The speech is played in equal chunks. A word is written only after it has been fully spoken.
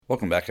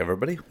Welcome back,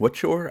 everybody.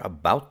 What you're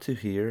about to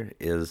hear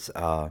is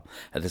a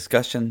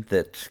discussion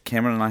that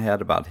Cameron and I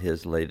had about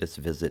his latest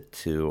visit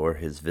to, or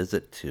his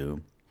visit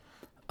to,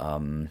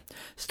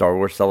 Star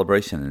Wars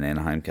Celebration in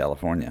Anaheim,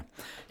 California.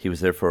 He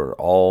was there for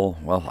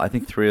I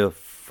think 3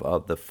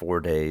 of the 4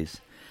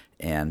 days,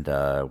 and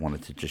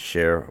wanted to just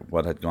share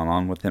what had gone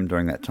on with him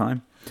during that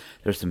time.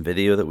 There's some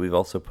video that we've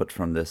also put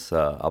from this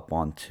up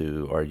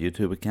onto our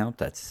YouTube account.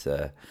 That's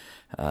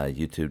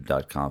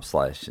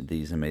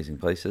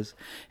youtube.com/theseamazingplaces.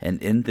 And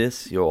in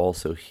this, you'll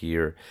also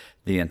hear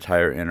the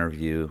entire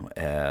interview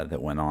that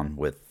went on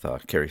with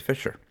Carrie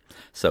Fisher.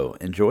 So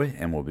enjoy,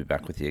 and we'll be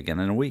back with you again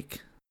in a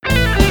week.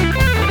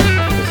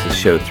 This is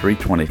show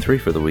 323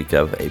 for the week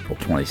of April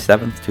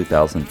 27th,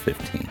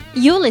 2015.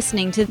 You're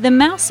listening to The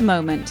Mouse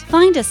Moment.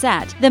 Find us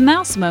at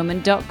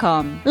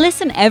themousemoment.com.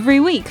 Listen every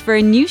week for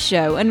a new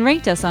show and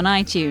rate us on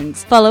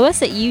iTunes. Follow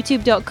us at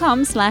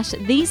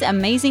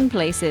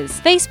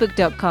youtube.com/theseamazingplaces,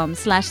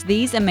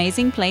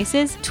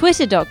 facebook.com/theseamazingplaces,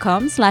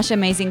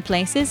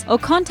 twitter.com/amazingplaces, or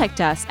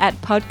contact us at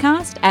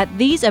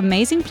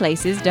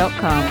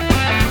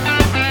podcast@theseamazingplaces.com.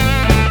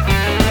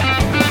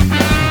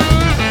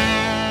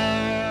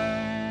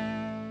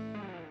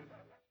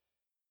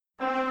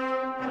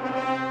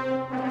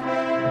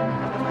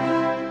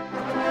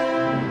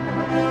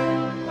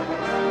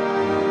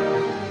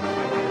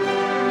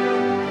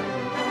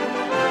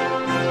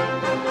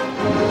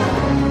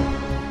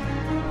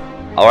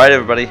 All right,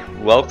 everybody,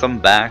 welcome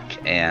back,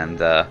 and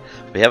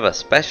we have a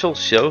special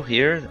show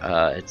here.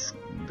 It's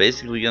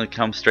basically going to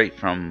come straight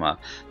from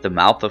the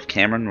mouth of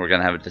Cameron. We're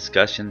going to have a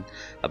discussion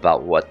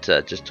about what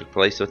just took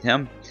place with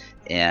him,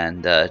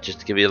 and just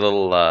to give you a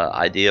little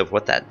idea of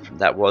what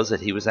that was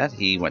that he was at.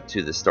 He went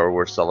to the Star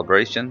Wars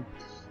Celebration,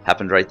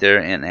 happened right there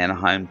in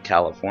Anaheim,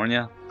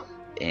 California,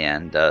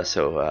 and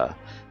so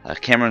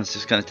Cameron's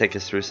just going to take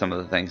us through some of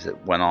the things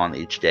that went on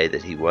each day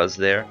that he was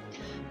there,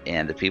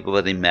 and the people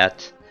that he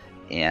met.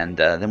 And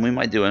then we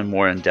might do a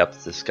more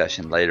in-depth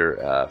discussion later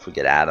if we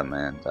get Adam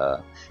and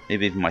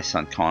maybe even my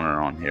son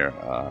Connor on here.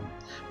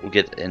 We'll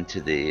get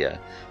into the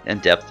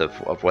in-depth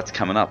of what's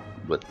coming up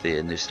with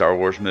the new Star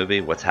Wars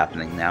movie, what's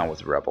happening now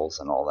with Rebels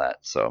and all that.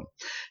 So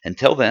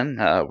until then,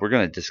 we're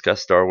going to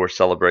discuss Star Wars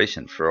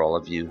Celebration for all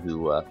of you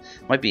who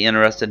might be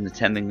interested in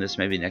attending this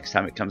maybe next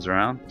time it comes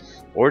around,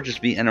 or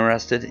just be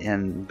interested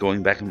in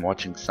going back and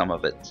watching some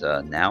of it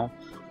now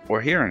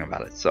or hearing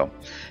about it. So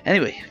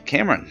anyway,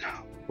 Cameron,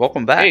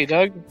 welcome back. Hey,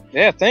 Doug.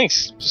 Yeah,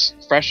 thanks.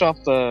 Just fresh off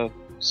the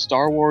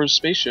Star Wars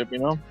spaceship, you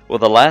know? Well,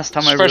 the last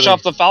time fresh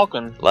off the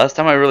Falcon. Last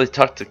time I really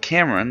talked to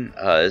Cameron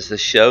is the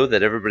show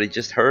that everybody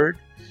just heard,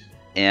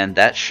 and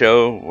that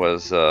show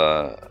was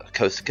a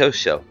Coast to Coast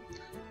show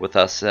with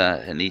us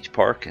in each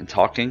park and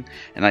talking.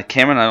 And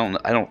Cameron,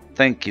 I don't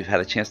think you've had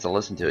a chance to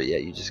listen to it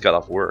yet. You just got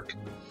off work,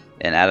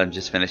 and Adam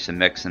just finished the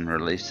mix and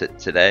released it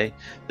today.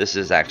 This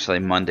is actually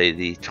Monday,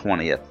 the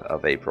 20th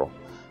of April,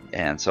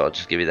 and so I'll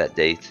just give you that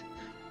date.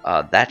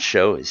 That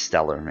show is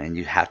stellar, man.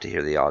 You have to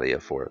hear the audio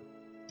for it.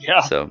 Yeah.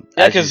 So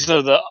because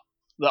the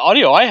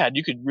audio I had,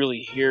 you could really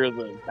hear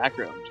the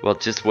background. Well,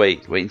 just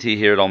wait until you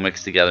hear it all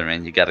mixed together,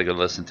 man. You got to go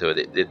listen to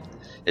it.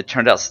 It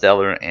turned out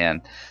stellar,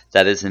 and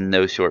that is in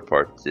no short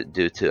part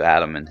due to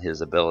Adam and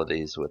his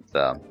abilities with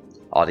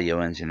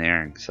audio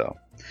engineering. So,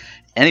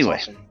 anyway,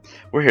 awesome.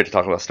 We're here to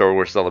talk about Star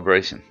Wars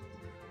Celebration.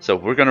 So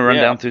we're going to run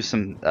down through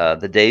some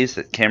the days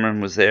that Cameron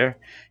was there.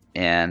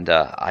 And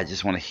I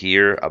just want to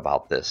hear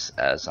about this,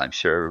 as I'm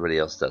sure everybody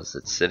else does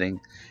that's sitting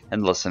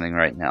and listening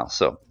right now.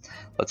 So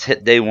let's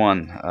hit day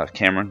one,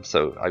 Cameron.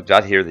 So I've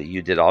got here that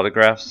you did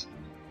autographs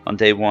on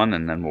day one,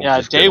 and then we'll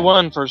just day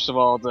one. First of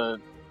all, that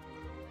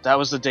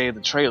was the day of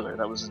the trailer.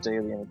 That was the day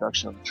of the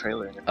introduction of the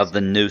trailer. Of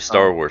the new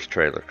Star Wars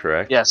trailer,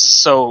 correct? Yes.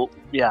 So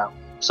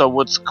So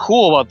what's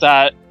cool about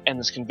that and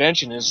this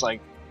convention is,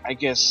 like, I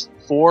guess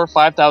 4,000 or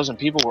 5,000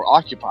 people were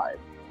occupied.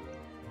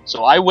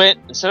 So I went,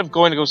 instead of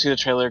going to go see the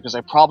trailer, because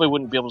I probably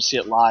wouldn't be able to see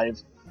it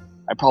live,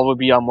 I'd probably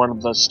be on one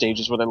of the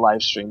stages where they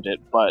live streamed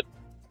it, but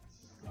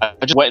I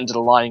just went into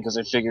the line because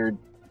I figured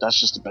that's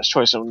just the best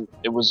choice. And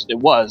it was.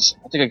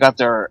 I think I got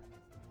there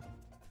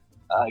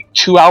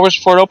 2 hours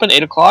before it opened,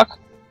 8 o'clock.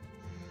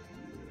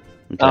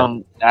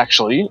 Okay.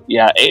 Actually,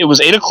 yeah, it was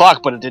 8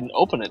 o'clock, but it didn't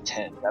open at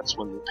 10. That's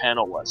when the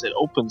panel was. It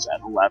opens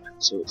at 11,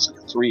 so it's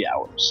like 3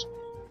 hours.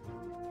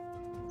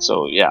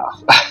 So yeah,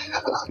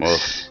 Well,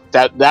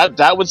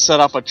 that would set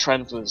off a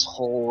trend for this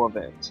whole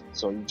event.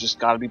 So you just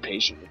got to be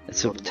patient.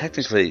 so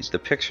technically, the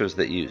pictures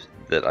that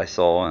I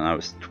saw and I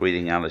was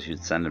tweeting out as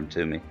you'd send them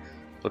to me,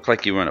 looked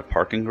like you were in a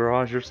parking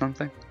garage or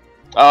something.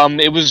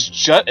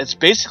 It's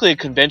basically a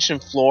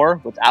convention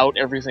floor without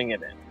everything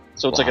in it.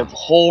 So it's like a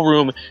whole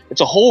room.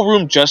 It's a whole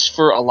room just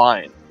for a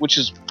line, which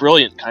is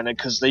brilliant, kind of,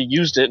 because they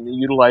used it and they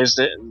utilized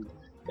it, and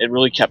it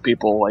really kept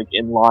people like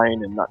in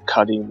line and not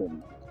cutting,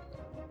 and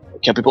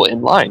it kept people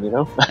in line, you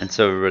know. And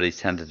so everybody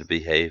tended to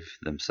behave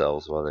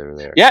themselves while they were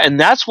there. Yeah, and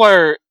that's what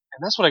I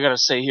gotta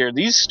say here.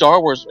 These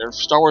Star Wars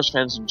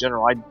fans in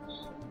general,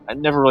 I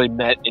never really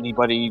met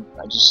anybody.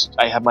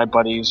 I have my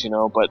buddies, you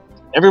know, but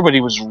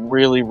everybody was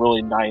really,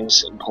 really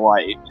nice and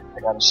polite. I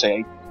gotta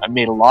say, I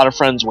made a lot of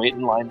friends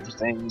waiting in line for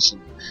things,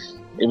 and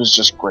it was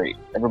just great.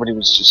 Everybody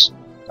was just,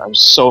 I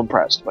was so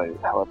impressed by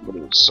how everybody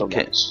was so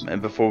nice.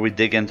 And before we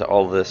dig into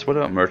all this, what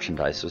about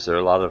merchandise? Was there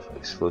a lot of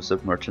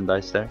exclusive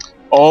merchandise there?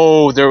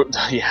 Oh, there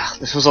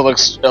was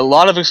a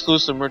lot of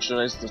exclusive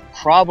merchandise. The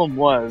problem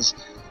was,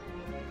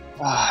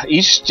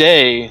 each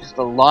day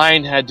the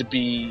line had to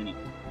be,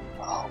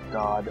 oh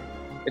god,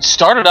 it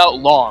started out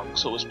long,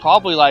 so it was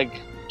probably like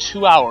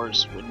 2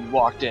 hours when you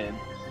walked in.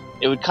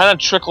 It would kind of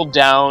trickle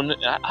down.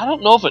 I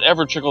don't know if it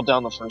ever trickled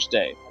down the first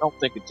day. I don't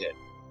think it did.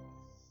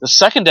 The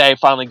second day I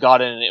finally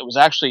got in, and it was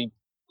actually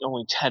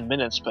only 10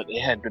 minutes, but it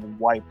had been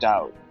wiped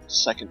out the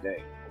second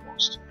day,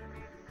 almost.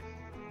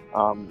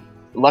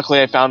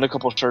 Luckily I found a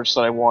couple shirts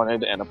that I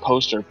wanted and a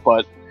poster,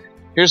 but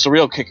here's the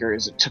real kicker,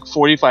 is it took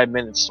 45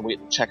 minutes to wait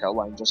in the checkout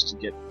line just to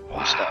get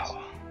stuff.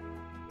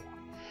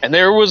 And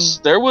there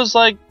was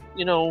like,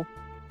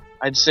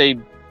 I'd say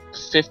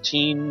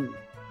 15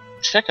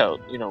 checkout,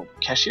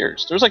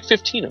 cashiers. There was like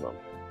 15 of them.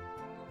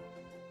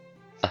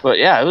 But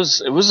yeah, it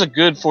was a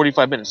good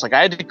 45 minutes. Like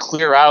I had to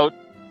clear out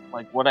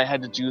like what I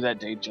had to do that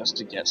day just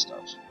to get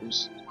stuff. It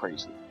was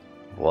crazy.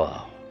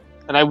 Wow.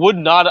 And I was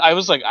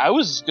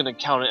gonna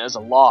count it as a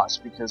loss,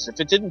 because if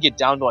it didn't get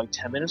down to like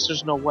 10 minutes,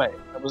 there's no way.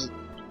 I wasn't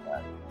gonna do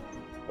that.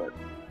 But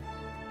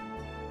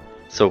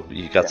so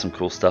you got some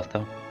cool stuff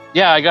though?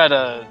 Yeah, I got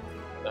a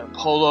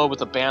polo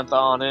with a bantha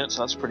on it,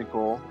 so that's pretty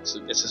cool. It's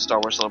a Star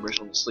Wars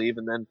Celebration on the sleeve,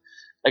 and then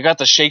I got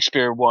the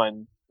Shakespeare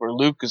one where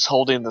Luke is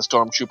holding the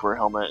Stormtrooper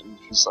helmet, and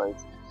he's like,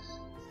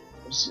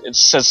 it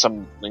says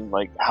something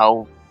like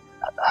how,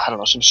 I don't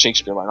know, some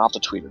Shakespeare line. I'll have to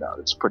tweet it out.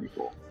 It's pretty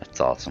cool. That's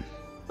awesome.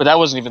 But that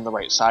wasn't even the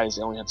right size.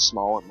 They only had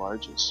small and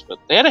larges. But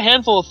they had a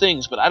handful of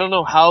things, but I don't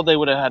know how they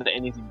would have had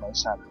anything by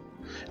Saturday.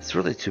 It's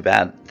really too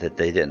bad that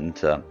they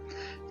didn't,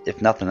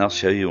 if nothing else,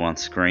 show you on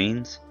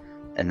screens,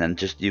 and then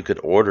just you could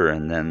order,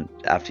 and then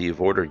after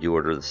you've ordered, you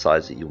order the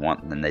size that you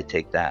want, and then they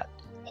take that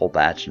whole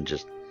batch and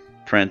just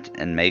print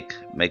and make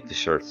the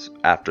shirts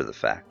after the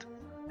fact.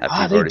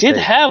 They did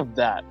have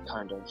that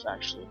kind of,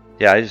 actually.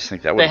 Yeah, I just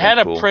think that would. They had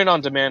a cool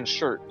print-on-demand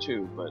shirt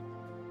too, but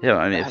yeah,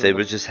 I mean, if they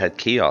would just had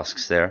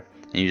kiosks there,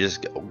 and you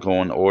just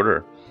go and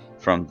order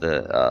from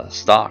the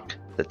stock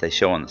that they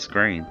show on the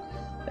screen,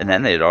 and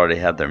then they'd already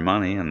have their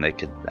money, and they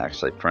could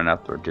actually print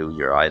up or do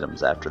your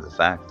items after the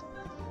fact.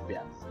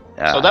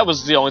 Yeah. So that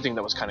was the only thing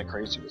that was kind of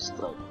crazy, was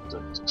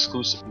the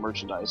exclusive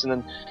merchandise. And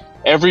then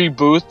every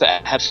booth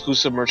that had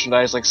exclusive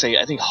merchandise, like say,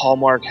 I think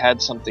Hallmark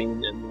had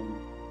something, and then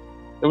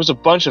there was a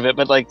bunch of it,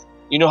 but like,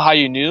 you know how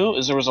you knew?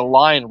 Is there was a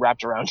line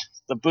wrapped around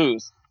the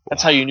booth.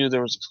 That's how you knew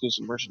there was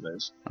exclusive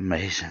merchandise.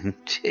 Amazing.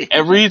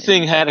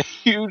 Everything had a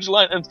huge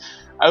line. And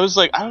I was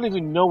like, I don't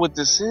even know what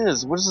this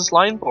is. What is this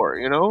line for?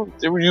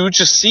 You would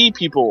just see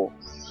people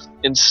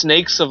in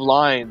snakes of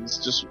lines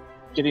just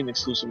getting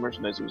exclusive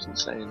merchandise. It was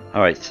insane.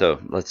 Alright, so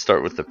let's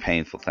start with the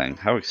painful thing.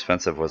 How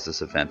expensive was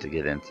this event to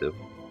get into?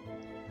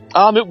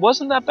 It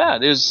wasn't that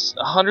bad. It was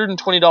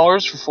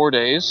 $120 for 4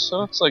 days,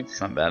 so it's like, it's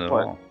not bad at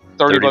all.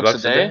 $30 a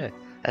day.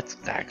 That's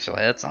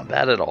not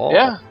bad at all.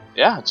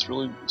 Yeah, it's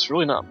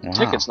really not. Wow.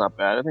 Ticket's not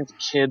bad. I think the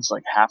kids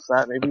like half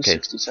that, maybe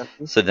 60 cents.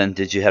 So then,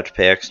 did you have to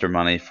pay extra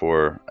money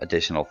for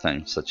additional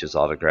things such as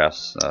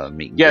autographs,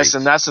 meet and Yes, greets?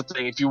 And that's the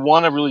thing. If you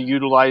want to really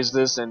utilize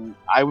this, and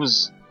I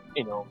was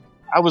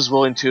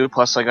willing to.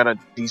 Plus, I got a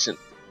decent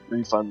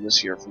refund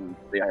this year from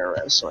the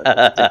IRS, so I'd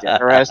like to thank the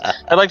IRS.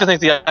 I'd like to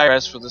thank the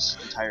IRS for this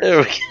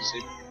entire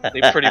thing.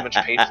 They pretty much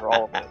paid for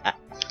all of it.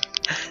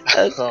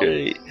 That's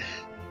great.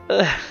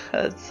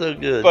 That's so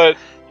good. But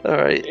all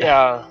right,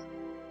 yeah.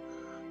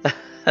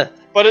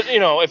 But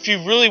if you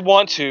really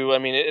want to, I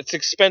mean, it's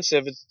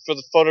expensive. For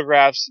the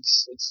photographs,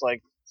 it's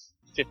like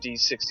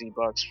 $50-$60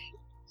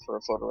 for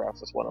a photograph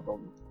with one of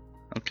them.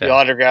 Okay. The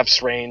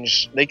autographs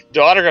range.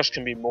 The autographs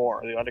can be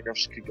more. The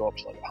autographs could go up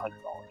to like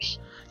 $100.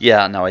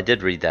 Yeah, no, I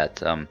did read that.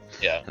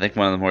 Yeah. I think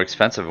one of the more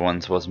expensive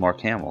ones was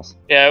Mark Hamill's.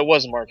 Yeah, it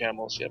was Mark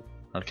Hamill's. Yep.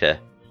 Okay.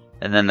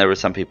 And then there were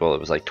some people it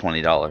was like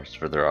 $20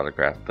 for their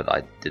autograph, but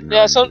I didn't.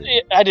 Yeah, so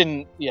I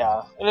didn't.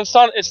 Yeah, and it's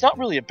not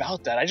really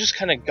about that. I just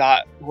kind of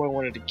got who I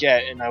wanted to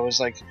get, and I was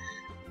like,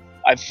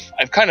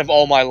 I've kind of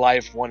all my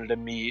life wanted to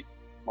meet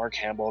Mark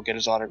Hamill, get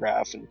his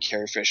autograph, and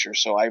Carrie Fisher.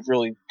 So I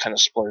really kind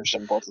of splurged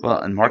on both of them. Well,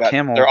 and Mark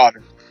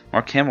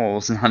Hamill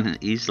was not an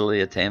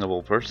easily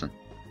attainable person.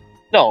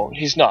 No,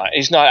 he's not.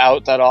 He's not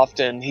out that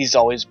often. He's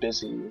always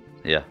busy.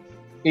 Yeah.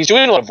 He's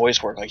doing a lot of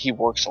voice work. Like, he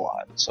works a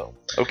lot. So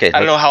okay, I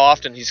don't know how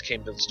often he's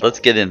came to the store.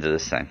 Let's get into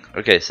this thing.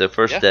 Okay, so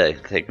first day.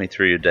 Take me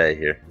through your day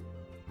here.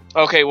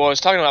 Okay, well,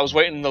 I was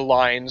waiting in the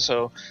line,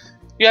 so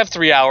you have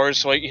 3 hours.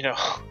 So,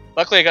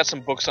 luckily I got some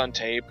books on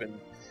tape,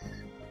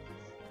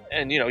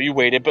 and you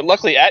waited. But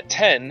luckily at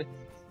 10,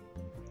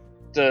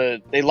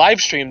 they live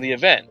streamed the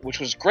event, which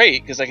was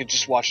great because I could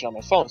just watch it on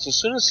my phone. So as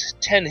soon as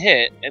 10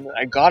 hit, and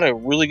I got a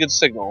really good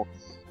signal,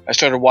 I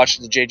started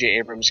watching the J.J.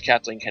 Abrams,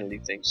 Kathleen Kennedy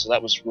thing, so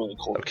that was really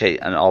cool. Okay,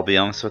 and I'll be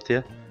honest with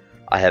you,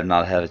 I have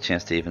not had a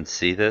chance to even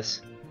see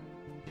this.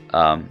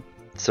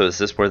 So is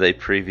this where they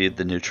previewed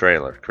the new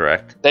trailer,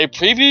 correct? They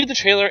previewed the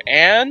trailer,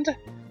 and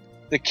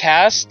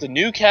the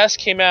new cast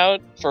came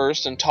out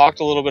first and talked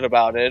a little bit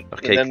about it,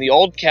 Okay. and then the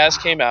old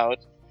cast came out,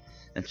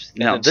 and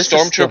Now then this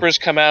Stormtroopers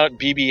come out,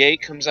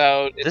 BB-8 comes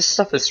out. This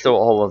stuff is still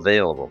all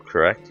available,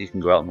 correct? You can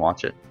go out and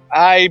watch it,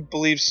 I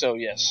believe so,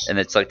 yes. and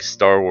it's like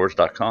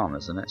StarWars.com,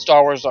 isn't it?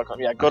 StarWars.com.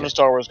 Yeah, go to Okay.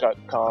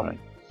 StarWars.com. Right.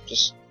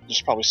 Just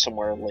there's probably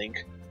somewhere a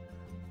link.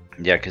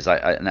 Yeah, because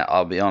now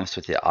I'll be honest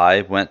with you,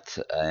 I went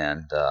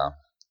and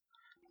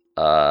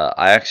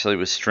I actually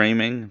was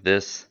streaming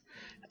this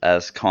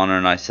as Connor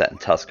and I sat in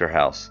Tusker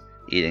House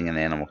eating an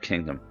Animal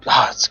Kingdom.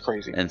 Ah, it's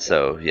crazy. And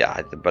so,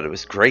 yeah, but it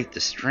was great.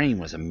 The stream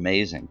was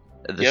amazing.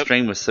 The Yep.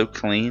 stream was so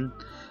clean.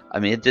 I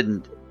mean, it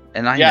didn't.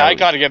 And I Yeah, know, I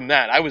gotta give him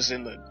that. I was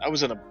in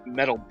a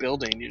metal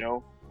building, you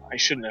know. I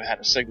shouldn't have had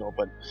a signal,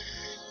 but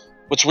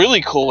what's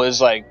really cool is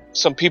like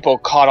some people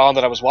caught on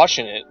that I was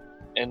watching it,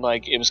 and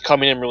like it was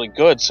coming in really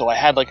good. So I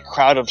had like a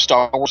crowd of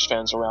Star Wars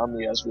fans around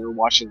me as we were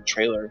watching the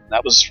trailer.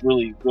 That was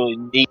really, really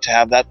neat to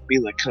have that be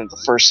like kind of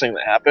the first thing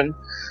that happened.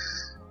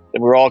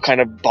 And we were all kind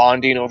of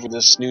bonding over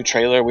this new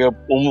trailer.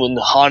 When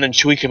Han and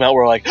Chewie came out, we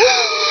were like,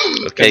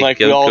 okay, and like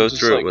go, we all go just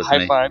through like it with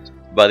high-fived. me.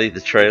 Buddy,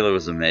 the trailer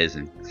was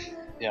amazing.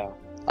 Yeah.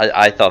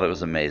 I thought it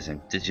was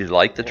amazing. Did you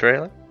like the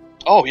trailer?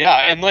 Oh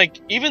yeah, and like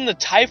even the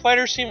TIE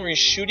fighter scene where he's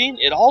shooting,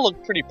 it all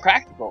looked pretty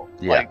practical.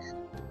 Yeah. Like I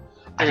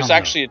there was don't know.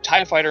 actually a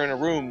TIE fighter in a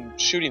room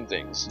shooting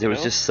things. There you was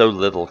know? just so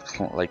little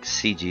like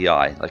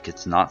CGI. Like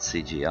it's not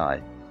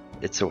CGI.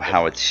 It's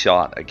how it's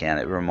shot. Again,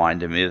 it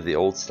reminded me of the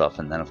old stuff.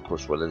 And then, of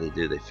course, what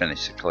do? They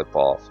finish the clip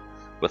off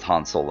with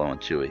Han Solo and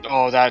Chewie.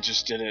 Oh, that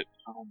just did it.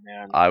 Oh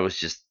man. I was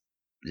just,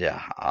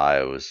 yeah,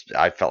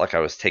 I felt like I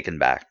was taken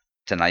back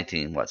to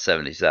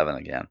 77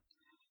 again.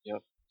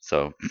 Yep.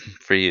 So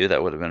for you,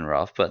 that would have been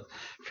rough, but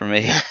for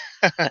me,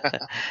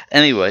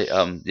 anyway,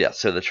 yeah.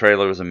 So the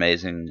trailer was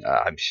amazing.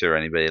 I'm sure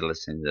anybody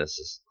listening to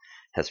this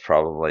has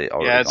probably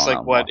already. Yeah, it's gone like out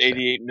and what, watched it.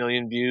 88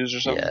 million views or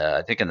something. Yeah,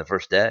 I think in the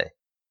first day.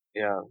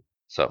 Yeah.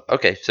 So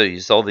okay, so you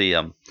saw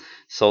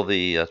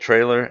the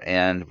trailer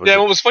and Yeah.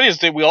 What was funny is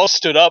that we all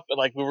stood up and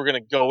like we were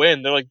gonna go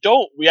in. They're like,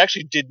 "Don't." We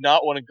actually did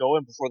not want to go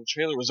in before the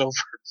trailer was over,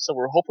 so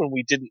we're hoping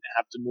we didn't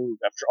have to move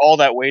after all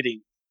that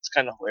waiting. It's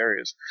kind of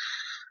hilarious.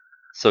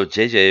 So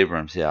J.J.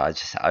 Abrams, yeah,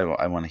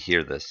 I want to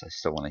hear this. I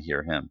still want to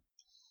hear him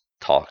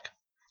talk.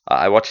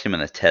 I watched him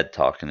in a TED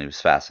talk and he was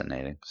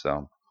fascinating.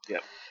 So yeah.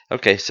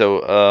 Okay,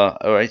 so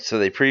all right, so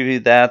they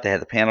previewed that. They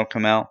had the panel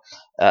come out.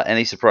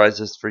 Any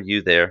surprises for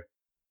you there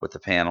with the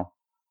panel?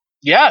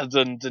 Yeah,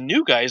 the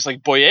new guys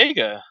like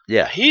Boyega.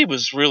 Yeah,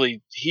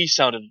 he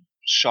sounded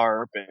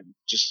sharp and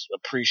just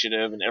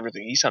appreciative and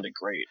everything. He sounded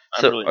great.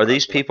 So really are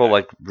these impressed with people that guy.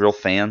 like real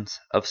fans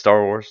of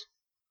Star Wars?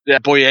 Yeah,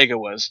 Boyega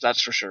was,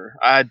 that's for sure.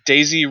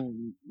 Daisy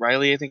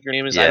Riley, I think her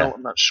name is. Yeah.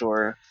 I'm not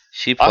sure.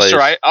 She plays.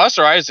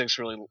 Oscar Isaac's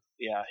really,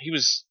 yeah, he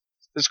was.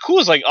 As cool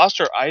as like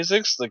Oscar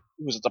Isaac's, like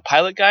who was it, the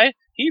pilot guy?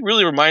 He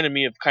really reminded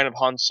me of kind of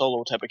Han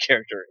Solo type of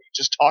character,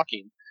 just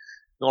talking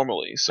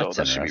normally. So That's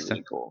that should be interesting.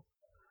 really cool.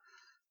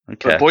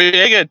 Okay. But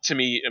Boyega to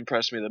me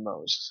impressed me the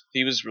most.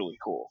 He was really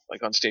cool.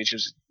 Like on stage, he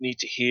was neat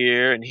to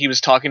hear, and he was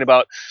talking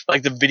about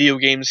like the video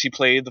games he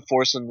played, The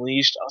Force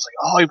Unleashed. I was like,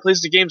 oh, he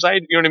plays the games you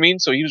know what I mean?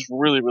 So he was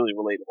really, really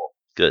relatable.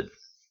 Good.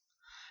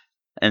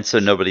 And so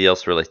nobody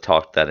else really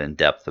talked that in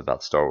depth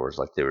about Star Wars,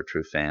 like they were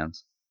true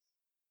fans.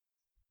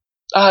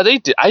 They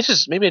did. I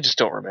just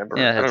don't remember.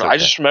 Yeah, I don't that's know. I okay.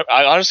 just remember.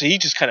 Honestly, he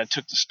just kind of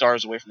took the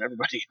stars away from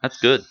everybody. That's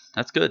good.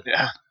 That's good.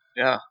 Yeah,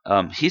 yeah.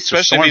 He's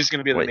Especially the if he's going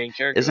to be the main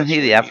character. Isn't That's he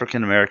the really neat.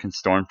 African American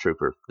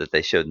stormtrooper that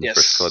they showed in the Yes.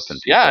 first clip? And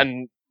Yeah,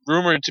 and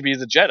rumored to be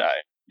the Jedi.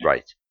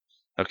 right.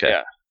 Okay.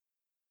 Yeah.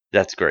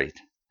 That's great.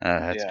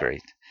 That's Yeah.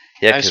 great.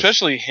 Yeah, And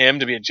especially him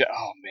to be a Jedi.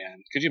 Oh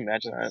man, could you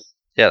imagine that?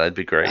 yeah, that'd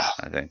be great. Yeah.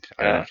 I think.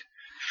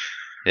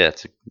 Yeah.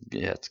 It's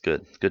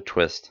good. Good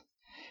twist.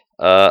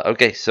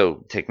 Okay,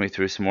 so take me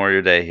through some more of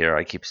your day here.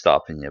 I keep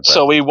stopping you. But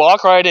So we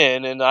walk right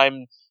in, and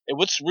and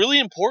what's really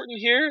important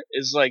here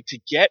is like to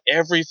get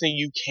everything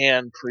you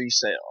can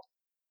pre-sale.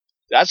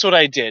 That's what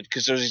I did,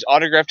 because there's these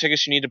autograph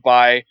tickets you need to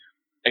buy.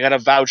 I got a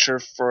voucher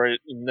for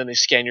it, and then they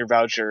scan your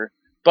voucher.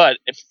 But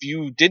if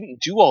you didn't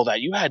do all that,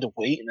 you had to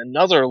wait in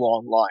another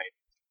long line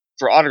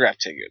for autograph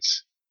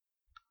tickets.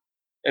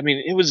 I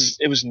mean, it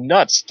was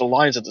nuts, the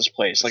lines at this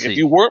place. Like, So if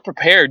you weren't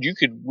prepared, you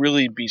could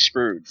really be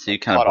screwed. So you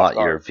kind of Caught off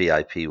bought your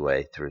guard. VIP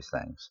way through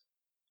things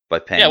by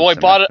paying. Yeah, well, I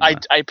some bought it. extra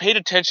money. I paid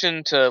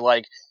attention to,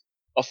 like,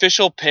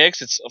 official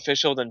picks. It's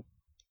official, then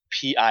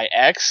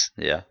PIX.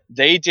 Yeah.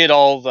 They did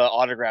all the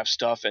autograph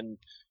stuff, and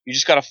you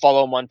just got to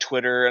follow them on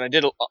Twitter. And I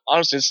did,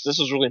 honestly, this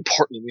was really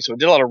important to me. So I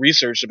did a lot of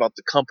research about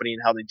the company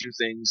and how they do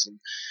things, and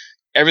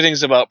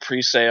everything's about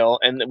pre-sale.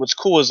 And what's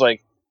cool is,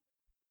 like,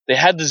 they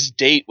had this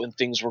date when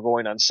things were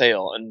going on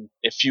sale, and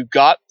if you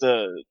got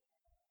your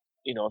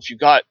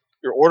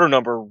order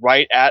number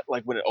right at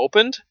like when it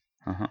opened,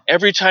 Uh-huh.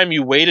 every time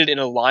you waited in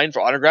a line for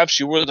autographs,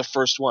 you were the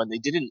first one. They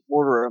didn't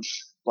order them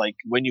like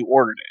when you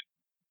ordered it.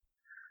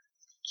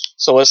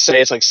 So let's say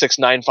it's like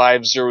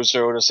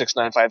 69500 to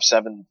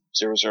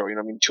 695,700. You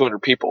know, what I mean, 200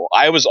 people.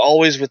 I was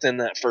always within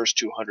that first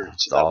 200,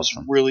 so that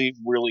awesome. was really,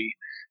 really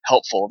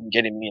helpful in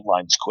getting me in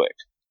lines quick.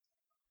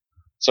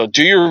 So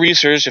do your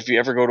research if you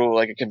ever go to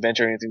like a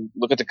convention or anything.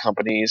 Look at the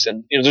companies,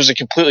 and there's a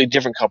completely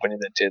different company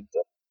that did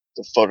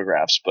the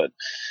photographs. But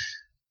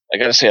I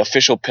gotta say,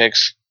 Official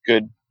Pics,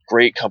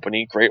 great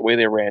company, great way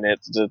they ran it.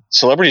 The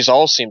celebrities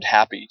all seemed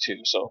happy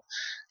too. So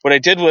what I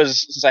did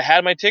was, since I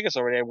had my tickets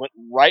already, I went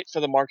right for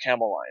the Mark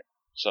Hamill line.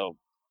 So,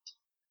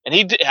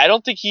 and I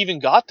don't think he even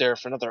got there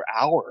for another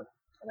hour,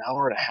 an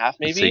hour and a half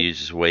maybe. So you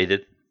just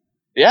waited?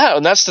 Yeah,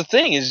 and that's the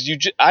thing is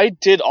I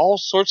did all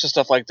sorts of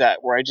stuff like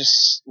that where I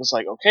just was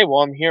like, okay, well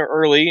I'm here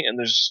early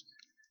and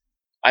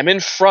I'm in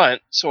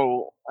front,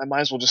 so I might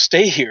as well just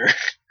stay here.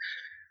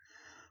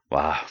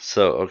 Wow.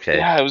 So okay.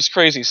 Yeah, it was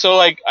crazy. So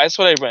like that's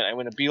what I went. I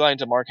went a beeline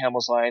to Mark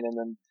Hamill's line, and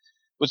then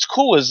what's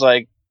cool is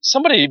like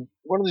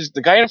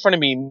the guy in front of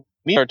me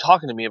started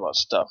talking to me about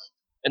stuff,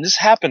 and this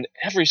happened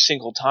every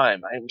single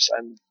time. I'm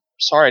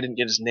sorry I didn't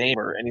get his name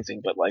or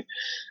anything, but like,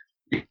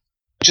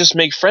 just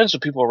make friends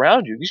with people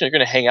around you. You're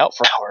going to hang out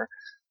for an hour.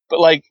 But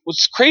like,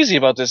 what's crazy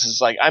about this is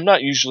like, I'm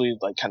not usually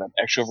like kind of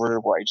extroverted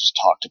where I just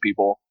talk to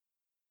people.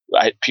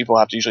 People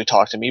have to usually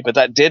talk to me, but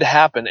that did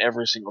happen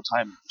every single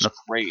time. It was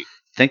great.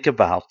 Think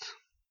about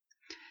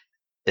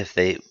if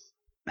they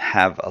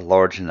have a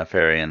large enough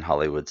area in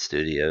Hollywood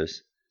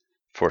studios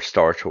for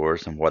Star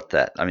Tours and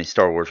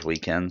Star Wars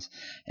weekends,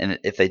 and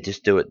if they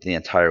just do it the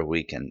entire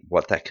weekend,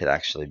 what that could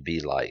actually be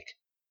like.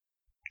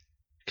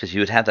 Because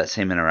you would have that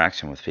same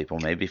interaction with people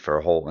maybe for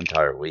a whole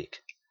entire week.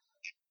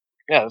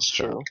 Yeah, that's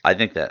true. I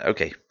think that,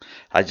 okay,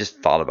 I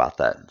just thought about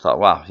that and thought,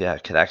 wow, yeah,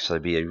 it could actually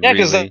be a Yeah,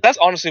 because that's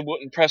honestly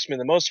what impressed me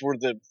the most were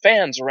the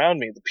fans around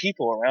me, the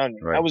people around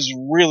me. Right. I was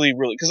really,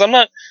 really, because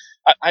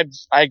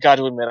I got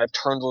to admit, I've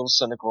turned a little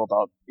cynical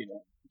about,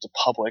 the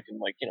public and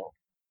like,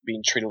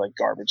 being treated like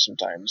garbage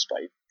sometimes by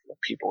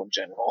people in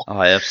general.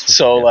 Oh, absolutely.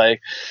 So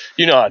like,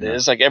 how it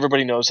is. Like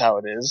everybody knows how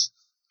it is.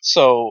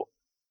 So,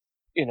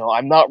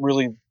 I'm not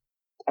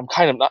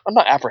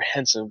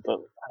apprehensive, but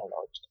I don't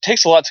know. It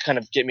takes a lot to kind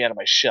of get me out of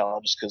my shell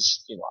just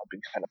because, I've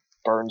been kind of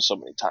burned so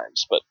many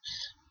times. But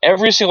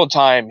every single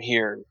time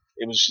here,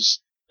 it was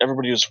just,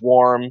 everybody was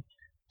warm,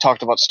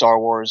 talked about Star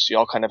Wars. You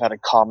all kind of had a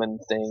common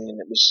thing,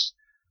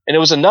 and it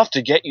was enough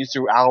to get you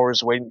through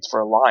hours waiting for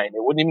a line.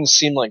 It wouldn't even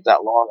seem like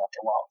that long after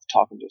a while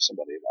talking to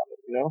somebody about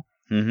it,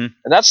 Mm-hmm.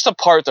 And that's the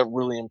part that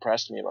really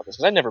impressed me about this,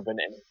 because I've never been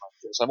to anything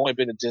like this. I've only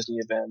been to Disney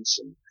events,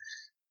 and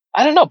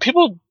I don't know,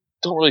 people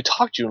don't really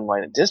talk to you in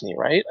line at Disney,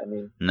 right? I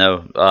mean,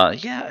 no,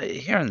 yeah,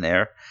 here and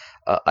there.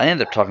 I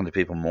end up talking to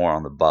people more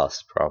on the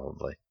bus,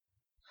 probably.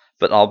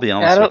 But I'll be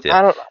honest with you,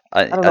 I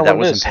don't know that what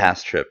was it in is.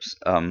 past trips,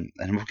 and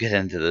we'll get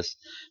into this.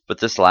 But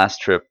this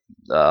last trip,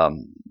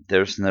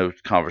 there's no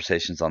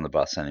conversations on the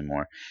bus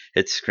anymore.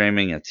 It's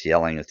screaming, it's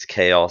yelling, it's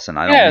chaos, and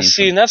I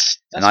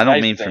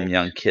don't mean from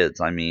young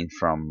kids. I mean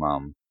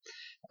from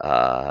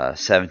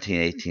 17,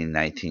 18,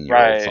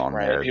 19-year-olds on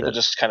right. there. People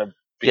just kind of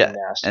being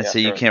nasty. And so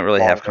you can't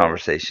really have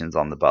conversations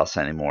on the bus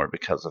anymore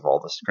because of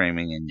all the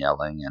screaming and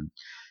yelling,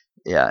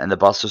 and the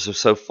buses are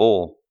so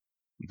full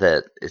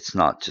that it's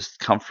not just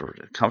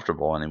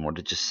comfortable anymore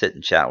to just sit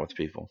and chat with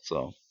people.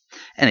 So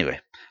anyway,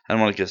 I don't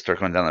want to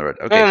start going down that road.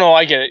 Okay. No,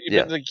 I get it.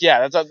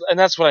 Yeah. But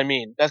that's what I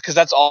mean. That's because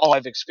that's all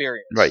I've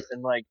experienced. Right.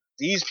 And like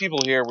these people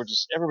here were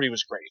everybody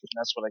was great. And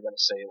that's what I got to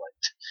say. Like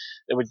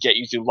it would get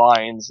you through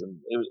lines, and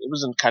it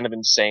was kind of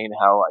insane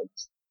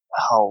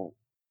how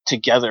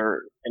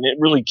together, and it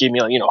really gave me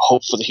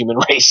hope for the human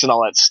race and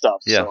all that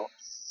stuff. Yeah. So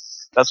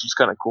that's what's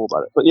kind of cool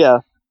about it. But yeah.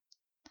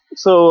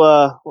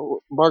 So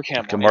Mark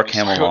Hamill. Okay, Mark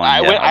Hamill.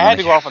 I had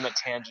to go off on that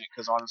tangent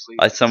because honestly,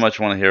 I so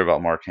much want to hear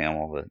about Mark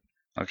Hamill,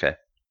 but okay.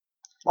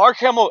 Mark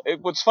Hamill.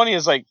 What's funny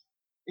is like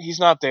he's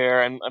not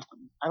there, and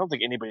I don't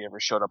think anybody ever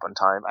showed up on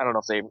time. I don't know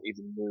if they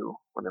even knew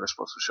when they were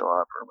supposed to show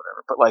up or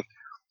whatever. But like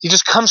he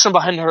just comes from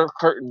behind her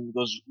curtain, and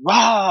goes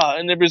rah,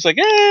 and everybody's like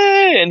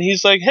hey, and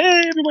he's like hey,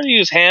 everybody,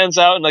 his hands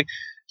out and like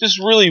just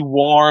really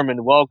warm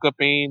and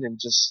welcoming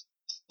and just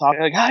talking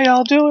like how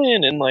y'all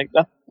doing, and like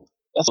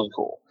that's really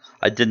cool.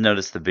 I did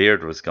notice the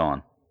beard was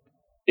gone.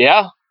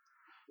 Yeah.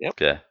 Yep.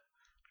 Okay.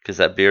 Because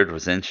that beard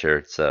was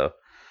insured, so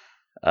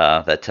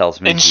that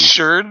tells me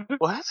insured.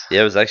 What?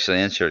 Yeah, it was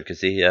actually insured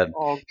because he had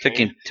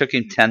took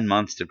him 10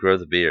 months to grow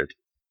the beard.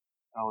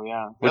 Oh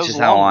yeah. Which is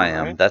how I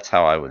am. Right? That's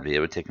how I would be. It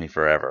would take me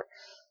forever.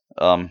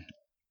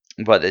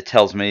 But it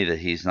tells me that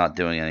he's not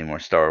doing any more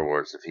Star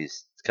Wars if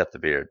he's cut the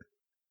beard.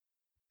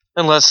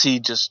 Unless he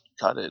just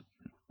cut it.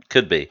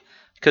 Could be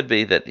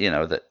that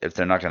that if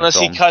they're not going to unless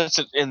he cuts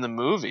it in the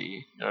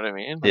movie, you know what I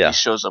mean? Like he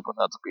shows up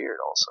without the beard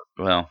also.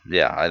 Well,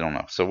 yeah, I don't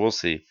know. So we'll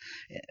see.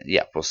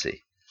 Yeah, we'll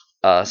see.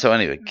 So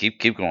anyway,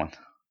 keep going.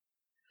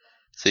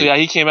 So yeah,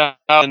 he came out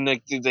and they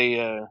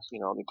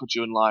put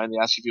you in line. They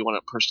asked you if you want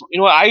it personal. You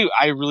know what?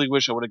 I really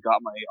wish I would have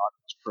got my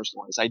audience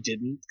personalized. I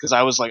didn't because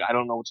I was like, I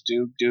don't know what to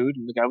do, dude.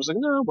 And the guy was like,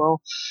 no,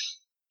 well.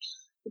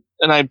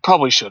 And I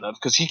probably should have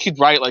because he could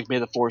write like "May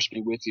the Force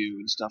be with you"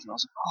 and stuff. And I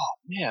was like, oh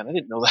man, I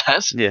didn't know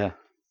that. Yeah.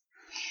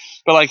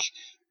 But like,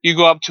 you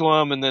go up to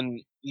him and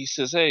then he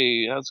says,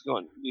 "Hey, how's it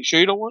going? You sure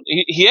you don't want?"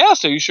 He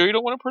asked, "Are you sure you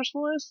don't want a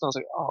personalized?" And I was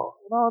like, "Oh,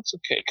 no, it's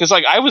okay." Because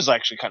like I was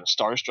actually kind of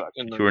starstruck,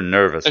 and You were then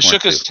nervous, I shook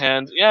weren't you? his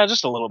hand. Yeah,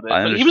 just a little bit,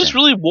 I but he was understand.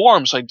 really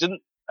warm, so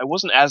I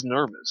wasn't as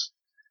nervous.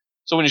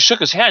 So when he shook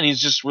his hand, he's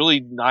just really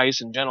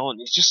nice and gentle, and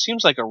he just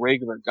seems like a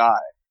regular guy.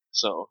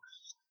 So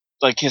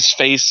like his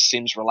face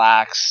seems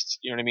relaxed.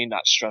 You know what I mean?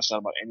 Not stressed out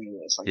about any of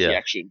this. Like he Yeah.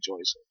 actually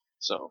enjoys it.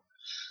 So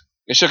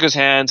I shook his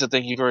hand, said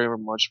thank you very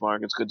much,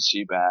 Mark. It's good to see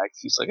you back.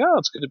 He's like, oh,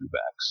 it's good to be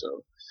back.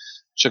 So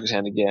shook his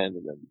hand again,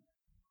 and then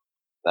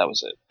that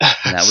was it.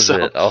 And that was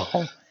So, it.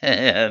 Oh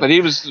man. but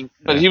he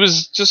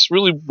was just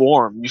really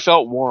warm. You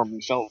felt warm.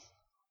 You felt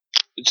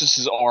it's just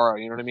his aura.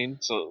 You know what I mean?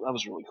 So that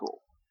was really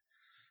cool.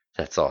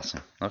 That's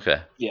awesome.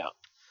 Okay. Yeah.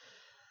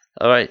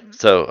 All right.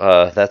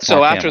 So that's So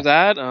Mark after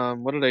Hamill. that,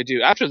 what did I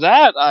do? After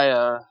that,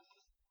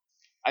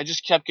 I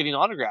just kept getting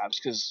autographs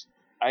because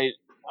I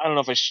don't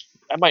know if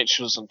I might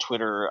show this on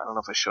Twitter. I don't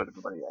know if I showed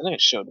everybody. I think I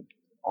showed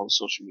all the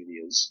social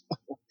medias.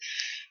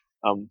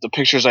 The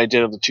pictures I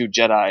did of the two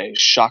Jedi,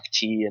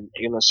 Shakti and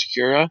Ayla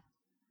Secura.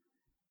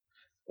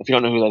 If you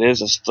don't know who that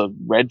is, it's the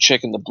red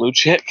chick and the blue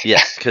chick.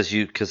 Yes,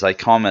 because I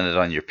commented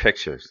on your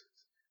pictures.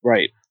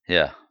 Right.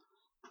 Yeah.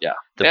 Yeah.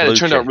 The Yeah, blue it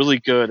turned chick. out really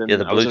good. And Yeah,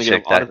 the I was blue gonna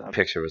get chick. an That autograph.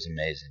 picture was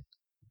amazing.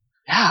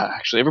 Yeah,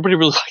 actually, everybody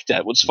really liked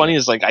that. What's funny Yeah.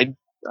 is like I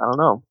don't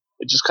know,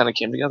 it just kind of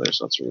came together,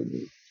 so that's really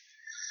neat.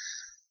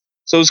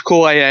 So it was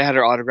cool. I had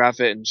her autograph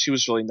it, and she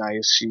was really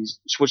nice.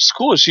 What's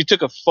cool is she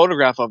took a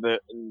photograph of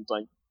it, and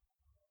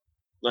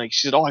like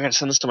she said, "Oh, I gotta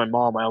send this to my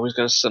mom. I always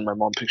gotta send my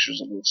mom pictures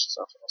of this and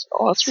stuff." And I was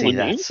like, "Oh, that's See, really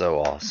that's neat." so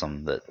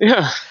awesome. That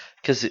Yeah.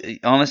 because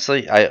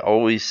honestly, I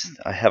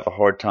have a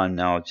hard time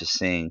now just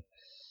seeing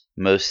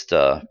most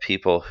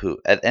people who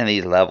at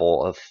any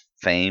level of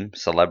fame,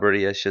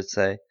 celebrity, I should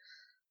say,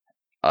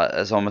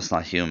 is almost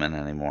not human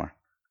anymore.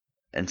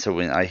 And so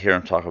when I hear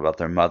them talk about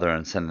their mother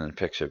and sending a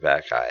picture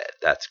back,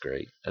 that's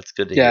great. That's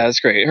good to Yeah, hear. that's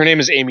great. Her name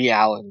is Amy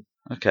Allen.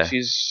 Okay.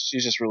 She's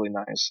just really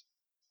nice.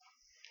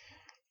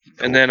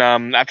 Cool. And then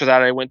after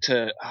that, I went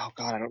to I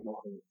don't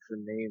know her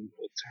name.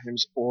 Her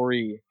name's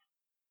Ori.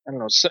 I don't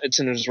know. It's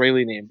an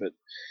Israeli name, but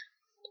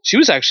she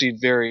was actually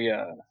very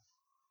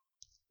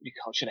what do you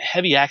call it? She had a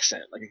heavy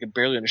accent. Like I could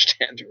barely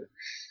understand her.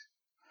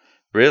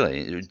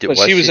 Really? But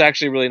she was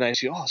actually really nice.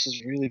 She, this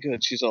is really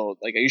good. She's all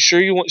like, "Are you sure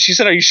you want?" She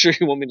said, "Are you sure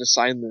you want me to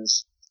sign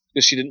this?"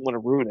 Because she didn't want to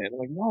ruin it. I'm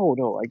like,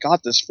 no, I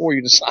got this for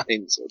you to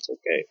sign, so it's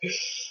okay.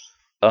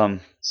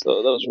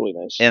 So that was really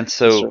nice. And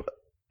so,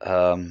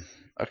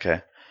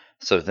 okay.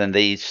 So then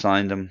they each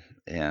signed them,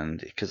 and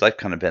because I've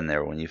kind of been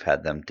there when you've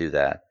had them do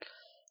that.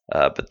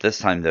 But this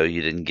time though,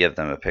 you didn't give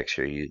them a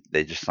picture.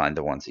 They just signed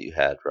the ones that you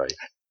had, right?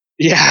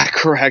 Yeah,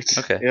 correct.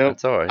 Okay, yep.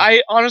 That's all right.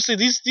 I honestly,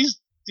 these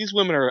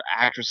women are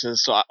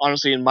actresses, so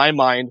honestly, in my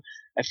mind,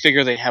 I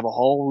figure they have a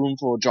whole room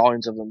full of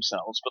drawings of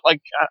themselves. But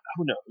like,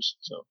 who knows?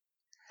 So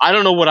I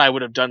don't know what I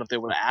would have done if they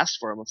would have asked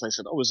for them. If they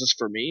said, "Oh, is this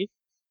for me?"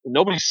 And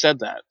nobody said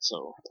that,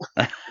 so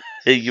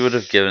You would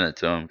have given it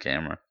to him,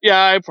 Cameron.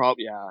 yeah, I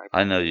probably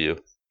I know you.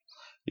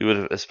 You would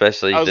have,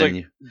 especially I was then.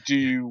 like, "Do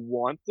you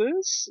want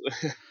this?"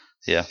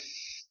 Yeah.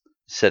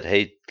 Said,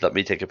 "Hey, let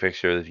me take a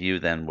picture of you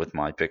then with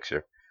my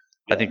picture."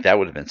 Yeah. I think that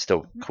would have been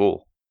still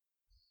cool.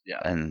 Yeah.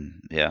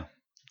 And yeah,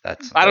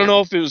 I don't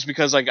know if it was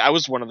because like I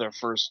was one of their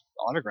first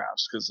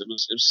autographs because it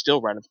was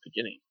still right at the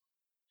beginning.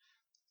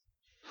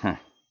 Huh.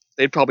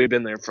 They'd probably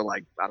been there for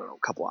like I don't know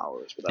a couple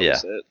hours, but that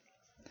was it.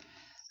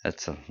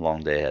 That's a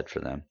long day ahead for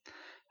them.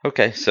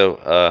 Okay, so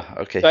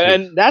okay,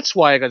 and that's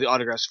why I got the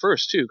autographs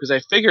first too, because I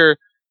figure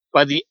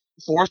by the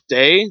fourth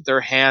day their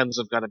hands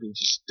have got to be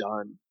just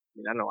done. I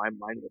mean, I don't know,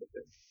 mine would have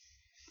been.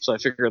 So I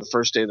figure the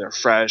first day they're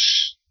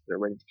fresh, they're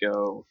ready to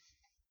go.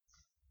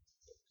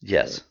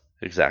 Yes,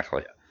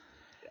 exactly.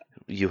 Yeah.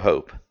 You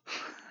hope.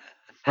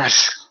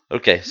 Right.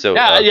 Okay, so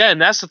yeah, and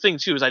that's the thing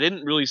too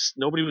is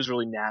nobody was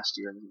really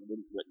nasty or anything. I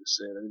didn't witness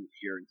it. I didn't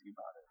hear anything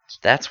about it.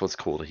 That's what's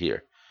cool to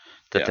hear,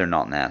 that they're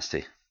not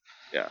nasty.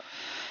 Yeah.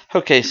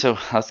 Okay, so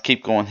let's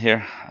keep going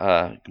here.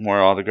 More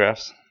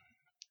autographs.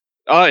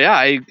 Oh yeah,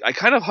 I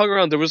kind of hung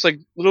around. There was like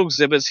little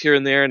exhibits here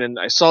and there, and then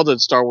I saw the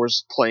Star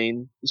Wars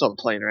plane. You saw the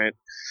plane, right?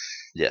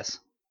 Yes.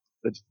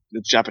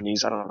 The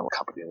Japanese. I don't know what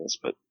company it is,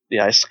 but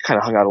yeah, I kind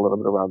of hung out a little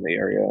bit around the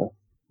area.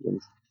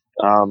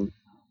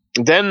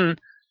 And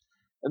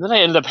then I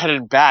ended up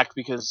heading back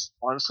because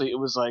honestly, it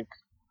was like,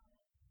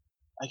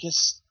 I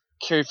guess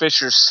Carrie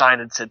Fisher's sign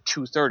had said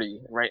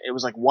 2:30, right? It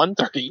was like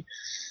 1:30,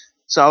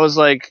 so I was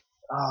like,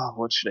 oh,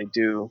 what should I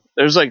do?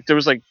 There was like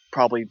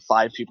probably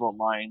 5 people in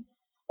line.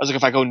 I was like,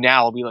 if I go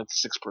now, I'll be like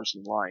the 6th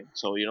person in line.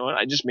 So you know what?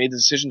 I just made the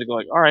decision to go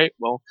like, all right,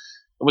 well.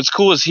 And what's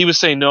cool is he was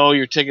saying, no,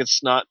 your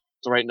ticket's not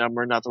the right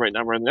number, not the right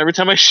number. And every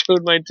time I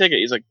showed my ticket,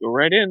 he's like, go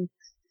right in.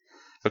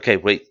 Okay,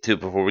 wait,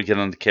 before we get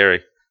on to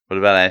Carrie, what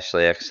about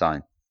Ashley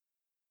Eckstein?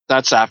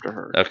 That's after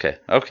her.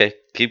 Okay,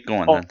 keep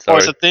going then. Sorry.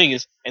 That's the thing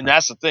is, and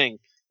that's the thing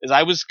is,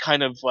 I was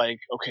kind of like,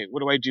 okay, what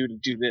do I do to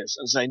do this?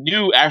 And so I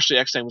knew Ashley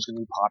Eckstein was going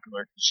to be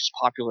popular. She's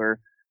popular.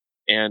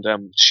 and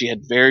she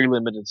had very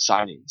limited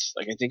signings.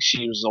 Like I think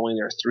she was only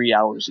there 3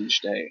 hours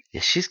each day.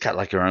 Yeah, she's got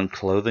like her own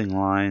clothing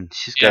line.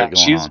 She's got Yeah, it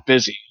going she's on.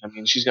 busy. I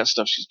mean, she's got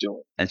stuff she's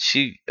doing. And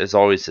she is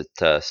always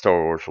at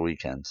Star Wars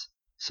weekends.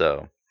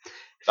 So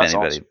if That's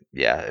anybody,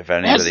 awesome. if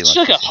anybody Is she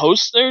wants like to a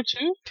host there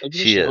too? Like,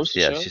 she is, host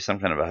the yeah, show? she's some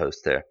kind of a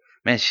host there.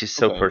 Man, she's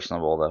so Okay.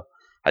 personable though.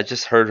 I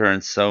just heard her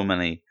in so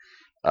many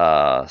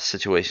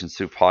situations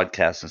through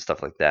podcasts and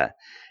stuff like that,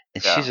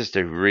 and Yeah. she's just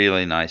a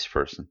really nice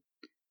person.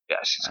 Yeah,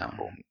 she's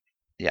cool.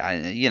 Yeah,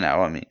 I mean,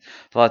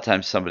 a lot of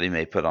times somebody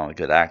may put on a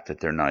good act that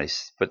they're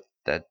nice, but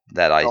that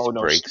ice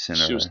breaks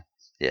sooner.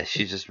 Yeah,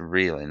 she's just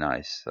really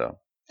nice. So,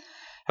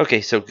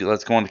 okay, so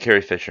let's go on to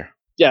Carrie Fisher.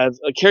 Yeah,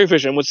 Carrie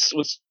Fisher. And what's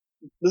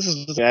this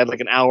is I had like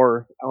an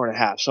hour and a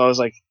half. So I was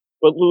like,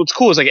 what's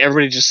cool is like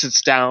everybody just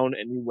sits down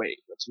and you wait.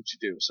 That's what you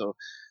do. So,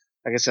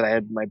 like I said, I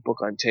had my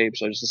book on tape,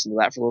 so I just listened to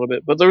that for a little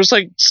bit. But there was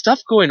like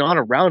stuff going on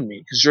around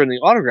me because you're in the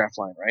autograph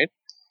line, right?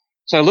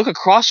 So I look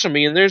across from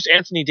me and there's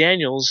Anthony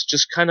Daniels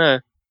just kind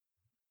of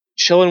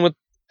chilling with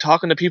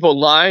talking to people in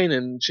line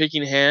and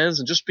shaking hands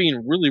and just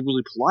being really,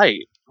 really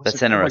polite.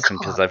 That's interesting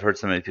because I've heard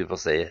so many people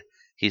say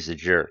he's a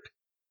jerk.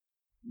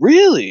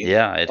 Really?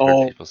 Yeah, I'd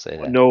heard people say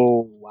that.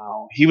 No,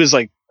 wow. He was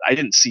like, I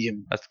didn't see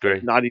him. That's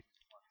great. Not even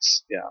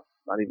once. Yeah,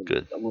 not even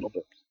good. A little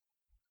bit.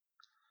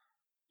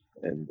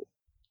 And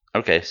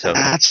okay, so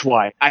that's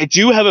why I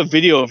do have a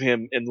video of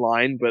him in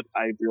line, but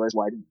I realized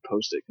why I didn't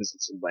post it because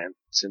it's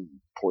in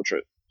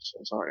portrait. So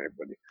sorry,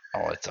 everybody.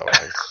 Oh, it's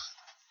alright.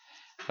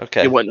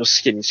 Okay. It wasn't no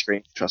skinny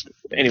screen, trust me.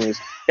 But anyways,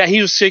 yeah,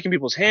 he was shaking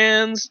people's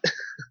hands.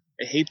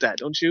 I hate that,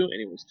 don't you?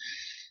 Anyways,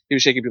 he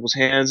was shaking people's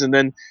hands, and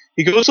then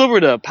he goes over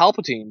to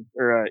Palpatine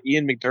or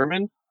Ian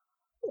McDiarmid,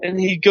 and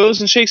he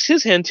goes and shakes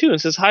his hand too, and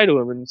says hi to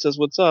him, and says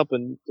what's up,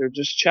 and they're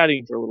just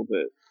chatting for a little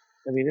bit.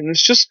 I mean, and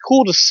it's just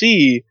cool to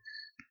see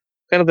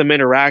kind of them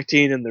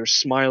interacting, and they're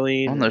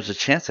smiling. Well, there's a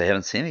chance they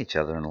haven't seen each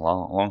other in a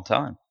long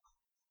time.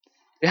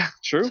 Yeah,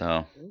 true.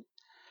 So,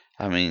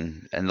 I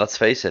mean, and let's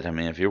face it, I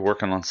mean, if you're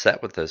working on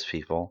set with those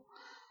people,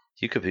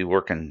 you could be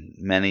working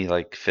many,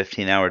 like,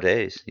 15-hour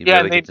days.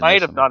 Yeah, and they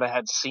might have not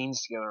had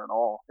scenes together at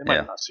all. They might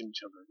have not seen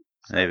each other.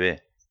 So. Maybe.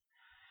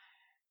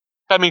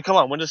 I mean, come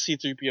on, when does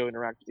C-3PO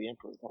interact with the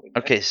Emperor?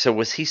 Okay, so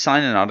was he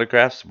signing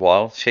autographs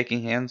while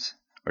shaking hands?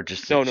 Or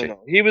just No.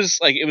 He was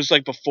like, it was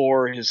like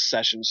before his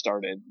session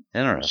started.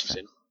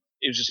 Interesting.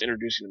 He was just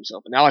introducing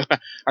himself. And now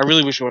I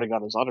really wish I would have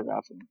got his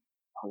autograph and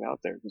hung out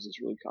there because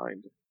it's really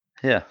kind.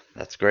 Yeah,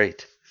 that's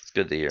great. It's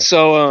good to hear.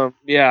 So,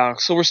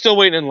 so we're still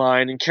waiting in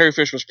line, and Carrie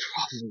Fisher was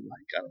probably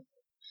like, I don't know,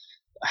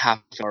 a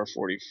half hour,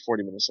 40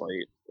 minutes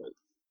late. But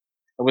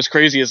what's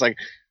crazy is, like,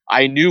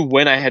 I knew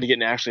when I had to get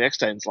in Ashley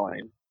Eckstein's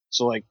line.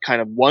 So, like,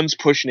 kind of one's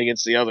pushing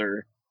against the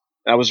other.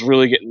 I was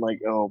really getting like,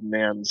 oh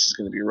man, this is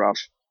going to be rough.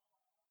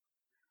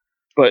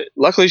 But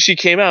luckily she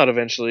came out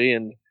eventually,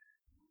 and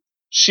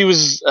she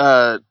was,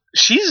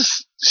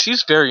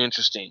 she's very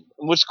interesting.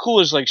 And what's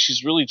cool is, like,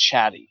 she's really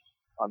chatty.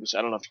 Obviously,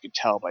 I don't know if you could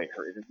tell by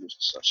her interviews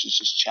and stuff. She's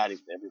just chatting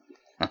with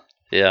everybody.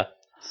 Yeah.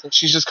 So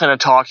she's just kind of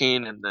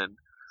talking,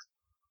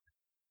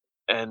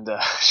 and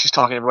she's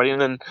talking to everybody. And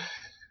then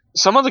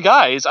some of the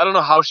guys, I don't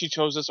know how she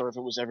chose this or if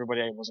it was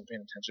everybody, I wasn't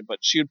paying attention, but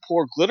she would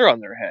pour glitter on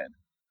their head.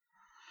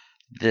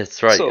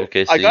 That's right. So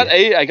okay. So I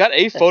got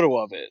a photo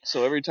of it.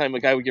 So every time a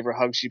guy would give her a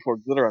hug, she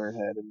poured glitter on her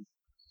head.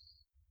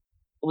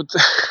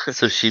 And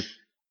so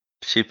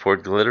she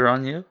poured glitter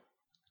on you?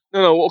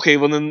 No, okay,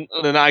 well then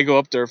I go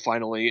up there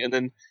finally, and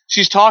then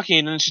she's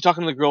talking to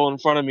the girl in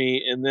front of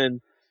me, and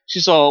then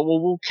she's all, well,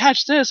 we'll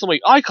catch this. I'm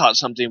like, I caught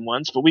something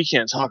once, but we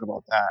can't talk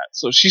about that.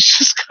 So she's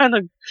just kind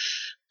of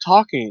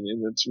talking,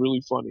 and it's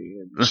really funny,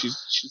 and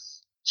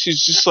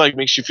she's just like,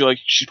 makes you feel like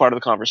she's part of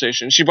the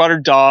conversation. She brought her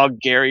dog,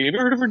 Gary. Have you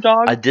heard of her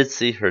dog? I did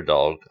see her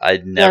dog.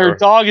 Yeah, her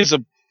dog is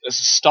a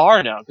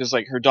star now, because,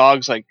 like, her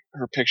dog's, like,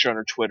 her picture on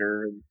her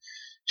Twitter, and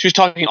she was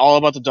talking all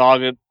about the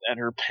dog at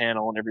her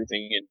panel and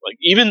everything, and, like,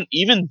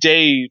 even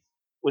day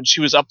when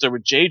she was up there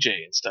with JJ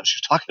and stuff, she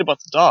was talking about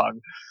the dog.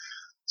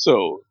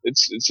 So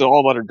it's all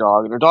about her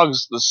dog, and her dog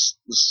is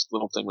this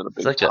little thing with a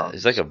big tongue.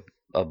 It's like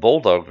a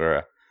bulldog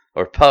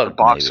or pug, a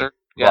boxer. Maybe.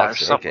 Yeah,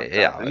 boxer. Or something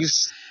Okay, like that.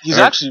 He's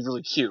actually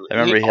really cute. I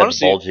remember he had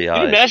bulgy eyes.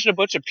 Can you imagine a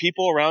bunch of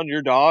people around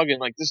your dog, and,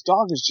 like, this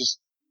dog is just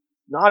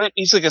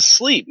he's like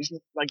asleep. He's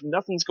like,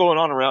 nothing's going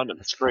on around him.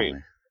 It's great.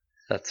 Funny.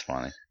 That's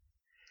funny.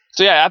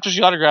 So yeah, after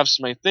she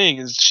autographs my thing,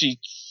 is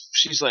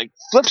she's like,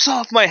 flips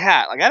off my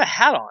hat. Like, I had a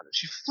hat on, and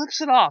she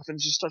flips it off and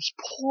just starts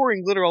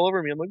pouring glitter all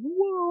over me. I'm like,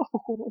 whoa,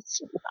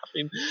 what's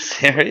happening?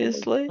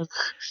 Seriously?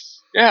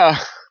 Yeah.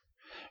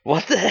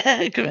 What the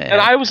heck, man? And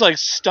I was like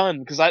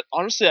stunned, because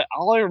honestly,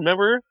 all I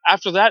remember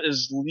after that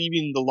is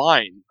leaving the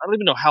line. I don't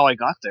even know how I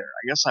got there.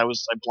 I guess I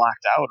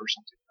blacked out or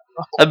something.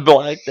 I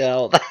blacked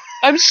out.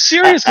 I'm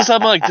serious, because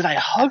I'm like, did I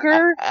hug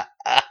her?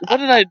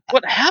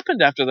 What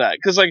happened after that?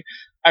 Because, like,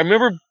 I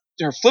remember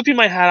her flipping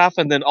my hat off,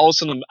 and then all of a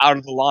sudden I'm out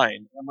of the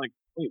line. I'm like,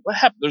 wait, what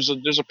happened?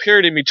 There's a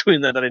period in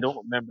between that I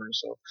don't remember.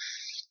 So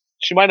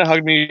She might have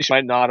hugged me, she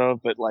might not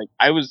have, but like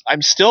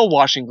I'm still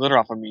washing glitter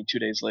off of me 2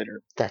 days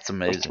later. That's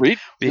amazing.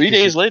 Three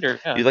days later,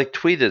 yeah. You like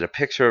tweeted a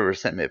picture of her,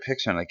 sent me a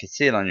picture, and I could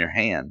see it on your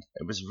hand.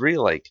 It was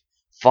real like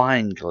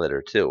fine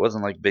glitter too. It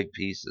wasn't like big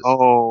pieces.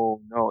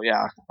 Oh no,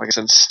 yeah. Like I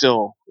said, it's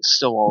still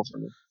all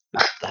over me.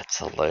 That's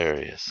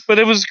hilarious. But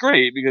it was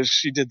great because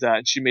she did that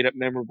and she made it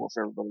memorable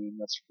for everybody, and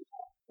it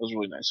was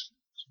really nice.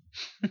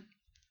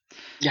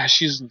 Yeah,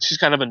 she's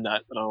kind of a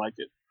nut, but I like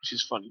it.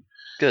 She's funny.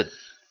 Good.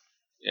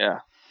 Yeah,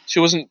 she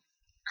wasn't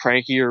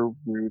cranky or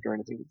rude or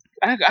anything.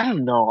 I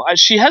don't know.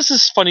 She has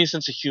this funny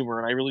sense of humor,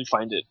 and I really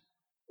find it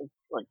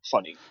like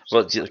funny.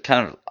 Well,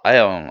 kind of. I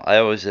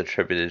always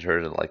attributed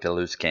her to like a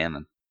loose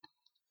cannon.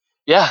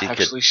 Yeah,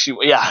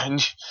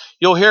 and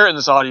you'll hear it in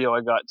this audio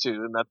I got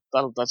too, and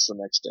that's the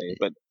next day.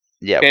 But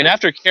yeah, and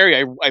after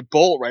Carrie, I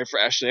bolt right for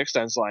Ashley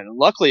Eckstein's line, and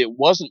luckily it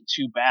wasn't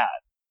too bad.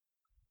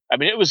 I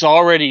mean, it was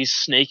already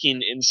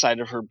snaking inside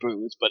of her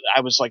booth, but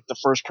I was like the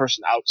first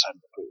person outside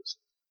of the booth.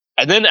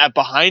 And then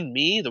behind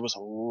me, there was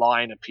a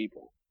line of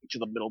people to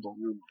the middle of the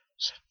room.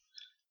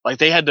 Like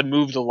they had to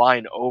move the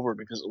line over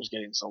because it was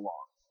getting so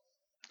long.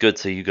 Good,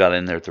 so you got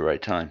in there at the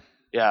right time.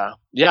 Yeah,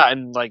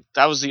 and like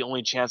that was the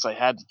only chance I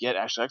had to get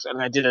Ashley Eckstein,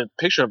 and I did a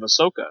picture of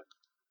Ahsoka.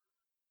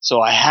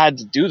 So I had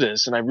to do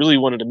this, and I really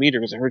wanted to meet her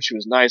because I heard she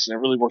was nice, and I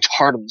really worked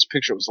hard on this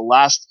picture. It was the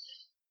last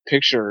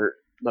picture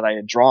that I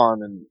had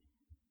drawn, and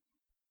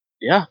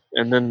yeah,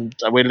 and then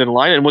I waited in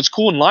line. And what's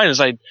cool in line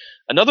is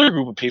another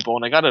group of people,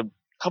 and I got a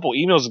couple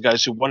emails of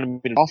guys who wanted me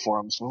to draw for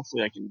them, so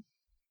hopefully I can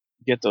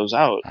get those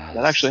out.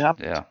 That actually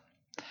happened.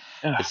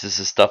 Yeah. This is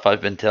the stuff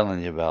I've been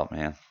telling you about,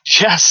 man.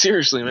 Yeah,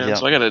 seriously, man. Yep.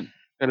 So I gotta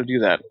do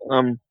that.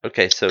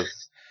 Okay, so.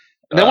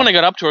 And then when I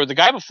got up to her, the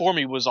guy before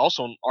me was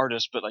also an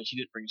artist, but like he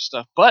didn't bring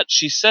stuff. But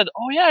she said,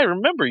 "Oh yeah, I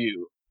remember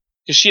you,"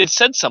 because she had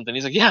said something.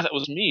 He's like, "Yeah, that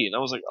was me," and I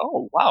was like,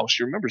 "Oh wow,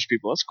 she remembers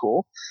people. That's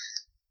cool."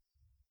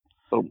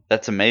 So,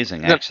 that's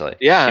amazing, actually.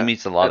 Yeah, she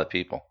meets a lot of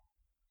people.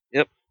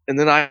 Yep. And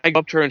then I got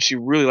up to her, and she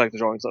really liked the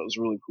drawing. So it was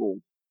really cool.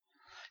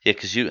 Yeah,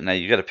 because you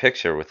got a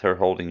picture with her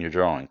holding your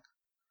drawing.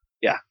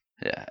 Yeah.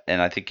 Yeah,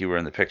 and I think you were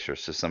in the picture,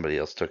 so somebody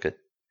else took it.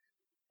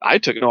 I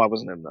took it. No, I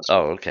wasn't in this.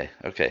 Oh, okay.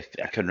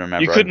 Yeah. I couldn't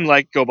remember. You couldn't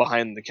like go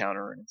behind the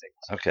counter or anything.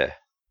 Okay.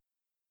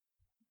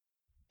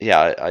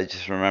 Yeah, I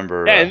just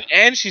remember.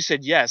 And she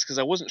said yes because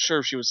I wasn't sure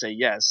if she would say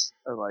yes.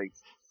 Or like,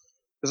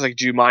 I was like,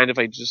 "Do you mind if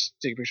I just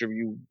take a picture of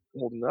you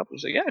holding it up?" I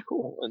was like, "Yeah,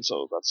 cool." And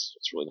so that's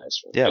really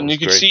nice. Yeah, and you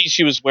could see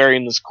she was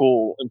wearing this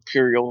cool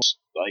Imperial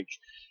like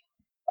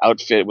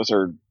outfit with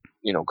her,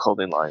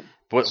 clothing line.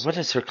 What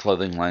is her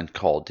clothing line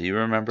called? Do you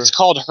remember? It's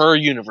called Her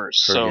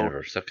Universe. Her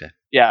Universe. Okay.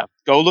 Yeah,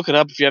 go look it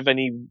up if you have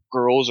any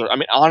girls or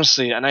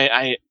honestly, and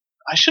I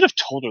should have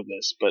told her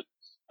this, but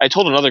I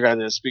told another guy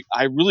this.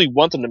 I really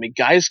want them to make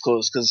guys'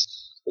 clothes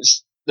because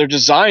their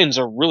designs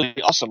are really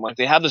awesome. Like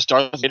they have this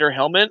Darth Vader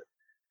helmet,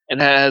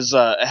 and it has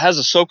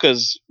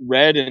Ahsoka's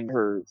red and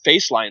her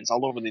face lines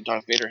all over the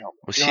Darth Vader helmet.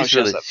 Well,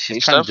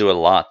 she's trying to do a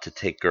lot to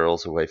take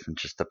girls away from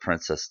just the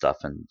princess stuff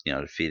and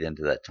to feed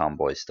into that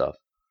tomboy stuff.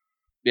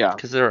 Yeah,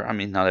 because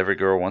not every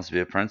girl wants to be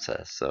a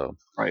princess, so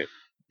right.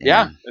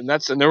 Yeah, and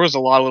there was a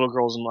lot of little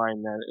girls in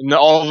line, man, and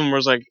all of them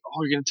was like,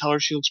 "Oh, you're gonna tell her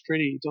she looks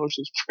pretty. Tell her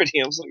she looks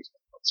pretty." I was like,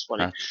 "That's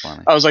funny." That's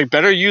funny. I was like,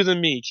 "Better you than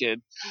me,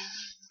 kid."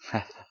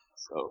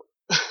 So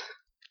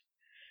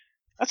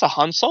that's a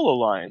Han Solo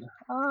line.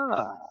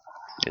 Ah.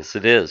 Yes,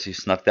 it is. You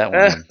snuck that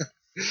one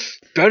in.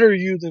 Better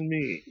you than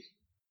me,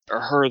 or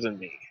her than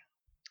me.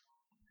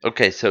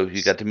 Okay, so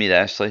you got to meet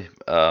Ashley.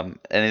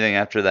 Anything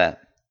after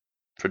that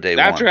for day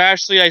one? After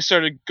Ashley, I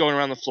started going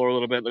around the floor a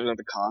little bit, looking at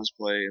the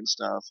cosplay and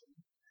stuff.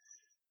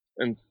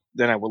 And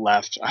then I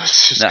left. I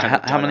was just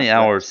how many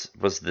hours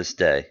was this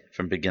day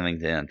from beginning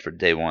to end for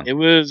day one? It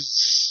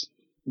was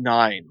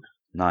 9.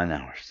 9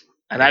 hours.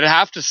 And I'd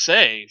have to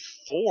say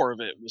 4 of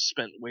it was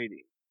spent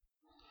waiting.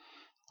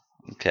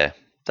 Okay.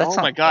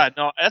 My God.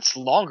 No, that's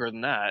longer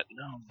than that.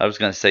 No. I was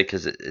going to say,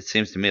 because it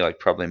seems to me like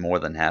probably more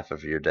than half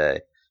of your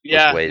day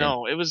was waiting.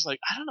 No, it was like,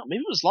 I don't know,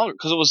 maybe it was longer.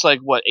 Because it was like,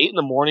 8 in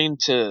the morning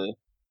to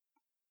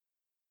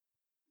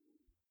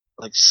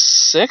like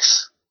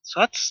 6? So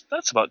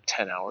that's about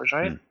 10 hours,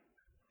 right?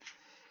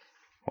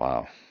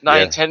 Wow.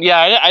 9, 10.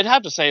 Yeah, I'd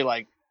have to say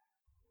like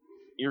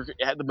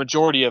the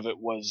majority of it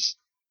was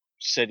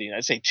sitting.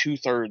 I'd say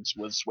 2/3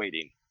 was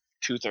waiting.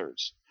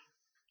 2/3.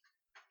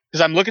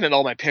 Because I'm looking at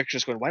all my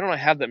pictures, going, "Why don't I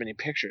have that many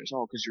pictures?"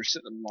 Oh, because you're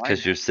sitting in line.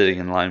 Because you're sitting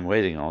in line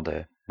waiting all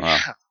day. Wow.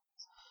 Yeah.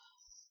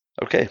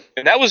 Okay.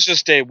 And that was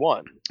just day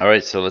 1. All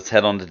right, so let's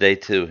head on to day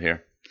 2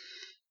 here.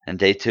 And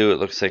day 2, it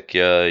looks like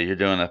you're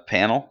doing a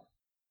panel.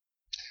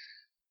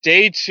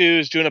 Day 2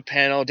 is doing a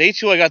panel. Day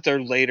 2, I got there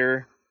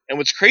later. And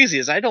what's crazy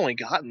is I'd only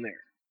gotten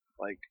there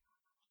like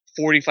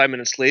 45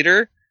 minutes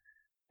later.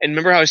 And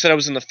remember how I said I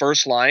was in the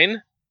first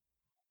line?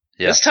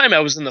 Yeah. This time I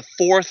was in the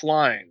 4th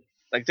line.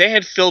 Like they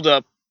had filled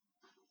up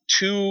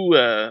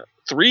 2,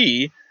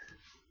 3,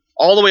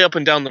 all the way up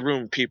and down the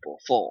room, people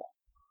full.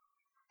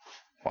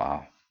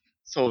 Wow.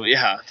 So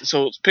yeah.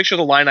 So picture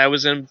the line I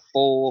was in,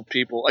 full of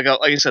people. Like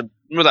I said,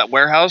 remember that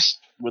warehouse?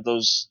 where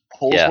those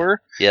poles Yeah.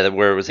 were. Yeah,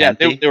 where it was Yeah,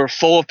 empty. they were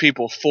full of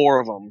people, 4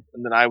 of them,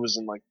 and then I was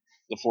in like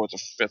the 4th or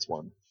 5th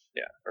one.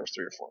 Yeah, or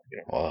 3 or 4. You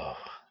know. Whoa.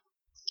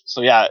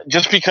 So yeah,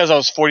 just because I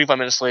was 45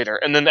 minutes later,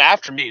 and then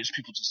after me, it was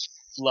people just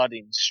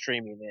flooding,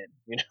 streaming in.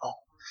 You know.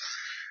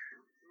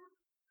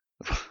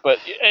 But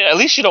at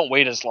least you don't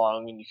wait as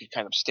long, and you could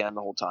kind of stand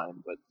the whole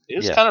time. But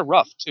it's kind of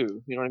rough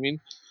too. You know what I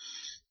mean?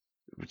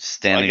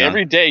 Standing like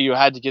every day, you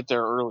had to get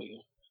there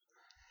early.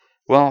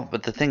 Well,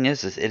 but the thing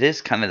is it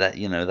is kind of that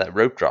that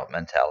rope drop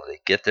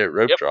mentality. Get there at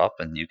rope drop,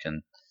 and you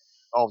can.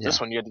 Oh, this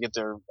one you had to get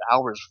there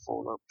hours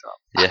before rope drop.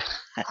 Yeah,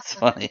 that's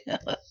funny.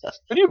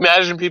 Can you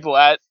imagine people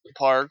at the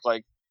park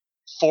like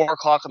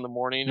 4:00 in the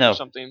morning or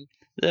something?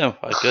 No,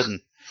 I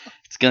couldn't.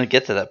 It's gonna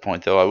get to that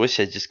point though. I wish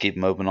I'd just keep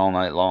them open all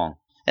night long.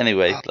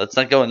 Anyway, let's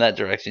not go in that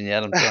direction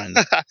yet. I'm trying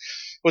to.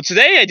 Well,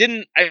 today I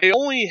didn't. I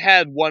only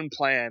had one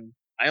plan.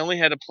 I only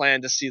had a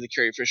plan to see the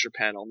Carrie Fisher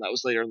panel, and that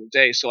was later in the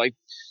day. So I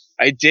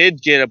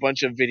did get a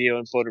bunch of video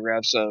and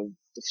photographs of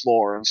the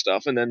floor and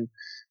stuff, and then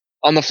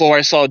on the floor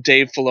I saw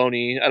Dave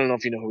Filoni. I don't know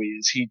if you know who he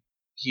is.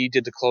 He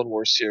did the Clone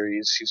Wars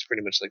series. He's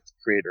pretty much like the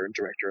creator and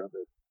director of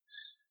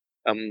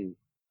it.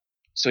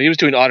 So he was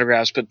doing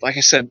autographs, but like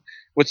I said,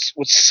 what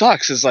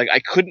sucks is like I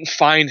couldn't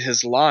find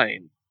his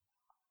line.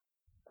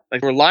 Like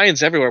there were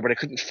lines everywhere, but I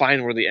couldn't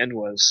find where the end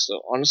was.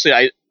 So honestly,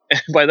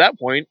 by that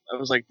point I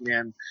was like,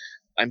 man,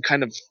 I'm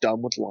kind of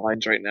done with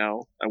lines right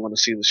now. I want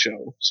to see the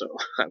show. So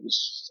I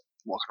was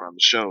walking around the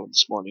show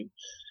this morning,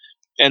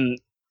 and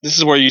this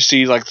is where you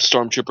see like the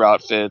stormtrooper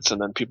outfits,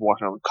 and then people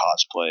walking around with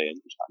cosplay, and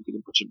I'm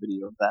getting a bunch of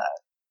video of that.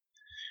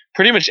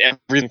 Pretty much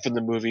everything from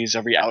the movies,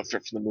 every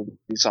outfit from the movie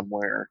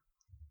somewhere.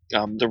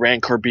 The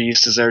Rancor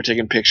Beast is there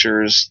taking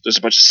pictures. There's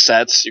a bunch of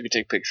sets you can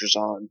take pictures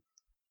on.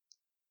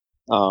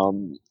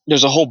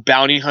 There's a whole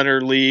bounty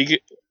hunter league.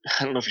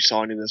 I don't know if you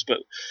saw any of this, but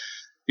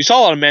you saw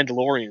a lot of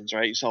Mandalorians,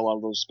 right? You saw a lot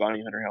of those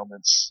bounty hunter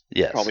helmets.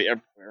 Yes. Probably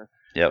everywhere.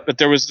 Yep. But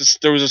there was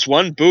this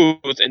one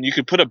booth, and you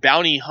could put a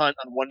bounty hunt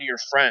on one of your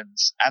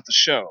friends at the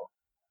show.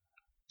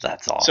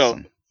 That's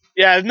awesome. So,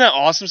 yeah, isn't that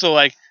awesome? So,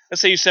 like,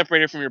 let's say you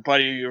separated from your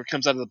buddy who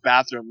comes out of the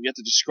bathroom. You have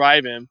to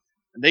describe him,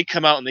 and they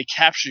come out and they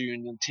capture you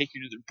and then take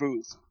you to their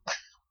booth.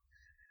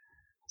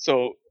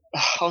 So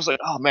I was like,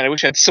 oh man, I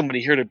wish I had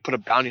somebody here to put a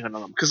bounty hunt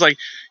on them. Because like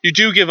you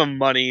do give them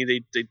money,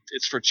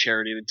 it's for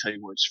charity. They tell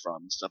you where it's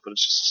from and stuff, but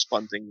it's just a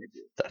fun thing they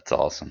do. That's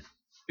awesome.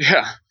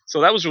 Yeah,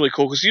 so that was really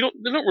cool because they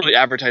don't really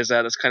advertise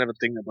that. It's kind of a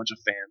thing that a bunch of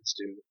fans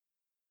do.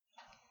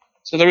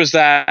 So there was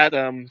that.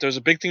 There was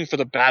a big thing for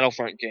the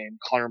Battlefront game,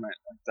 Connor meant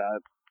like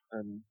that,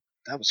 and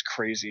that was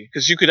crazy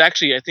because you could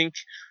actually, I think,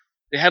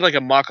 they had like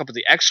a mock-up of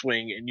the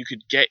X-wing, and you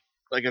could get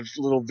like a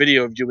little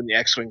video of you in the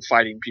X-wing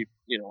fighting people,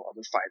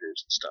 other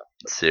fighters and stuff.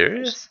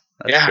 Serious?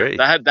 That's great.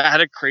 that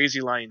had a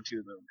crazy line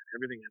too, though.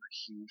 Everything had a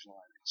huge line.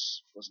 It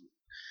wasn't.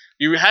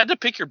 You had to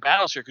pick your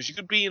battles here because you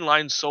could be in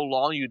line so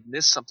long you'd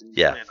miss something.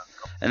 Yeah,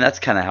 and that's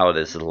kind of how it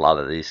is at a lot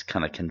of these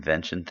kind of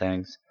convention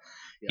things.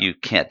 Yeah. You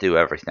can't do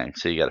everything,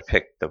 so you got to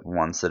pick the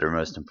ones that are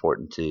most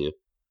important to you.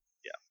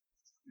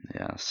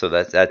 Yeah. So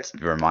that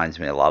reminds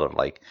me a lot of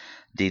like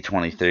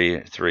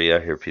D23.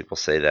 I hear people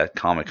say that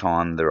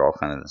Comic-Con, they're all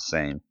kind of the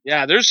same.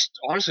 Yeah, there's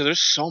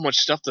so much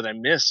stuff that I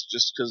missed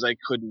just because I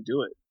couldn't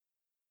do it.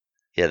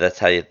 Yeah, that's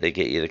how they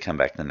get you to come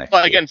back the next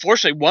year. Like,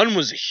 unfortunately, one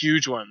was a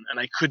huge one, and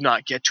I could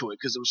not get to it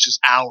because it was just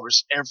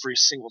hours every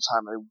single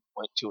time I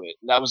went to it.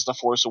 And that was The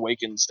Force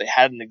Awakens. They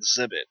had an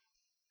exhibit.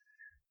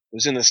 It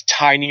was in this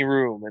tiny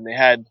room, and they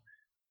had,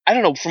 I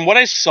don't know, from what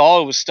I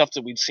saw, it was stuff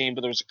that we'd seen,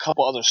 but there was a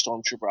couple other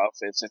Stormtrooper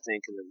outfits, I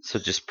think. And then, so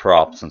just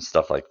props and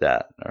stuff like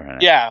that.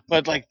 Right? Yeah,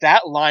 but like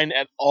that line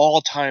at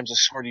all times, I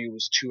swear to you,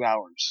 was 2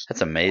 hours.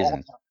 That's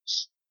amazing.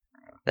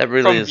 That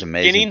really is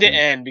amazing. From beginning to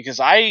end, because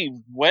I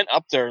went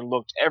up there and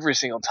looked every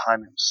single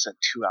time. It was said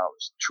 2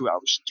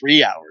 hours,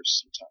 3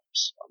 hours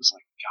sometimes. I was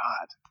like,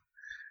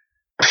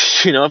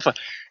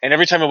 God. And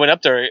every time I went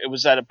up there, it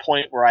was at a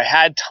point where I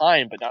had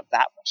time, but not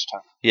that much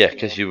time. Yeah,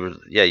 because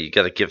you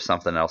got to give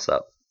something else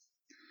up.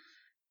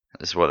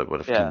 Is what it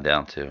would have come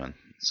down to. And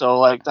so,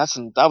 like,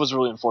 that was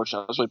really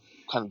unfortunate. I was really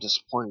kind of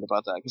disappointed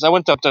about that because I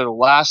went up there the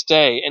last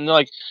day, and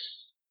I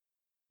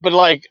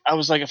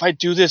was like, if I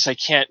do this, I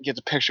can't get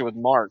the picture with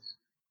Mark.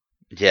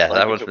 Yeah, like,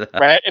 that would.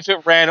 If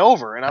it ran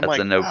over, and I'm that's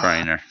like, a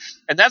no-brainer.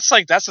 And that's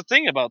the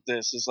thing about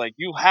this is like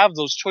you have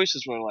those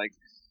choices where like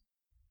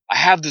I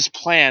have this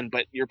plan,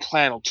 but your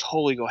plan will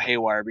totally go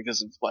haywire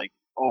because of like,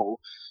 oh,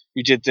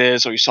 you did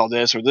this or you saw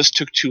this or this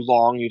took too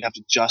long. You'd have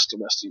to adjust the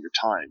rest of your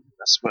time.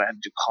 That's what I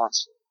had to do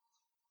constantly.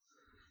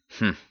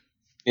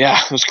 Yeah,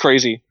 it was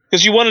crazy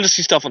because you wanted to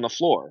see stuff on the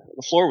floor.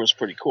 The floor was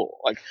pretty cool.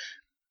 Like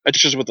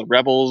pictures with the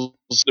rebels.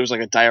 There was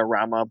like a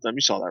diorama of them.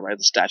 You saw that, right?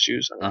 The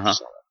statues. I don't know if you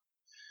saw that.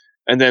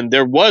 And then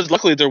there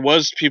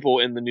was people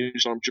in the new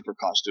Stormtrooper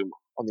costume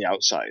on the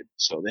outside,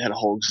 so they had a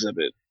whole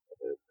exhibit,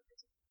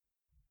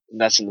 and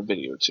that's in the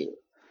video too.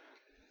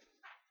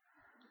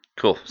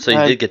 Cool. So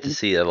you did get to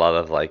see a lot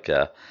of like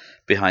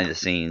behind the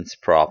scenes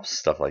props,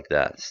 stuff like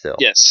that. Still.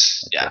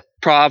 Yes. Okay. Yeah.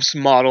 Props,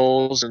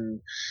 models,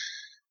 and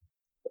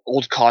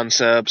old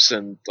concepts,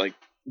 and like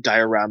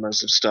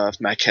dioramas of stuff,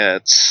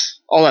 maquettes,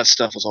 all that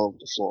stuff was all over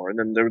the floor. And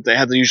then they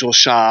had the usual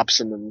shops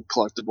and then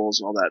collectibles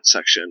and all that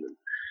section.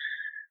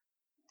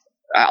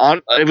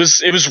 And it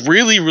was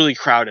really, really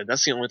crowded.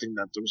 That's the only thing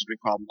that there was a big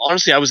problem.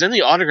 Honestly, I was in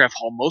the autograph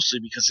hall mostly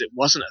because it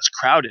wasn't as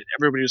crowded.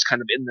 Everybody was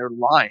kind of in their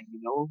line,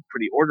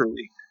 pretty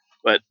orderly.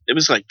 But it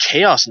was like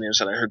chaos on the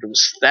inside. I heard there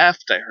was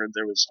theft. I heard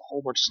there was a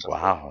whole bunch of stuff.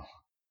 Wow.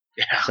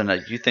 Yeah. So now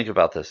you think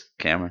about this,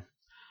 Cameron.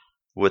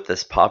 With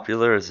as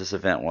popular as this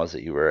event was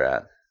that you were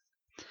at,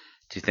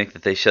 do you think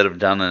that they should have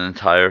done an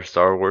entire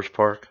Star Wars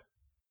park?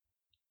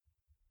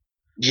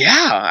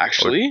 Yeah,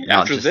 actually.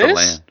 After this? The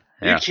land?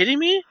 Yeah. Are you kidding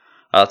me?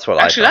 That's what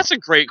Actually, I thought. that's a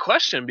great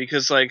question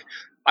because, I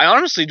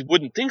honestly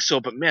wouldn't think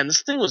so, but man,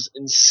 this thing was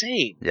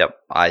insane. Yep,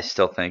 I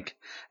still think,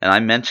 and I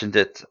mentioned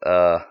it.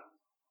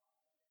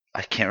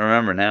 I can't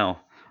remember now.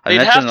 I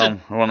mentioned it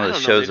on one of the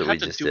shows that we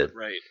just did. It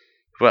right.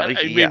 Well, I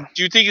mean,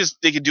 do you think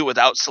they could do it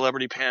without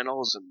celebrity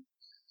panels? And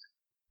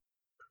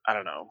I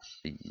don't know.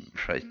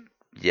 Right.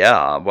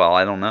 Yeah. Well,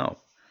 I don't know.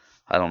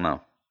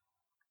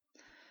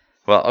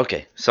 Well,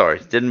 okay. Sorry,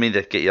 didn't mean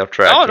to get you off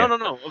track. Oh,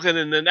 no. Okay,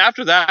 then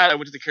after that, I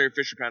went to the Carrie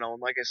Fisher panel,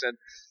 and like I said,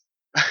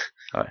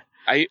 all right.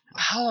 I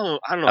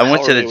don't know. I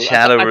want you to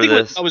chat over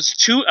this. I was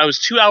 2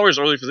 hours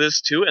early for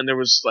this too, and there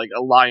was like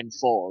a line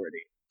full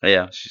already.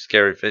 Yeah, she's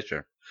Carrie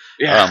Fisher.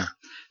 Yeah.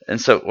 And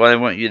so what I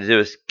want you to do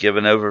is give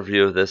an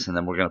overview of this, and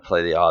then we're going to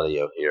play the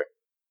audio here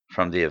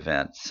from the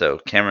event. So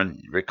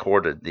Cameron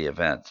recorded the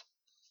event,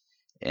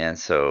 and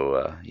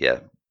so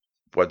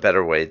what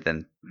better way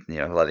than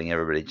letting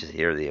everybody just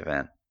hear the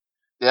event?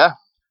 Yeah.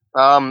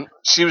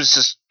 She was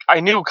just.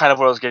 I knew kind of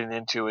what I was getting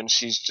into, and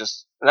she's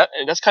just.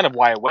 And that's kind of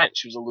why I went.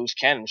 She was a loose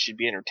cannon. She'd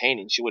be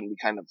entertaining. She wouldn't be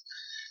kind of,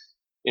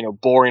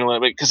 boring a little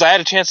bit. Because I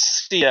had a chance to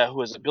see who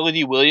was it, Billy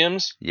D.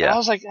 Williams. Yeah. And I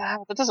was like,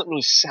 that doesn't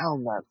really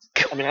sound that.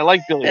 I mean, I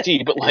like Billy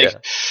D, but like.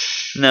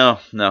 Yeah.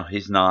 No,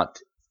 he's not.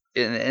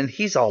 And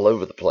he's all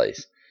over the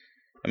place.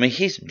 I mean,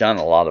 he's done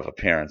a lot of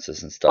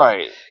appearances and stuff.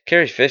 Right.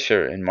 Carrie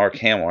Fisher and Mark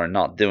Hamill are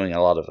not doing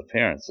a lot of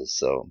appearances,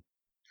 so.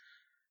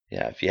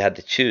 Yeah, if you had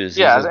to choose.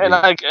 Yeah, and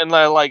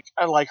I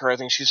like her. I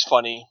think she's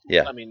funny.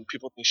 Yeah. I mean,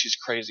 people think she's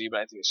crazy, but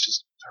I think it's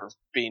just her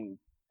being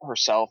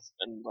herself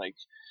and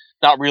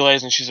not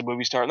realizing she's a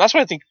movie star. And that's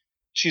why I think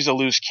she's a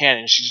loose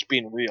cannon. She's just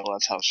being real.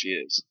 That's how she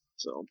is.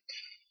 So,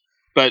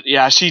 but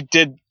yeah, she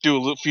did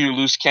do a few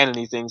loose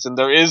cannon-y things, and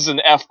there is an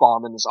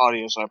F-bomb in this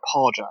audio, so I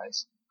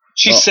apologize.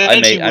 She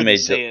said she wouldn't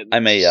say it. I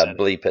may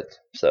bleep it.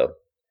 So.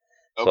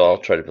 Okay. So I'll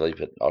try to believe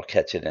it. I'll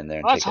catch it in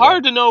there. Well, it's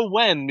hard to know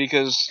when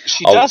because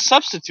she does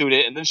substitute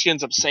it and then she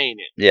ends up saying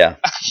it. Yeah.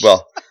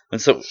 Well, and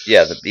so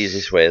the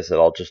easiest way is that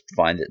I'll just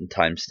find it and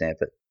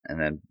timestamp it and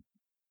then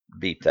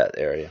beep that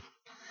area.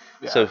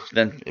 Yeah. So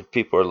then if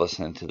people are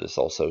listening to this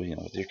also,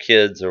 with your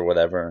kids or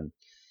whatever,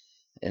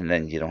 and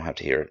then you don't have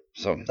to hear it.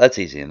 So that's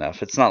easy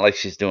enough. It's not like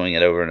she's doing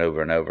it over and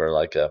over and over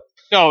like a.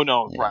 No,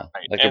 right.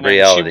 Like a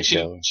reality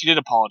show. She did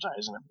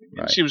apologize and everything.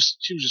 Right. She's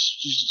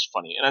just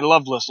funny, and I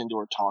love listening to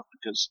her talk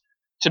because.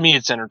 To me,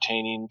 it's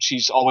entertaining.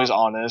 She's always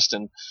honest,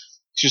 and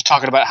she was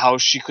talking about how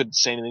she couldn't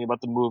say anything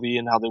about the movie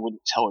and how they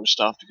wouldn't tell her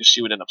stuff because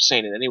she would end up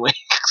saying it anyway.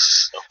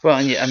 So. Well,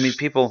 and I mean,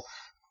 people,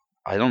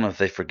 I don't know if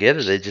they forget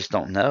it, they just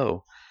don't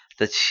know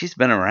that she's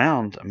been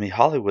around,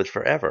 Hollywood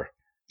forever.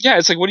 Yeah,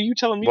 it's like, what are you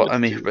telling me? Well,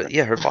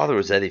 her father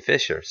was Eddie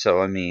Fisher, so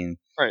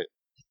right.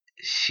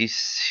 She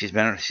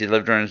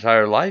lived her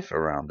entire life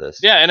around this.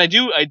 Yeah, and I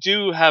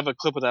do have a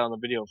clip of that on the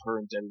video of her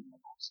and Debbie and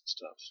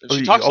stuff. And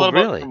she talks a lot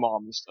about her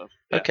mom and stuff.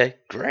 Yeah. Okay,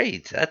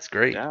 great. That's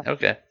great. Yeah.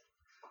 Okay.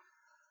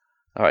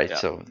 All right. Yeah.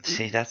 So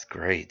see, that's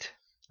great.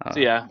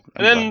 And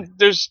then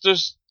there's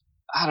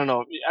I don't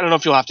know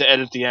if you'll have to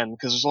edit the end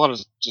because there's a lot of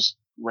just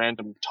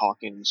random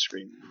talking and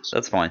screaming.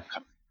 That's fine.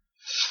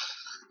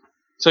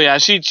 So yeah,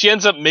 she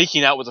ends up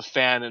making out with a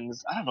fan, and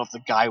I don't know if the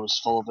guy was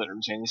full of it or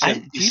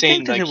anything. He's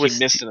saying he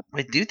missed it.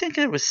 Wait, do you think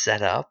it was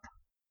set up?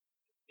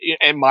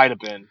 It might have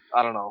been.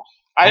 I don't know.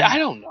 I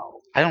don't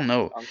know. I don't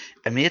know.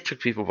 It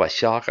took people by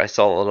shock. I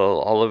saw it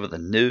all over the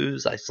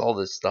news. I saw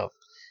this stuff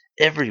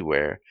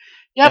everywhere.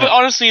 Yeah, but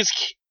honestly,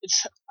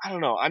 it's I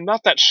don't know. I'm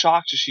not that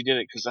shocked that she did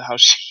it because of how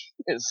she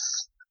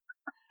is.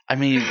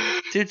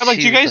 Dude, I'm like,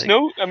 do you guys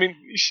know?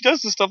 She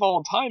does this stuff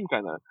all the time,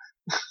 kind of.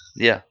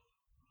 Yeah.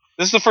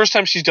 This is the first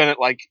time she's done it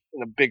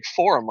in a big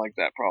forum like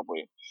that,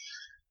 probably.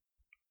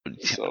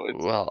 So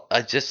well,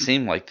 it just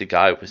seemed like the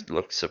guy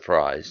looked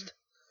surprised.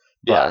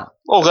 Yeah.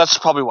 Well, that's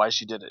probably why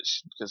she did it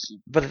because he.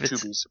 But if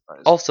it's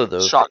surprised. Also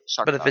though, shock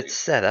but if it's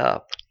set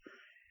up,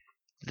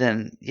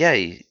 then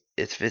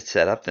if it's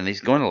set up, then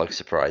he's going to look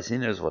surprised. He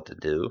knows what to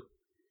do.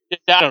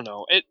 Yeah, I don't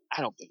know.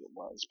 I don't think it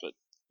was, but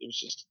it was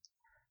just.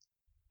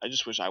 I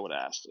just wish I would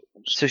have asked it.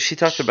 So she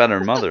talked about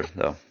her mother,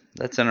 though.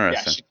 That's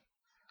interesting.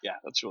 Yeah,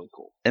 that's really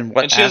cool. And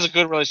she has a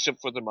good relationship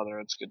with her mother.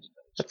 It's good to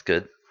know. That's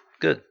good.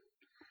 Good.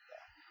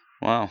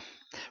 Wow.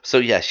 So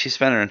yeah, she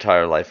spent her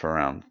entire life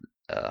around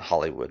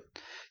Hollywood.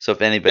 So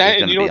if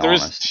anybody's going to be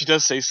honest, she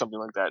does say something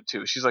like that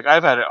too. She's like,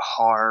 "I've had it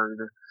hard."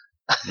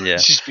 Yeah.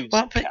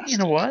 Well, but you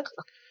know what?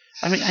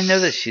 I know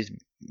that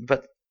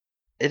but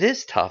it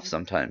is tough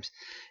sometimes.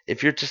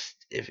 If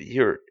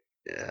you're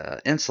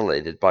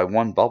insulated by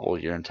one bubble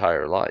your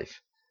entire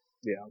life.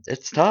 Yeah.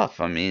 It's tough.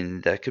 I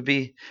mean, that could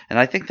be, and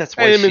I think that's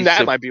why I mean, she's that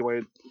so, might be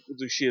why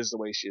she is the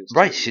way she is.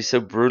 right. Too. She's so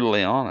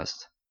brutally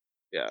honest.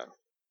 Yeah.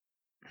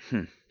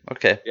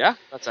 Okay. Yeah,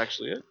 that's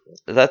actually it.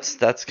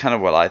 That's kind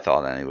of what I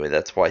thought anyway.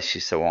 That's why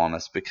she's so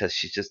honest, because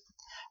she's just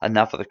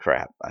enough of the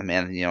crap. I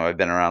mean, I've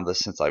been around this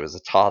since I was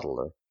a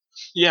toddler.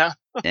 Yeah.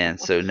 And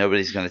so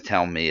nobody's going to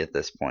tell me at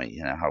this point,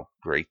 how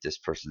great this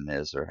person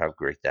is or how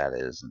great that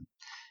is. And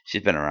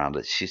she's been around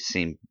it. She's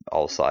seen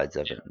all sides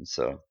of it. And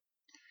so.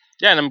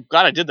 Yeah, and I'm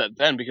glad I did that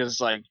then,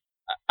 because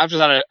after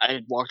that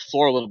I walked the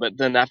floor a little bit.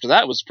 Then after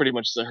that was pretty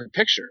much her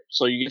picture.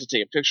 So you get to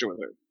take a picture with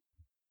her.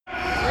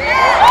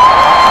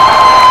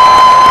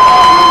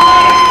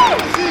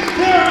 This is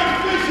Carrie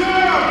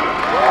Fisher!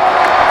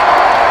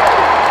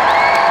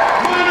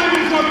 My name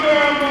is Mark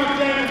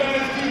that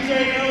is DJ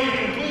Elliott,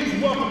 and please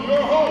welcome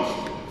your host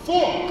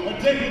for A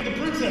Date with the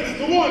Princess,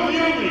 the one, the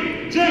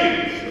only,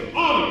 James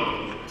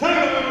Arnold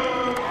Taylor!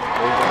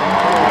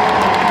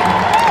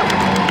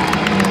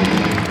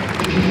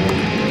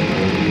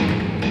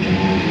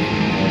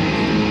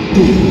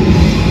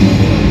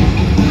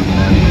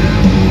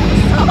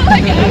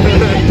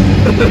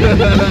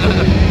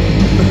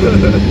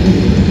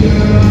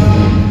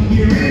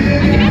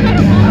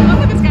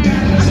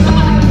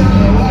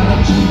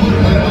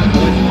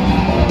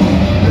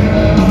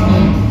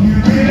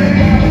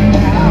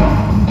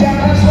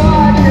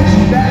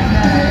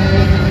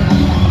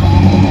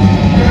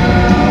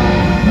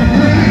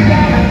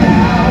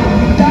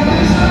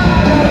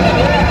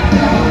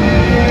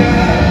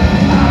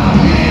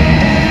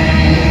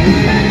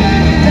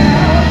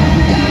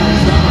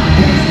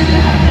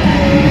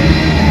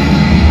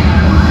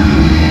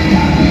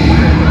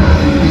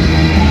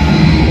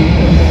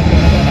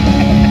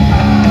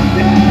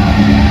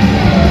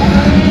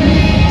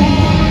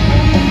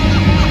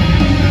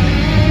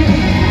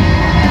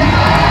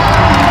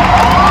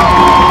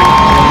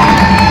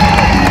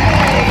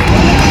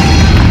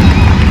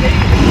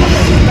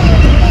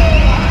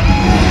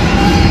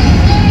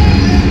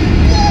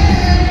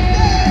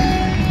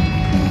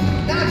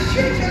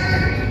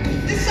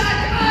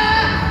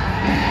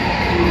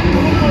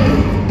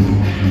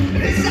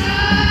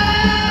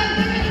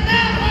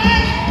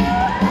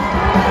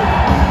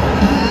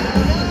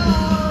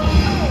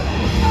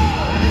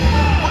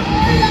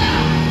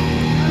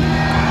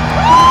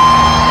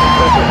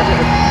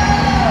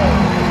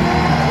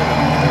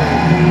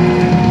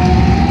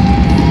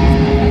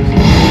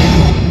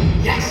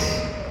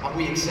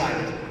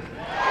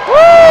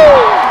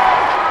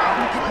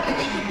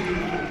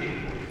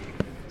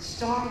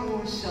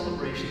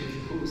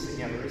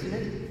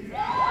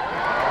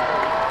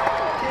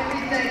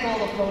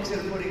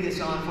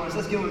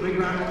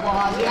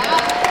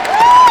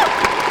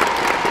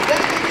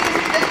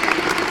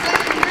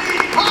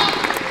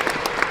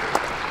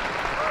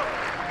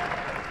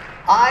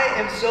 I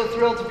am so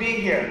thrilled to be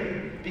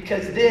here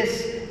because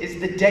this is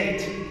the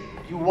date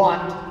you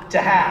want to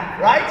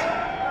have, right?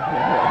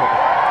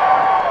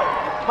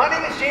 My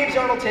name is James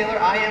Arnold Taylor.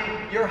 I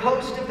am your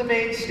host of the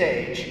main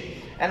stage.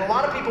 And a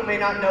lot of people may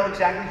not know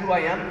exactly who I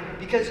am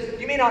because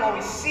you may not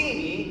always see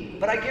me,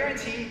 but I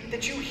guarantee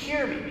that you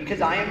hear me because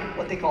I am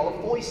what they call a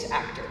voice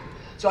actor.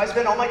 So I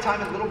spend all my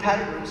time in little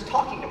padded rooms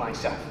talking to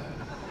myself.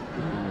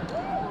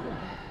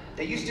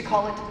 They used to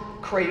call it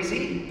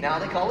crazy, now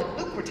they call it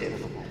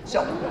lucrative.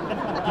 So,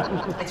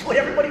 it's what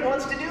everybody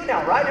wants to do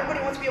now, right?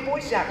 Everybody wants to be a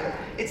voice actor.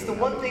 It's the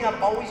one thing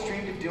I've always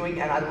dreamed of doing,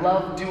 and I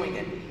love doing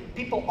it.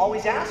 People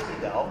always ask me,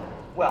 though,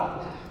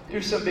 well,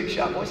 you're some big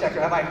shot voice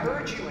actor, have I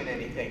heard you in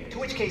anything? To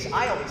which case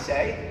I always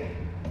say,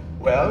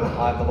 well,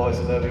 I'm the voice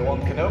of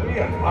Obi-Wan Kenobi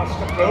and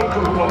Master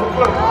Grogu on the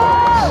Clone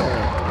Wars.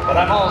 But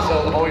I'm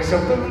also the voice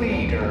of the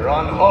leader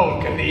on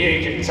Hulk and the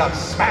Agents of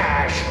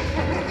Smash.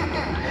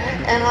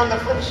 And on the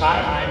flip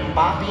side, I'm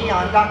Bobby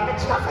on Doc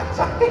McStuffins.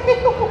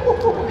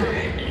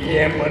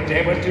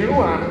 Yabba-dabba-doo,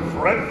 I'm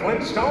Fred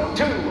Flintstone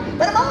too.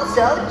 But I'm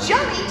also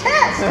Johnny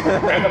Test.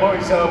 And the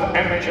voice of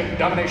Animation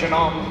Domination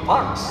on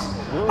Parks.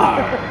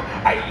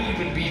 I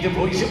even be the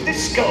voice of the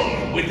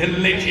skull with the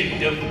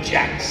legend of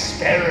Jack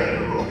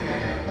Sparrow.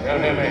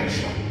 Don't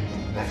image.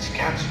 That's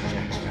Captain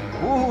Jack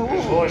Sparrow.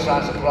 Whose voice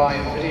I supply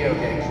in video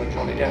games with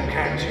Johnny Depp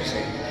can't, you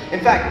see. In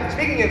fact,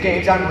 speaking of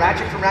games, I'm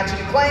Ratchet from Ratchet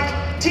 & Clank,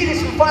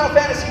 Tidus from Final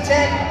Fantasy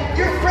X,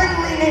 your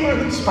friendly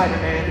neighborhood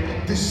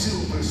Spider-Man, the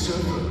Silver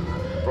Surfer,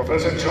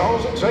 Professor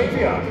Charles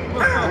Xavier,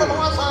 and the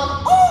voice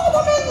of all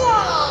the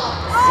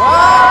minions!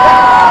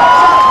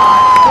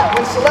 Wow!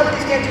 When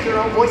celebrities can't do their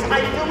own voice,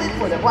 I fill in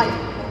for them, like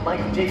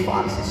Michael J.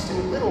 Fox's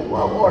Stuart Little,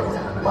 or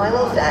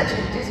Milo Thatcher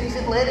in Disney's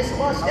Atlantis The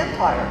Lost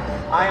Empire.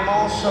 I'm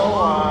also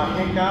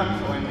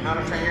Hiccup when How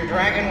to Train Your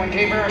Dragon when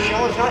Jay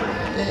Baruchel is not.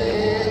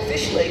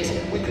 Fish Legs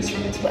when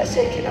Christopher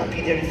Mintz-Plasse cannot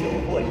be there to fill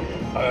the void.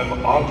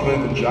 I'm Andre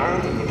the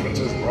Giant in the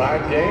Princess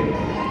Bride game.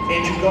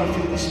 Andrew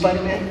Garfield is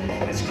Spider-Man,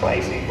 and it's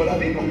crazy, but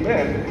I've even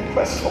been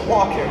Christopher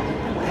Walken.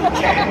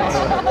 Can't.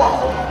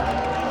 Whoa.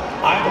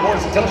 I'm the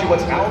voice that tells you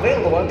what's now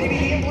available on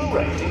DVD and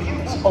Blu-ray to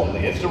use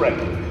only as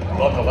directed.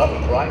 Buckle up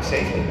and drive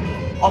safely.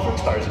 Offer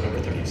expires November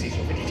 30th.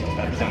 Seasonal for details.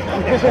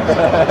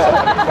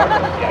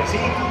 Yeah,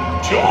 see?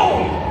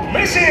 Don't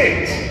miss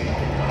it!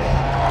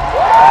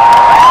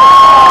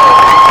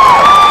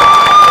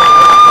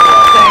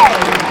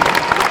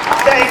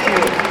 Thank you.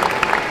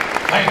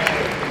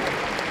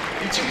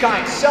 You're too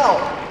kind. So,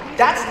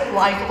 that's the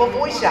life of a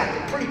voice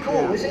actor. Pretty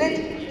cool, isn't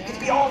it? You get to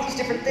be all these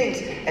different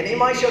things. And in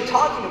my show,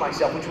 Talking to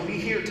Myself, which will be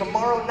here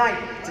tomorrow night,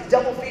 it's a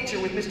double feature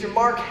with Mr.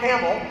 Mark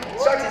Hamill. It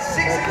starts at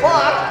 6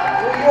 o'clock.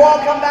 Will you all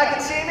come back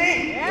and see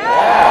me?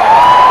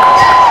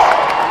 Yes!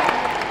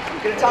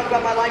 I'm going to talk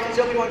about my life as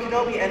Obi-Wan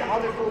Kenobi and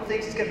other cool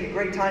things. It's going to be a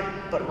great time.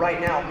 But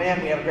right now,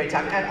 man, we have a great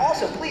time. And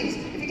also, please,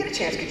 if you get a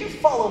chance, could you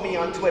follow me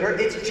on Twitter?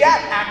 It's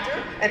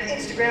JatActor, and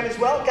Instagram as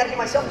well. Got to give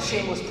myself a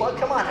shameless plug.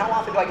 Come on, how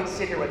often do I get to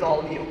sit here with all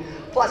of you?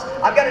 Plus,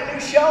 I've got a new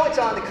show. It's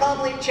on the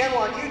Comlink channel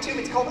on YouTube.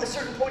 It's called A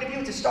Certain Point of View.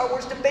 It's a Star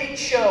Wars debate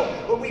show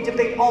where we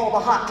debate all the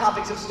hot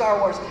topics of Star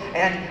Wars.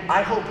 And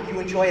I hope you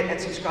enjoy it and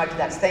subscribe to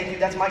that. Thank you.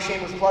 That's my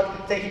shameless plug.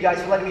 Thank you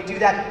guys for letting me do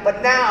that.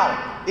 But now,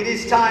 it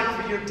is time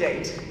for your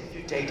date.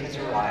 Your date has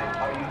arrived.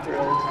 Are you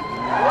thrilled?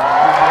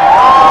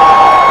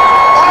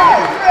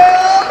 Are you thrilled?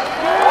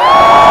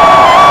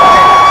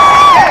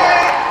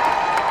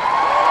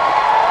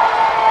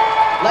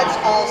 Let's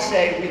all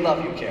say we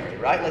love you, Carrie,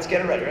 right? Let's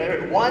get it ready.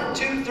 Ready? 1,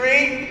 2, 3.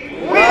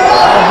 We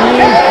love you,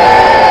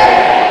 Carrie!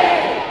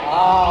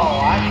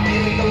 Oh, I'm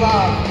feeling the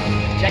love.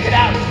 Check it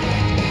out.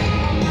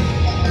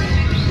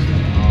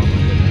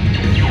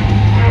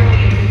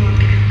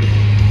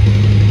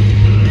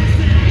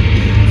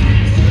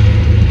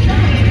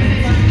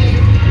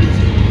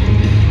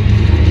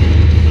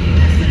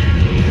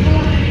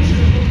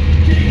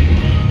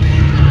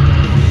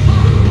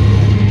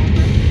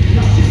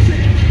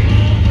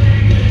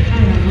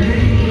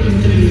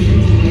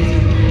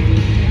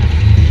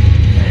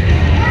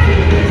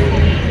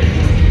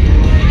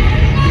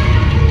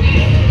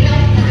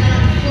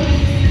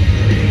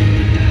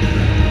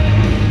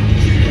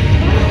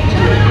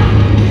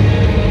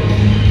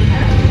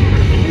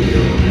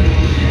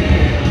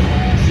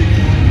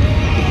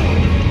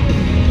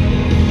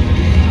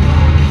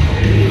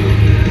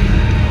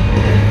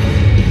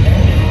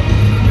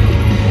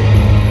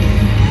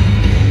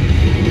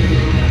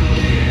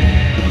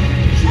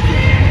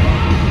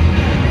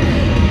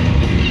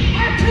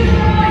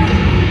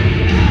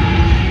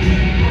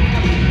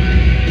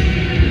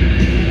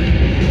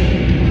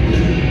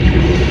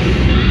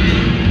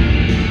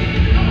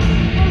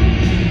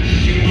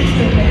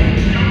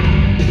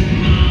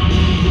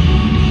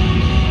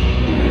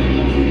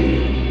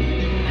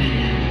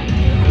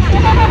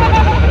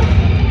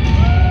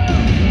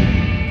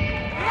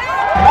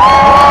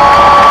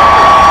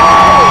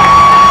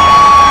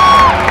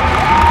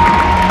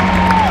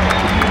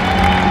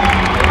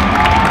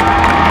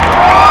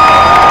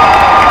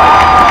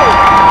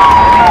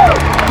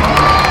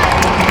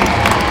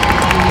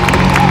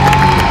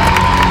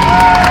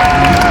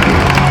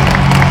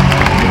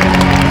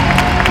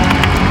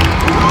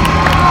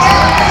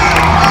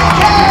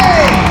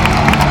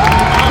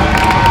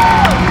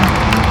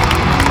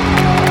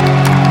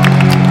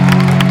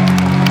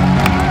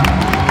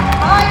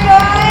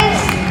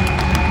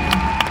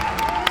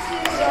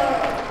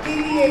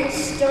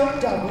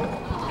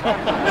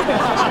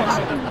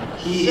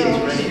 He is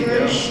ready to go.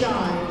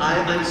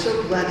 I'm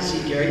so glad to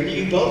see Gary.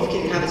 You both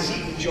can have a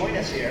seat and join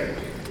us here.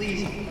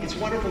 Please, it's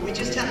wonderful. We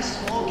just had a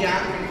small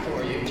gathering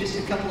for you. Just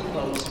a couple of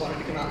folks wanted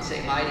to come out and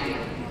say hi to you.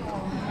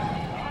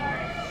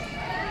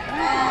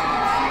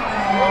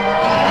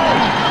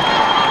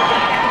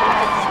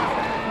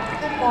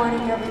 Good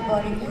morning,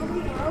 everybody. How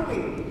many are we?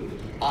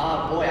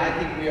 Boy, I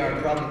think we are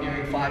probably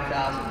nearing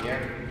 5,000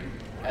 here.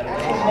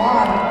 That's a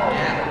lot.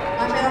 Yeah.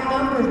 I'm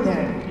outnumbered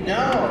then.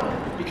 No,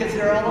 because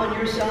they're all on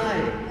your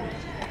side.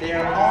 They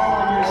are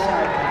all on your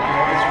side, my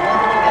dear. It's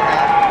wonderful to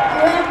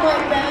have You have my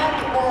back,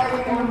 or are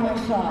you on my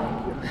side?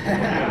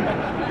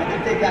 I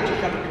think they got you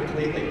covered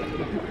completely.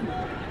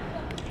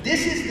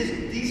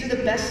 These are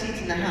the best seats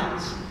in the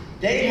house.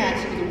 They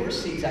had some of the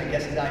worst seats, I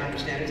guess, as I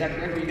understand. Is that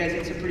correct? You guys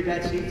had some pretty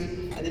bad seats?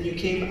 And then you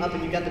came up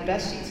and you got the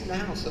best seats in the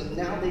house. So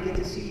now they get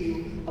to see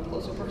you up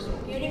close and personal.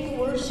 Getting the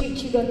worst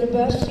seats, you got the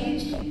best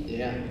seats?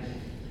 Yeah.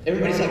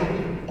 Everybody's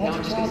like,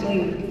 that's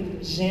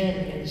probably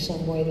Zen in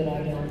some way that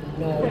I don't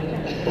know.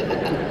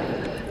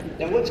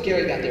 Now what's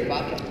Gary got there,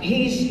 vodka?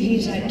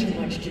 He's had too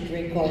much to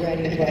drink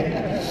already, but...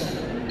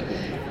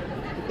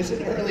 It's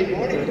an early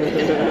morning.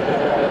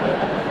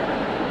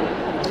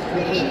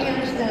 He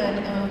has that,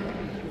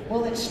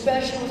 well, it's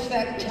special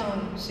effect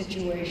tongue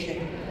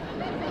situation.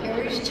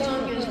 Gary's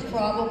tongue is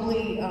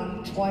probably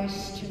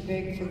twice too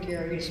big for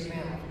Gary's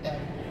mouth, but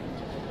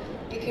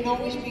it can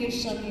always be of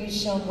some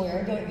use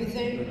somewhere, don't you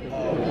think?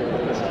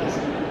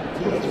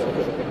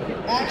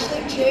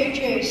 Actually,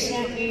 JJ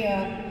sent me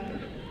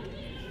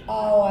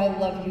oh, I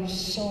love you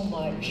so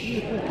much.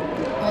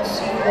 I'll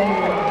see you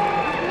later.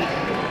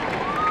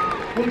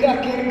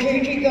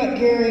 JJ got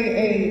Gary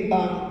a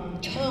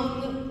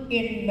tongue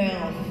in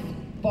mouth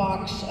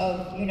box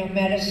of,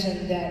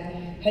 medicine that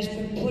has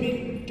been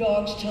putting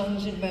dogs'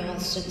 tongues in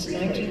mouths since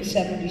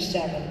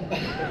 1977.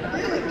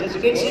 Really?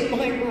 It's in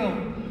my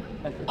room.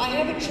 I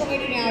haven't tried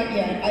it out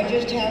yet. I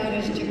just have it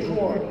as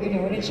decor,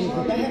 and it's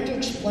hard. I have to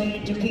explain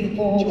it to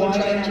people. Do you want to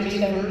try it on I me do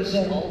first?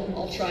 that.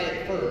 I'll try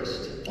it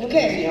first.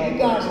 Okay, you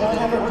got it. I'll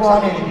have it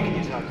brought in. You can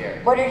use it on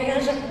Gary. But it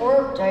hasn't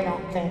worked, I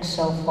don't think,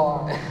 so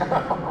far.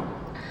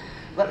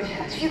 Let me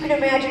So you can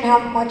imagine how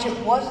much it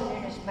wasn't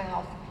in his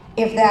mouth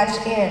if that's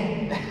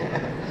in.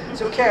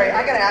 So, Carrie,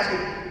 I gotta ask you,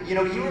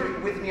 you were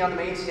with me on the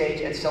main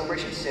stage at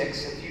Celebration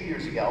 6 a few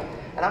years ago,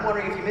 and I'm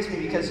wondering if you missed me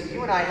because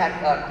you and I had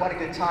quite a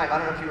good time. I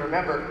don't know if you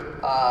remember,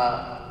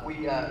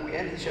 we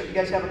ended the show. You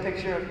guys have a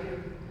picture of,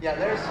 yeah,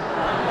 there's...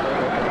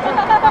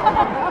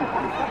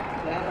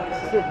 That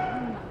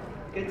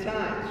was good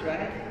times,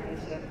 right?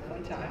 It's a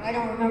fun time. I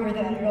don't remember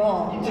that at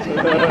all. No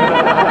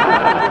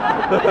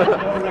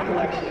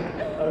recollection.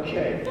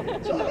 Okay.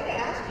 So I'm gonna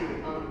ask you,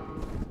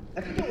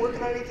 have you been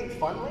working on anything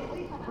fun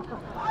lately?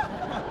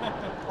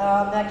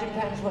 That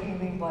depends what you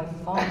mean by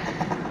fun.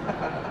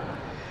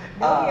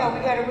 Yeah,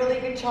 we had a really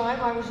good time.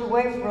 I was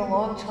away for a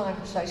long time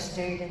because I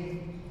stayed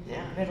in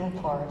middle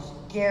parts.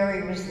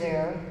 Gary was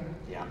there.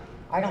 Yeah.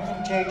 I don't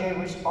think JJ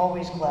was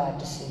always glad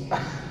to see you.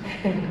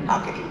 How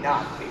could he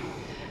not be?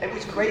 It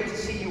was great to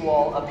see you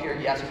all up here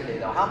yesterday,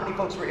 though. How many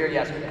folks were here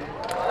yesterday?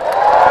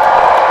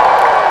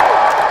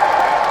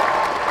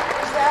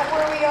 Is that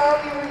where we are?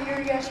 We were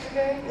here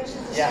yesterday? This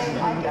is the Yes, same?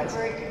 I get that's-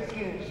 very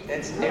confused.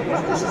 This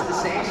is the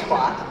same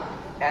spot,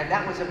 and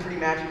that was a pretty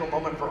magical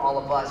moment for all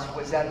of us.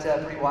 Was that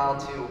pretty wild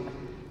to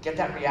get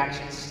that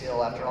reaction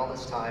still after all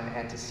this time,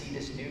 and to see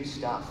this new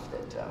stuff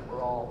that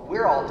we're all But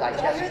I hear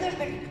digesting? they've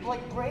been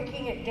like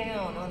breaking it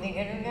down on the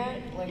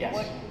internet, like Yes.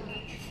 what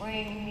each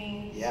frame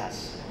means.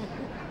 Yes.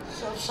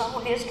 So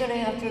someone is going to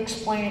have to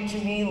explain it to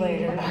me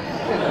later.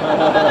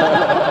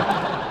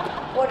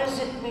 What does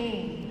it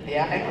mean?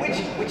 Yeah, and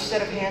which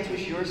set of hands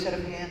was your set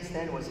of hands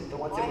then? Was it the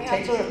ones that would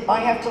take? I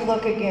have to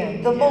look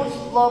again. The most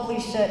lovely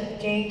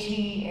set,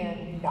 dainty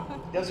and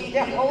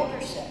the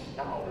older set.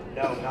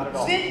 No, not at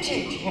all.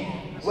 Vintage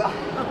hands. Well,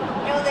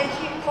 They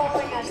keep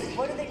calling us.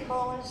 What do they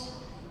call us?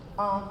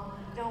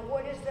 No,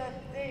 what is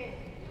that thing?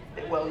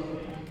 well,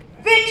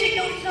 Vintage.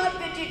 No, it's not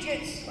vintage.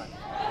 It's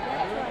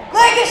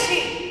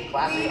legacy.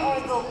 Classic. We are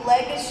the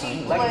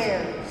legacy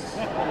players.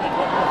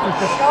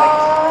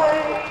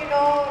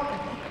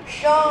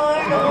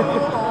 Shine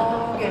on,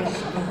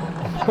 August.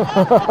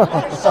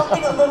 There's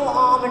something a little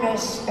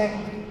ominous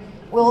and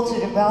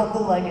wilted about the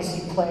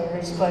legacy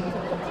players, but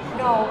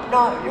no,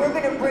 we're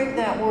going to bring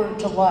that word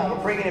to life.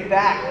 we're bringing it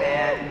back,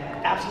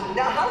 man. Absolutely.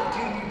 Now, how do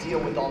you deal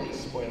with all these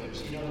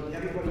spoilers?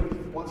 Everybody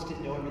wants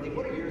to know everything.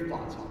 What are your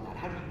thoughts on that?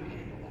 How do you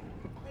handle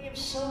that? I am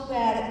so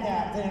bad at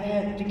that it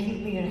had to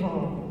keep me at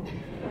home.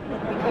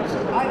 Because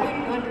I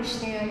didn't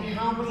understand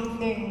how many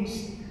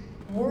things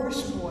were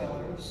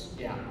spoilers.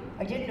 Yeah.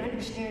 I didn't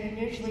understand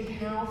initially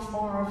how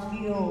far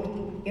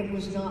afield it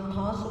was not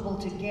possible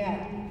to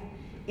get.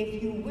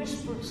 If you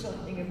whispered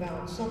something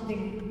about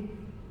something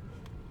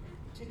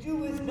to do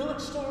with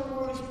not Star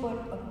Wars, but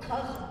a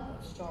cousin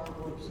of Star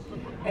Wars,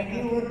 and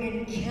you were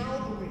in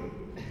Calgary,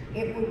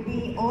 it would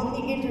be on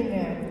the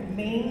internet,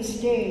 main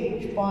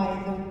stage by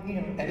the,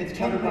 And it's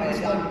covered by a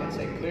document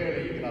saying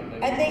clearly you cannot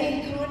make and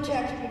they had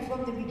contacted me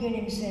from the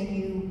beginning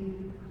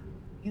saying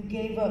you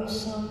gave up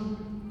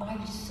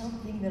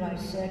something that I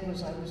said I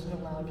wasn't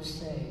allowed to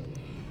say.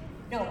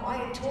 No, I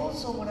had told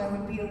someone I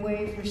would be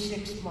away for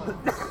 6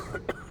 months.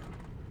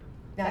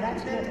 Now that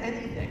that's could have been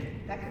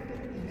anything. That could have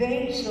been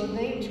anything.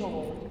 they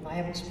told, I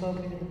haven't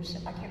spoken to them,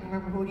 I can't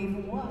remember who it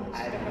even was.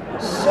 I don't know.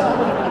 So,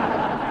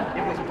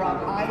 It was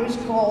probably. I was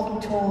called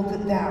and told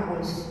that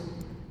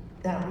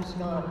was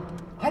not,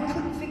 I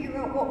couldn't figure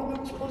out what we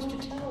were supposed to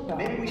tell about.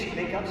 Maybe we should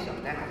make up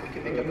some now. We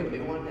could make up a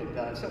new one.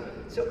 And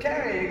so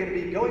Carrie, are you going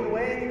to be going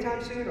away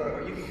anytime soon,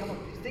 or you can come up,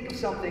 think of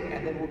something,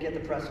 and then we'll get the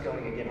press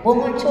going again. On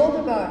Well, that. I told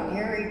about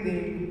Gary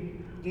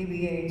being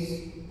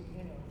DB8's,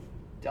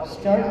 Double,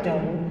 start yeah.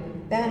 double.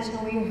 That's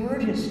how he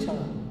hurt his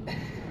tongue.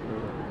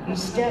 He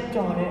stepped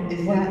on it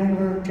Is when that- we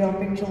were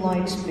jumping to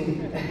light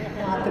speed.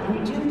 Not that we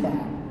do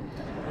that.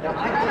 Now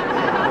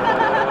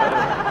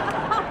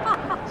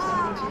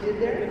see what you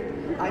did there?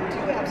 I do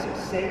have some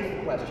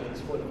safe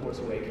questions for The Force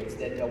Awakens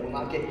that will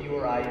not get you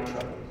or I in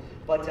trouble.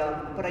 But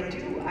I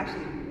do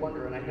actually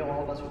wonder, and I know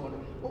all of us would wonder,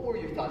 what were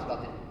your thoughts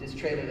about this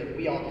trailer that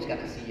we all just got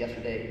to see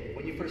yesterday?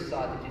 When you first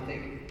saw it, did you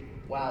think,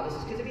 wow, this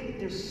is, because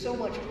there's so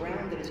much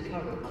ground that is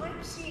covered.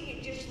 I'm seeing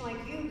it just like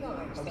you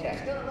guys. Okay.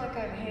 It's not like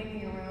I'm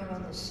hanging around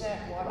on the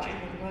set watching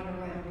Right. them run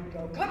around and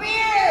go, come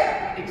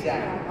here!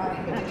 Exactly.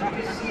 But did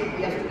you just see it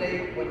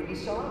yesterday when we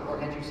saw it, or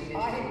had you seen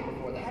it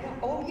before that?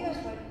 Oh yes,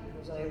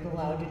 was I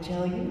allowed to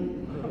tell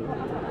you?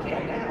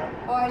 Can now.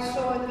 I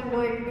saw it the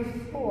night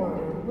before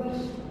at a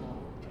restaurant.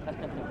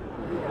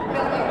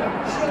 No,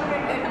 showed it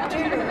at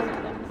dinner,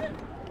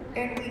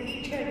 and we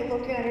each had to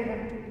look at it,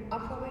 and I'll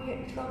probably get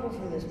in trouble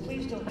for this.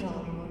 Please don't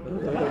tell anyone. We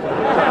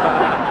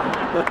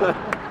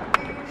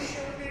were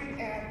showed it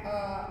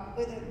at,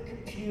 with a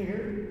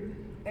computer,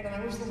 and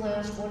I was the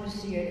last one to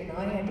see it, and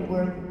I had to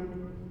wear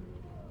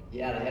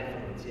Yeah, the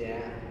headphones,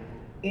 yeah.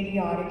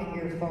 idiotic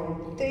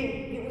earphone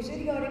thing. It was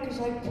idiotic because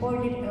I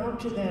pointed out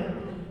to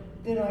them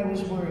that I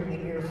was wearing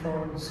the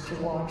earphones to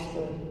watch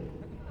the.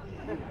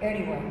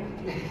 Anyway,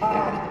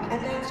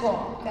 and that's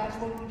all. That's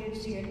when we did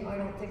see it. I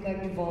don't think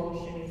I've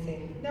divulged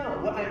anything. No,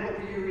 what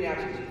were your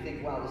reactions? You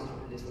think, wow,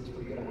 this looks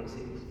pretty good, I want to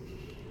see this?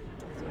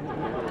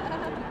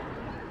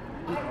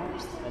 I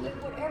always think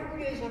that whatever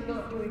it is, I'm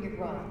not doing it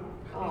right.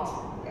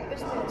 Oh,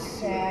 Isn't that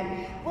sad?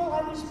 Well,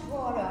 I was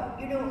brought up,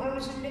 I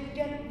was a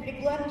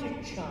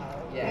neglected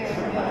child. Yes.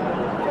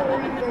 And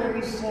very,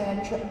 very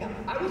sad child.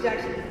 I was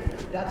actually,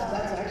 that's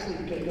actually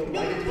going to go No,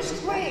 right it into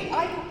was the- great.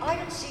 I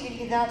didn't see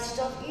any of that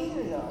stuff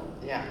either, though.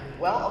 Yeah.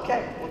 Well,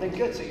 okay. Well, then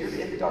good. So you're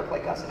in the dark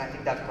like us, and I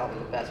think that's probably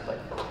the best. But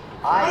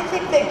I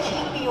think they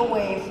keep me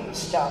away from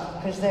stuff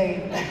because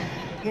they,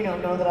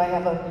 know that I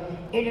have an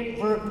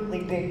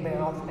inadvertently big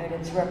mouth, and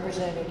it's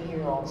represented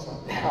here also.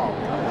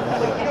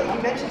 But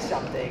you mentioned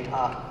something.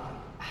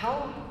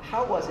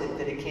 How was it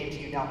that it came to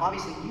you? Now,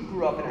 obviously, you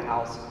grew up in a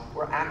house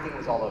where acting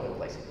was all over the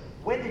place.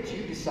 When did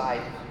you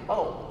decide,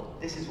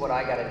 this is what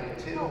I got to do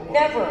too?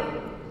 Never.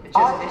 It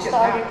I just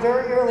decided happened.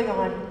 very early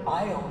on,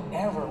 I don't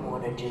ever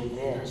want to do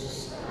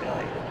this.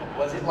 Really?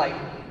 Was it like,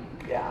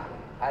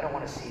 I don't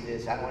want to see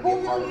this. I don't want to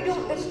be a part of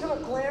this. It's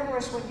not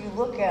glamorous when you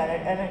look at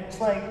it, and it's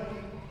like,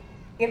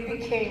 it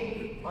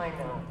became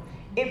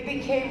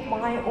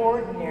my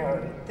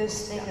ordinary,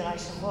 this thing that I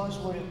suppose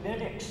would have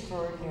been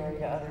extraordinary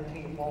to other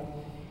people.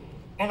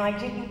 And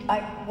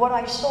what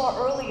I saw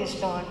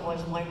earliest on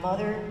was my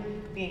mother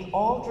being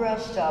all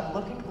dressed up,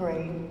 looking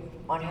great,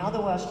 on How the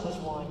West Was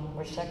Won,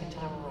 her second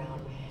time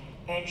around,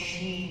 and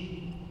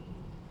she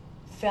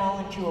fell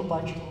into a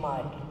bunch of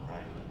mud.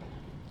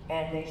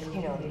 And these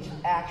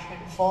action,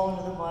 fall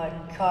into the mud,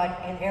 cut,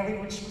 and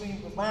everyone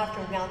screamed with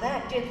laughter. Now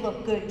that did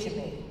look good to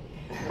me,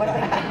 but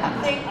I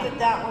didn't think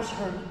that was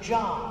her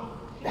job.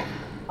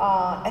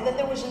 And then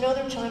there was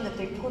another time that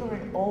they put her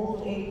in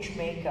old age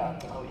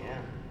makeup. Oh yeah.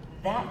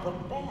 That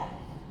looked bad.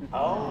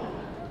 Oh.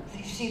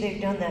 You see, they've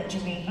done that to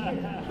me here.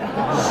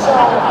 So,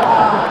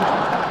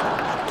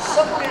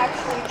 someone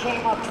actually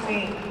came up to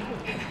me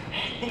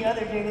the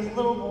other day, this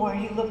little boy,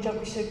 and he looked up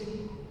and said,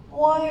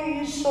 "Why are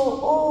you so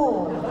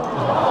old?"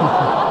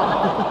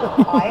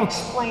 I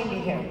explained to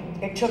him.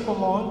 It took a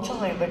long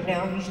time, but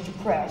now he's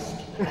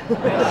depressed.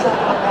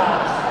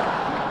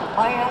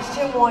 I asked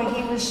him why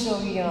he was so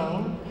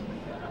young,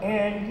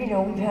 and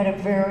we've had a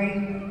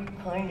very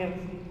kind of.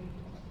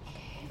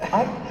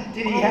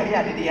 Did he have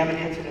an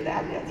answer to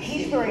that? Yeah.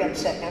 He's very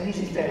upset now. He's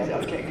very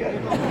upset. Okay,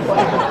 good.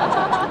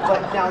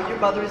 But now your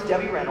mother is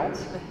Debbie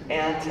Reynolds,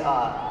 and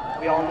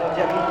we all know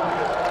Debbie.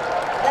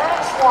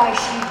 That's why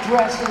she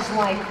dresses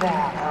like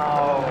that.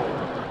 Oh.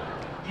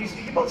 You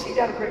both seem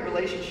to have a great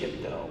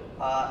relationship, though.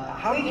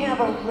 We have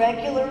a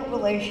regular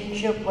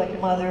relationship, like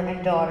mother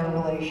and daughter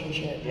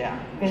relationship. Yeah.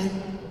 Because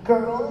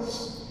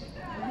girls,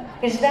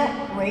 is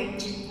that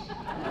great?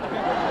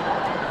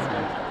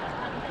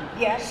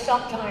 Yes,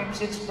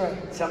 sometimes it's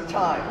great.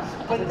 Sometimes.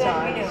 But then,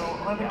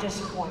 I'm a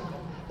disappointment.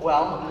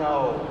 Well,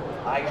 no,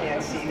 I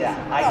can't see that.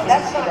 I No, can't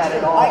that's see not that true.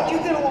 at all. I do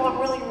get along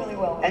really, really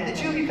well. And the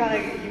two of you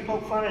you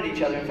poke fun at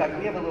each other. In fact,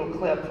 we have a little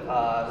clip that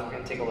we're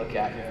going to take a look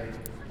at here. It's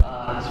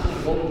from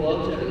the Golden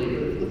Globes, I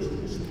believe. Let's look at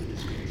the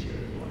screens here.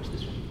 Watch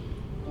this one.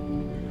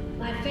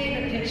 My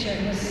favorite picture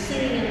was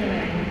Sitting in the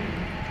Rain.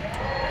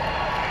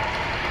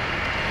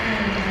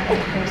 And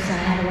of course, I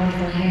had a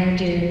wonderful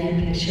hairdo in that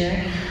picture.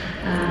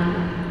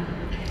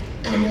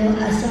 I know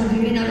some of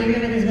you may not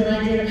remember this, but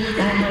I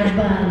had a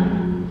bun.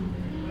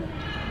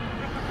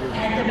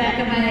 At the back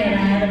of my head, I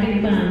had a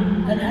big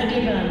bun, an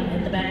ugly bun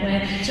at the back of my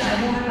head. So I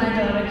wore my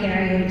daughter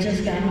Carrie, who had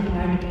just gotten a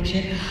part in the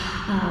picture,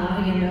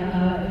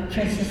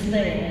 Princess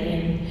Leia in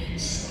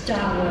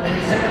Star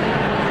Wars.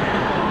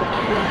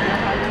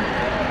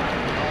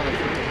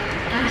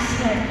 I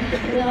said,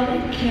 well,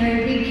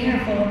 Carrie, be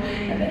careful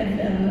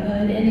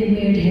of any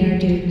weird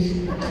hairdos.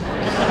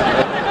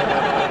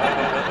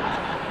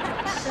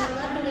 So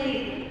luckily,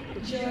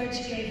 George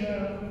gave her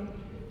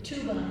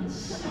 2 buns.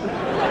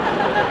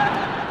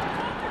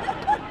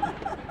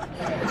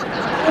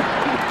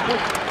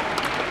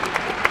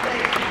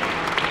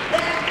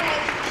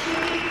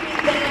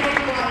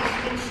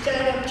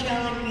 Instead of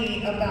telling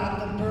me about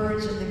the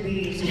birds and the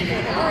bees, in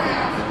our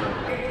house,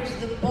 it was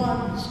the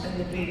buns and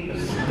the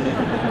bees.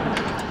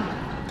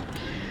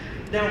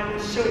 Now,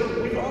 so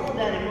with all of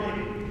that in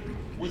mind,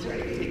 was there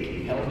anything that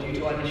compelled you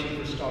to audition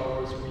for Star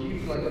Wars? Were you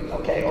like,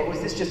 okay, or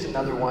was this just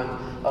another one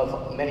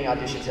of many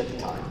auditions at the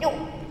time? We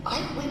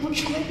were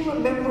trying to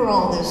remember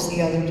all this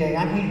the other day.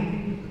 I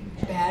mean,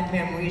 bad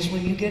memories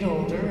when you get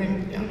older,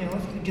 and if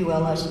you do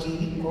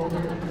LSD, older,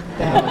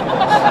 bad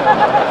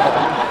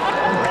memories.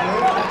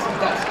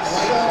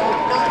 So,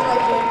 not that I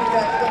did, but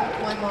that's what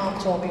my mom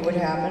told me would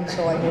happen,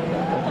 so I didn't.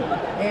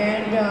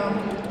 And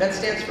that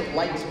stands for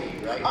light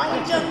speed, right? I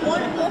had done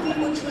one movie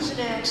which was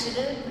an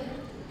accident,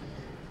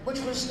 which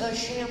was a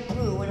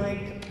shampoo, and a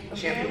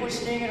man was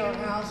staying at our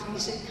house, and he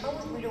said, "Come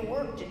with me to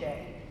work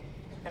today."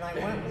 And I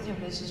went with him.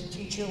 This is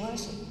teach you a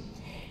lesson.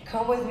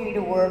 Come with me to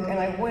work, and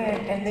I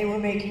went, and they were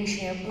making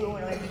shampoo,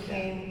 and I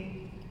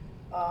became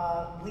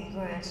Lee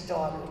Grant's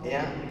daughter.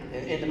 Yeah,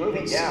 in the movie,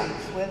 It yeah.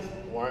 sleeps with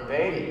Warren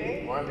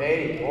Beatty. Warren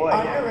Beatty, boy.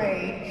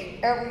 underage,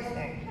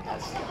 everything.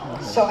 That's,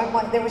 So I'm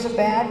like, there was a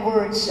bad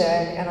word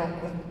said, and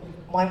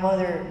my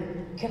mother,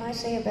 can I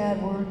say a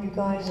bad word, you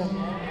guys? I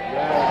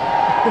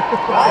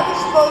was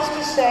supposed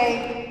to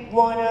say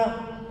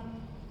wanna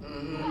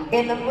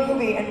in the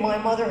movie, and my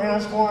mother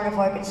asked Warren if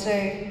I could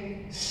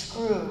say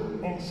screw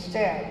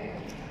instead.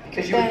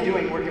 because you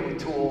were working with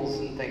tools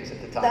and things at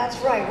the time. That's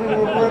right, we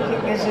were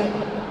working as a,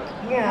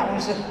 yeah, it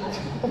was a...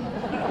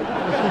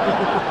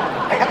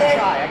 I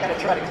gotta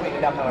try to clean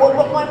it up. Well,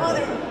 but my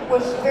mother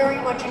was very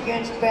much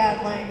against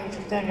bad language,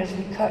 but then as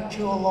we cut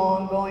to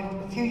along going,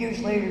 a few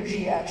years later,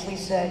 she actually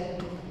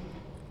said,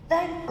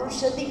 that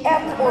person said the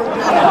F word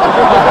again.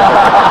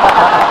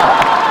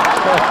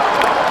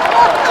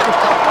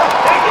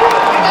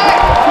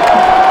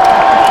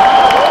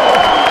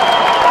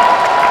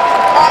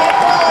 I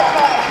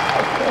apologize.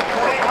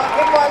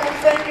 If I've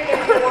offended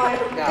anyone,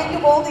 think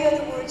of all the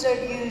other words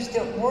I've used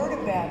that weren't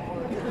a bad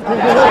word.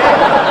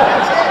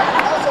 That's it.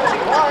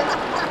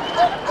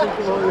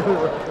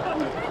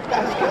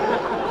 That's good.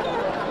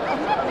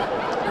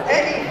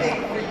 Anything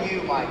for you,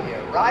 my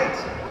dear, right?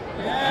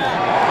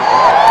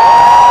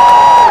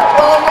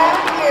 Well, around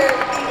here,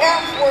 the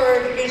F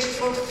word is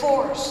for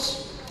force.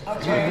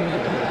 Okay.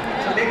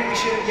 So maybe we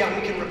should,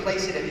 we can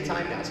replace it any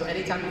time now. So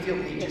anytime you feel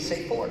the need, just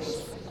say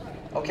force.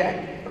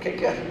 Okay? Okay,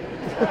 good.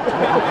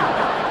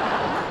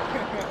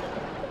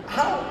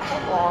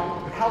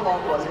 How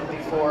long was it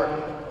before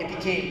it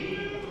became?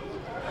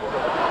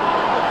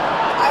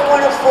 I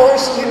want to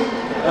force you. You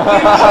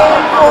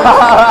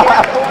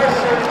can't force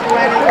her to do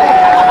anything.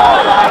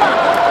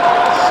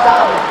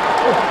 Stop it.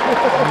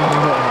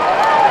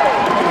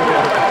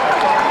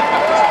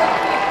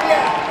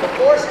 The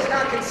force is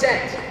not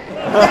consent.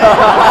 The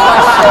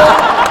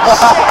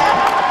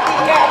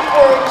F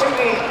word to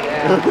me.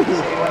 Yeah,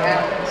 see what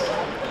happens.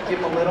 Give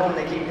them a little and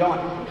they keep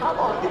going. How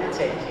long did it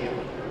take you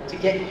to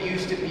get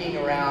used to being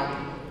around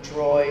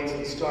droids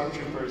and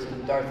stormtroopers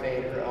and Darth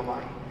Vader? Oh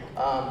my.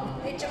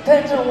 It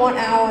depends on what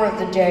hour of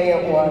the day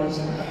it was.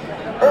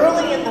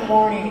 Early in the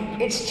morning,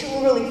 it's too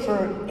early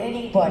for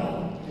anybody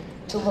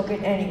to look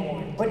at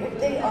anyone. But if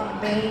they are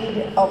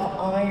made of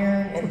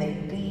iron and they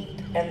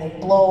beep and they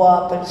blow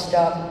up and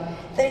stuff,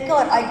 thank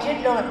God I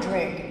did not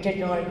drink. It did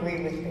not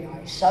agree with me.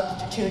 I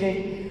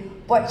substituted,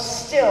 but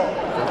still, it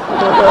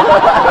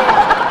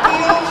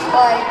feels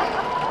like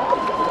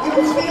you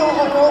feel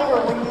hungover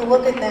when you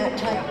look at that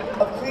type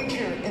of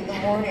creature in the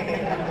morning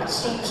and it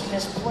seems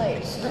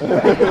misplaced.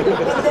 But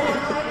then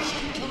I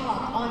should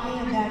talk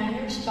on that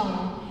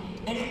hairstyle,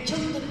 and it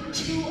took them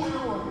 2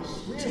 hours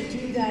to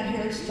do that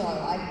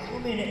hairstyle. I'd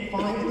come in at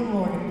 5 in the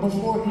morning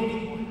before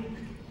anyone,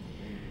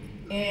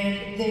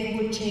 and they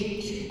would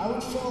I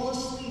would fall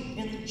asleep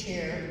in the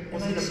chair,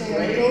 and I'd say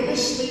I'd go to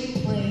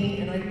sleep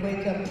plain, and I'd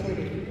wake up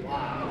pretty.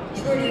 Wow.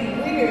 Pretty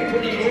weird.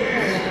 Pretty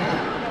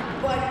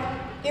weird. But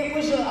it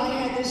was I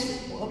had this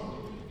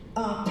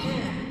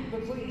pen.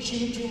 She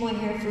would do my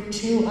hair for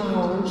 2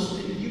 hours.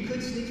 You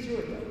could sleep through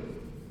it though.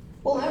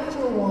 Well,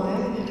 after a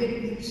while, you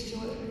get used to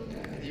it.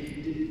 Yeah,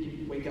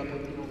 you wake up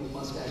with the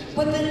mustache.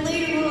 But then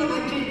later on, I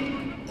did,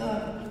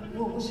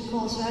 what was it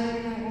called,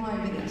 Saturday Night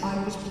Live, and I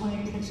was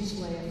playing Princess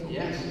Leia.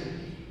 Yes.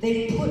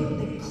 They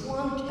clumped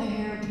a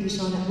hairpiece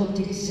on that looked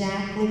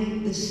exactly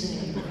the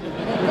same.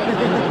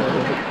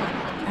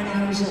 And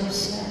I was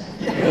upset.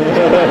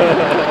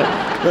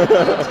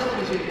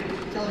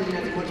 Television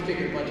has a much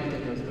bigger budget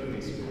than those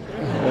movies.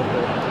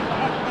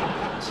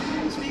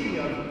 Speaking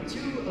of,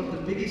 two of the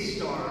biggest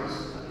stars,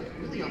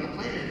 really on the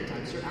planet at the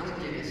time, Sir Alec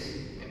Guinness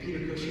and Peter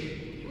Cushing.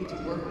 You get to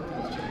work with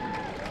those gentlemen.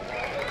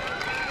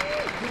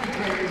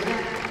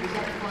 Was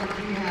that fun?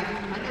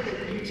 I know that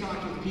you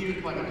talked with Peter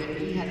quite a bit, and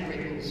he had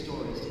great little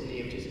stories, didn't he?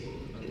 Of just,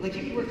 like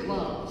he wore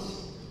gloves.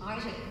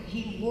 Isaac,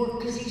 he worked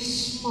because he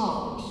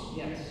smoked.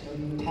 Yes. So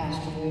he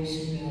passed away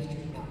soon after.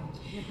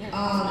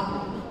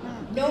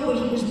 No, but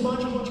he was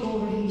much, much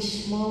older. He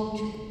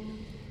smoked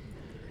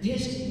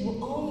his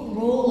own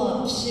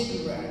roll-up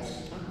cigarettes.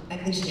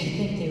 At least I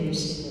think they were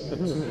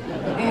cigarettes.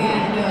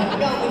 And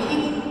no, but he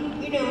would,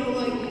 he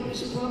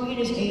was probably in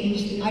his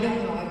 80s. I don't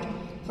know. I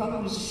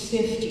probably was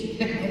 50.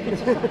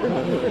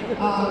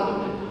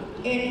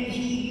 And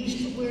he used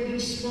to wear. He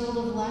smelled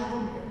of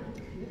lavender,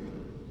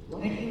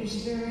 and he was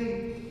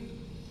very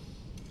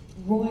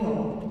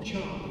royal.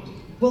 Charmed.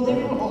 Well, they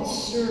were all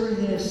Sir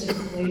this and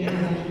later.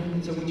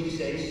 So would you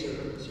say Sir?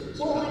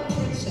 Well, I'm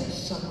Princess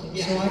something,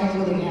 yeah. so I don't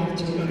really have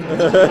to. No,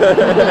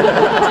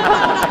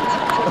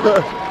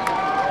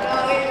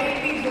 it made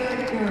me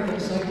very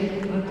nervous.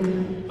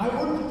 I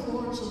worked with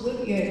Laurence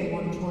Olivier at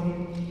one point,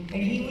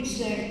 and he would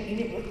say, and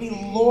it would be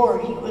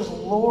Lord. He was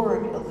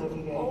Lord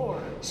Olivier.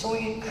 Lord. So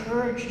he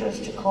encouraged us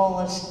to call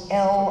us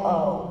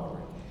L.O.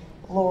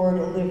 Lord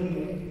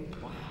Olivier.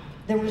 Wow.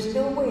 There was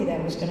no way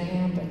that was going to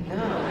happen. No.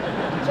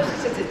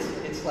 Especially since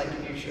it's like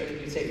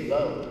you say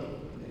low.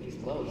 He's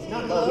low. He's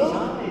not low. He's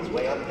high. He's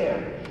way up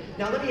there.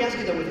 Now let me ask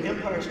you though, with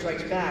Empire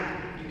Strikes Back,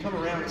 you come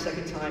around the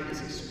second time,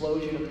 this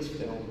explosion of this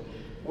film.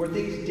 Were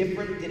things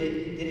different? Did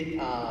it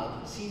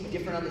seem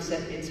different on the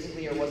set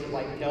instantly, or was it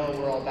like, no,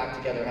 we're all back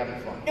together having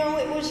fun? No,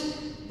 it was.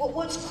 But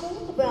what's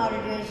cool about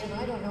it is, and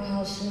I don't know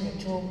how soon it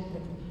told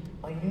me,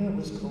 I knew it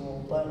was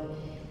cool, but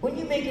when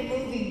you make a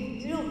movie,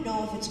 you don't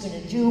know if it's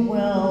going to do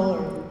well,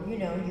 or, you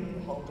know, you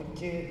hope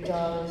it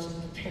does,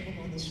 depending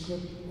on the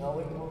script, you know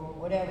it won't,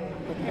 whatever.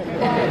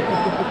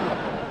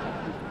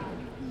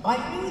 I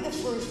knew the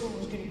first one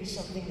was going to be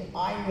something that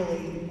I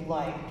really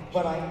liked,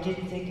 but I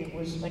didn't think it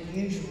was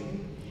unusual.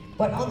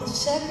 But on the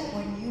second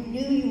one, you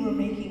knew you were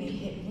making a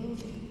hit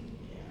movie.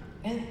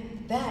 And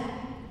that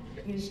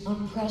is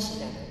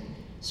unprecedented.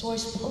 So I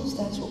suppose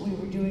that's what we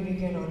were doing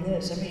again on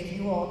this. I mean, if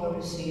you all go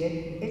to see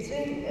it, it's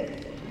a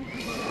hit.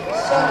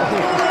 So,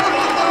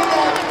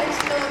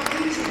 it's not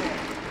usual.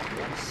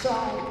 So,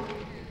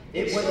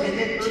 It was, and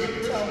then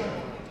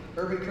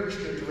Irvin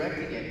Kershner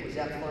directing it. Was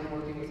that fun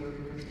working with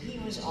Irvin Kershner? He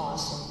was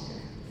awesome.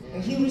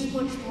 And he was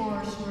much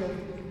more sort of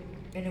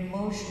an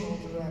emotional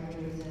director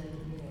than,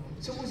 you know.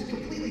 So it was a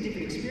completely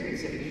different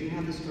experience then, because you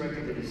have this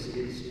director that is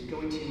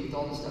going to you with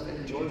all this stuff,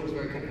 and George was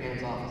very kind of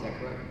hands off. Is that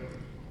correct?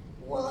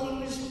 Well,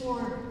 he was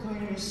more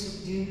kind of a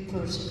subdued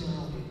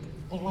personality.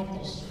 I like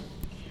this.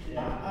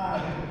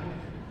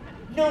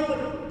 No, but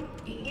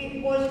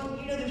it was,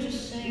 you know, there's a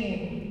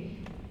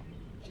saying,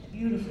 it's a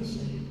beautiful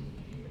saying,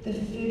 the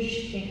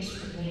fish stinks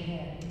from the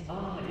head.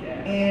 Oh,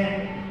 yeah.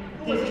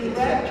 And the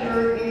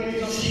director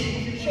is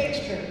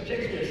Shakespeare.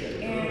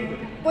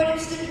 But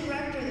it's the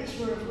director that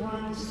sort of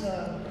runs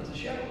the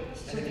show.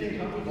 And if you're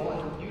comfortable,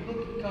 and you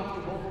look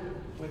comfortable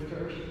with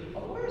Kirsch.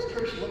 Oh, where is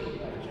Kirsch looking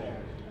right there?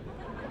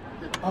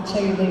 I'll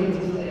tell you later.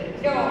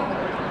 No,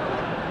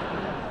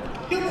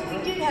 but we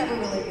did have a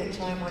really good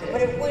time on it,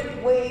 but it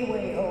went way,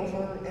 way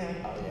over, and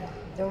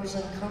there was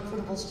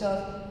uncomfortable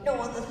stuff. No,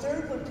 on the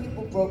third one,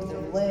 people broke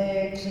their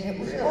legs, and it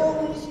was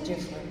always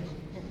different.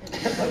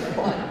 That was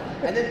fun.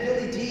 And then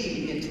Billy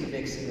D into the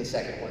mix in the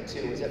second one,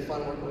 too. Was that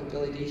fun working with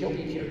Billy D? He'll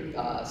be here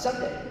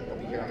Sunday. He'll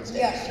be here on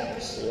stage.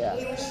 Yes,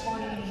 he was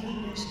funny.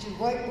 He used to,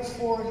 right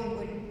before he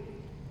would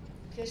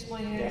kiss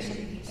my hair, so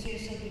he'd say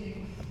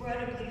something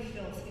incredibly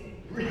filthy.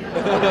 So that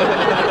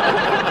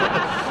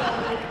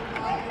I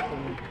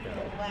would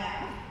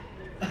laugh.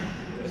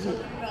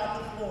 Something about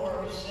the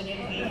force, and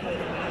it'd be with me.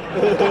 So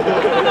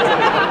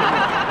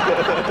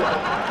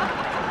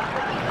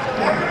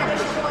everyone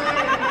was trying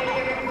to make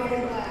everybody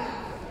laugh.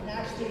 And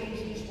that's the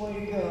easiest way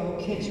to go.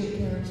 Kids or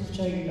parents will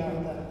tell you about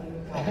that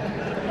later.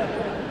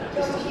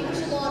 So he was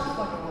a lot of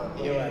fun to work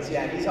with. He was,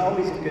 yeah. He's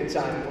always a good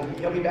time.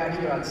 He'll be back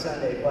here on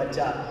Sunday. But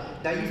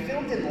now you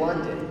filmed in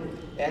London,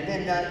 and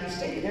then you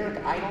stayed at Eric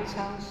Idle's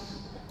house.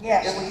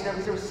 Yes.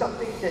 There was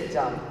something that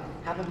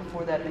happened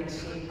before that big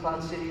scene,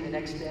 Cloud City, the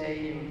next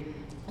day.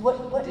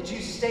 What? Did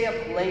you stay up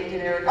late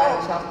in Eric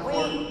Idle's house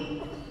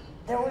before?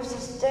 There was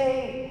this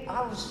day,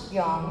 I was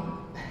young.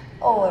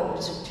 Oh, I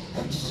was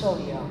so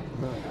young.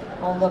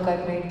 Oh, look,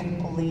 I've made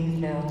people leave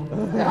now.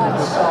 I'm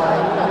sorry.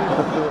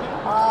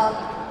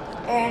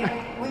 And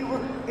we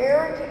were,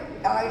 Eric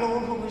Idle,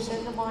 who was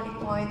in the Monty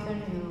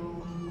Python,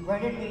 who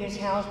rented me his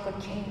house but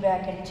came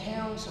back in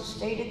town, so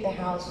stayed at the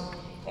house,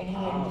 and he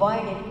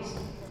invited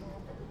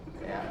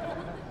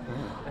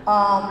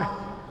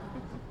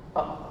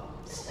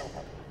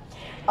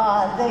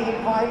they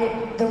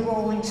invited the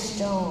Rolling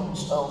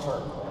Stones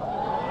over.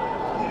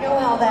 You know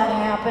how that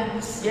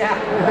happens? Yeah.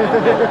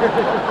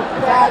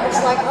 That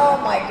is like, oh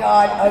my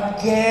God,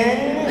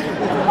 again?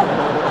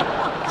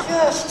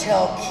 Just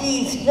tell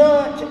Keith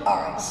not to. All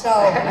right, so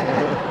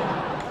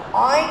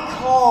I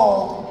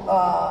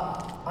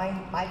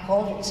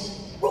called it and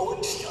said,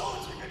 Rolling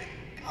Stones are gonna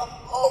come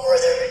over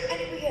there. And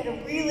we had a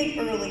really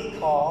early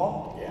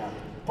call. Yeah.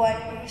 But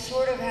you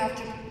sort of have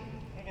to,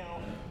 you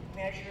know,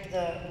 measure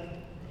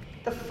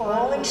the fun.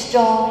 Rolling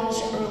Stones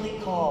early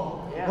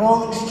call. Yeah.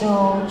 Rolling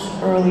Stones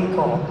early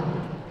call.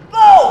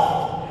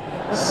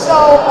 Both! So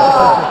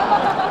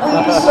we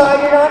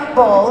decided on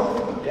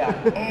both. Yeah.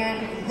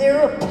 And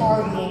they're a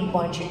partying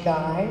bunch of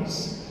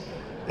guys.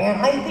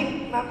 And I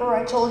think, remember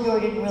I told you I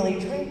didn't really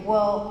drink?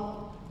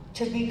 Well,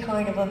 to be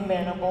kind of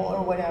amenable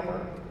or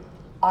whatever,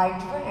 I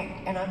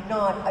drank, and I'm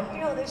not, you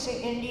know, they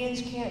say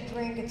Indians can't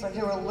drink. It's like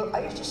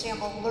I used to say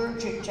I'm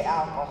allergic to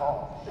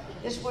alcohol.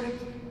 This would have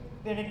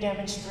been a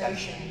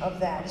demonstration of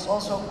that. It's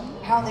also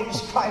how they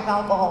describe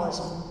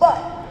alcoholism.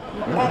 But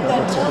at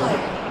that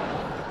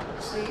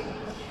time, see?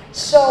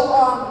 So,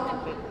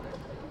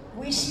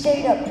 we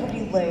stayed up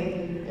pretty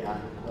late. Yeah,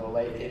 a little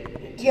late.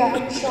 Yeah,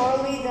 and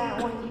Charlie,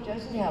 that one, he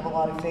doesn't have a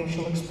lot of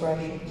facial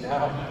expressions.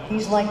 No.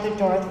 He's like the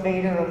Darth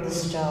Vader of the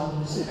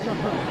Stones.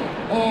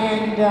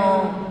 And,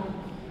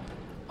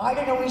 I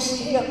don't know, we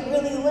stayed up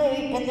really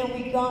late, and then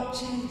we got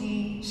to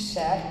the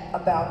set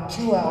about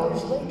 2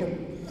 hours later.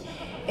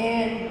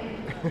 And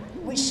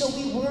we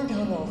weren't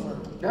hungover.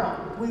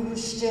 No. We were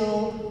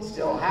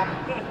still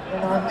happy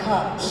in our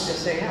cups.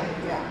 Just say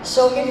happy, yeah.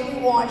 So if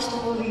you watch the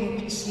movie, you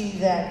can see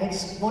that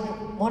it's one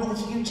of the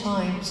few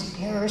times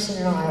Harrison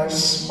and I are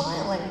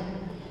smiling.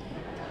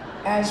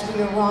 as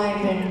we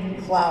arrive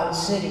in Cloud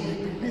City.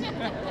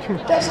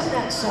 Doesn't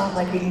that sound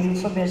like a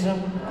euphemism?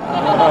 So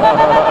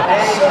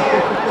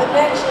the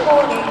next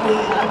morning we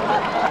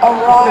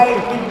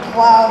arrived in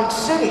Cloud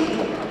City,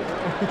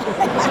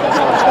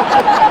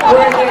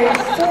 where they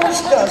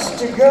forced us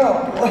to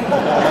go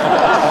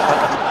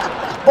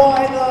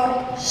by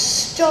the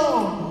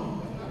stones.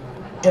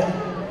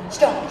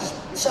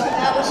 So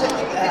that was it. You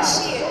could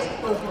see it.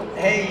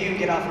 Hey, you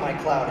get off my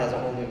cloud has a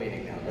whole new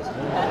meaning now, doesn't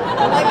it?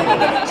 Am I going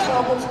to get in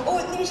trouble? Oh,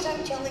 at least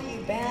I'm telling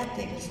you bad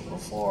things from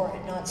before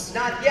and not...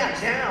 Not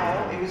yet.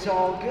 Now, it was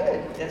all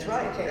good. That's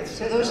right. Okay,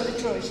 so those are the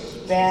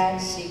choices.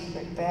 Bad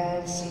secret,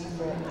 bad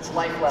secret. It's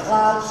life lessons.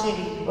 Cloud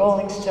City,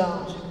 Rolling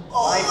Stones.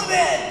 All of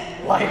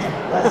it! Life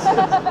lessons.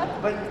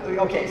 But,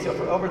 okay, so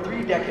for over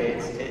 3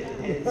 decades,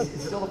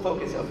 it's still the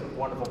focus of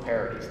wonderful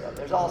parody stuff.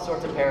 There's all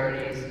sorts of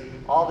parodies,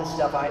 all this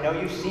stuff. I know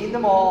you've seen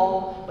them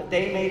all, but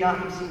they may not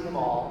have seen them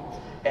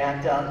all.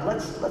 And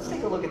let's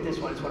take a look at this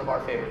one. It's one of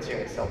our favorites here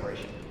at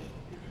Celebration.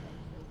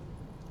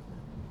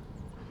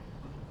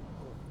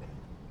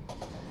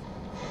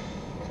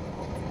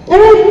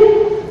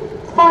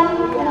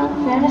 Can get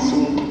on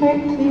fantasy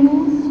break,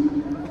 please?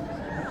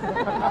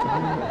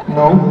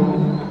 No.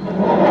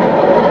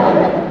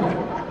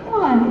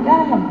 Come on, you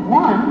gotta have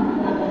one.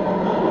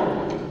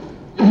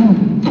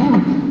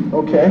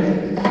 Okay.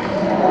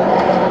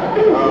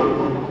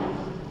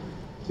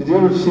 Did you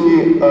ever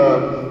see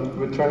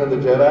Return of the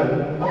Jedi?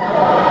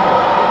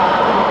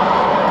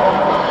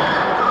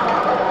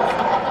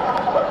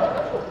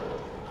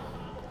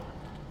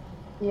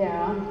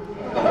 Yeah.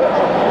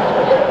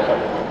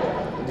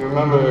 Do you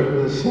remember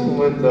the scene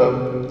with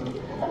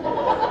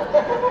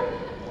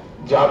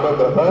Jabba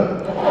the Hutt?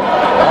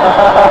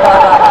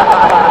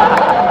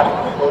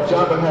 Well,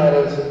 Jabba had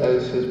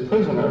as his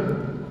prisoner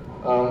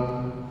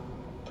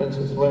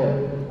Princess Leia.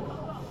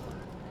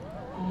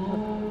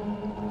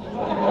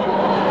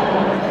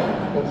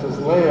 Princess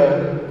Leia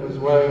was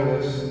wearing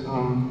this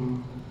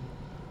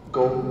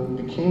gold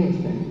bikini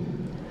thing.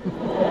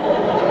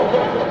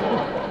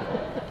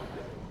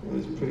 It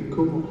was pretty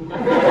cool.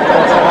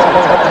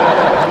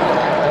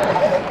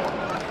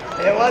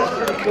 It was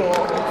pretty cool.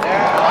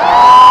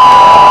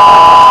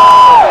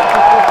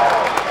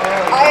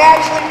 I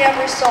actually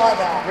never saw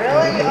that.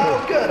 Really?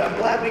 Oh, good. I'm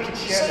glad we could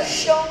share So that.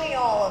 show me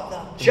all of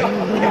them.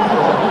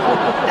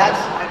 That's,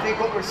 I think,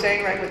 what we're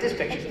saying right with this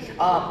picture.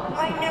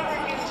 I never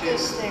knew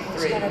this thing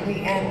was going to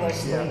be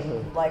endlessly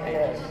like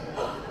this.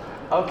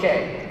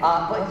 Okay,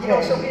 but you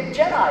know, so in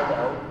Jedi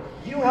though,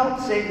 you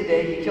helped save the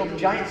day. You killed the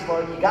giant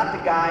slug. You got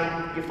the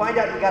guy. You find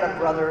out you got a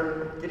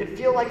brother. Did it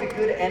feel like a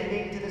good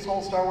ending to this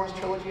whole Star Wars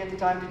trilogy at the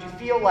time? Did you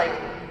feel like,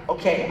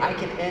 okay, I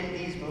can end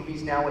these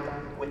movies now with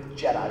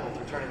Jedi, with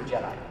Return of the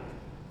Jedi?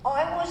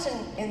 I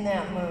wasn't in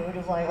that mood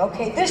of like,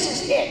 okay, this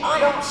is it.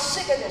 I'm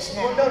sick of this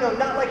now. Well, no,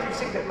 not like you're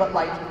sick of it, but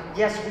like,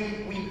 yes, we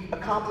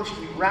accomplished,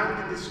 we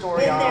rounded this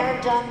story off. Been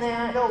there, done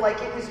that. No, like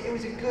it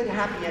was a good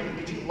happy ending.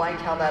 Did you like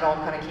how that all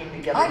kind of came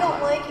together? I don't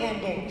like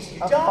endings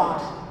You of don't?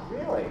 fun.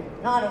 Really?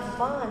 Not of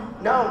fun.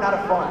 No, not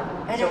of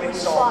fun. And So it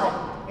was all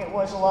fun. It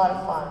was a lot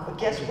of fun. But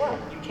guess what?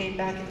 You came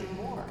back and did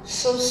more.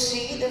 So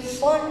see, the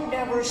fun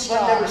never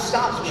stops. Fun never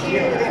stops with you.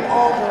 Here in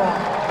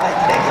Alderaan. I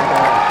think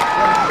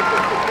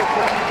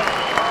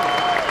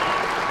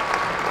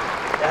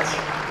that's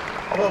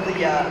well.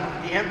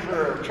 The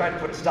Emperor tried to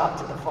put a stop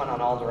to the fun on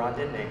Alderaan,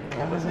 didn't he?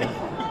 That was it.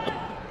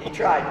 He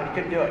tried, but he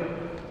couldn't do it.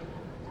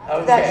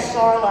 Okay. That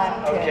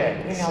Sarlacc kid. Okay.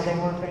 You know, they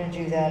weren't going to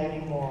do that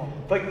anymore.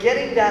 But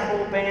getting that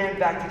whole band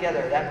back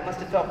together, that must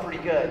have felt pretty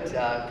good.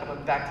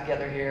 Coming back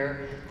together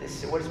here.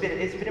 It's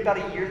been about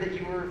a year that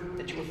you were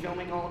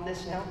filming all of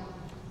this now?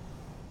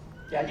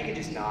 Yeah, you can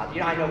just nod.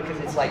 You know, I know because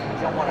it's like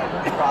you don't want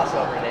to cross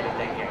over in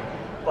anything here.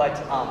 But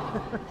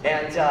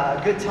and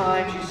good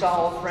times. You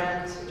saw old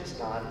friends. Just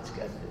nod. It's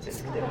good.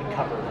 It's that we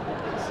covered.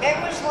 It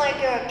was like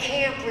a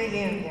camp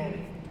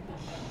reunion.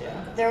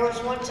 Yeah. There was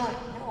one time.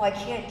 No, I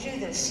can't do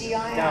this. See,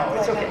 I No, am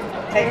it's like okay.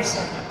 a Hey,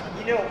 person.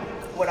 you know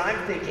what I'm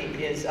thinking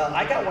is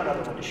I got one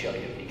other one to show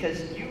you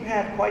because you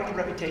have quite the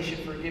reputation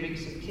for giving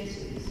some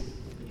kisses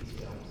in these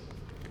films,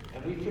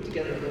 and we put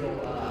together a little.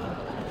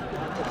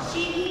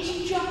 See,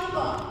 he's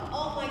Jabba.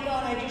 Oh my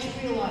God, I just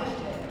realized it.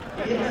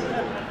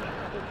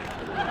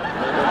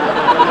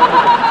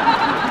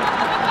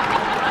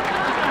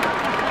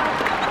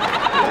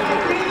 My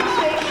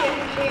realization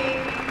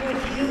came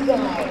with you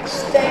guys.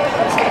 Thank you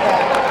for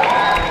that.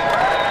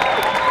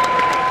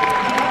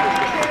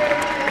 Every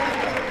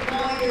character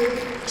required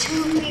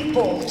 2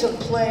 people to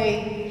play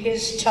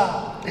his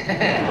tongue.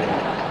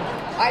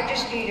 I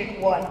just needed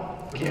 1.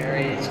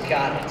 Carrie's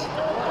got it.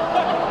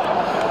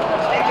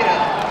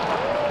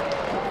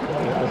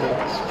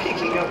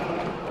 Speaking of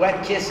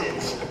wet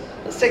kisses,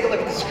 let's take a look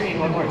at the screen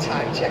one more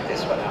time. Check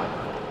this one out.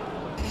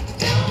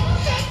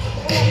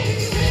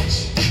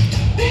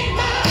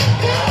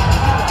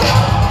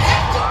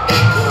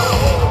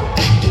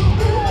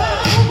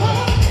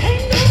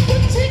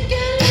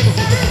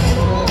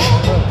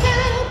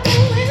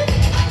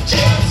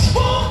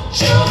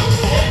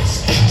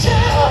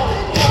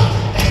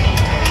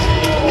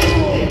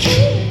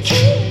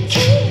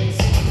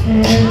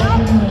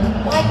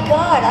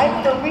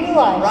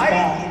 realize Right?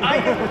 that. I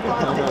never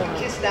thought that you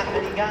kissed that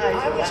many guys.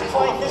 I was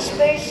quite the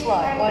space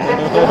slut, wasn't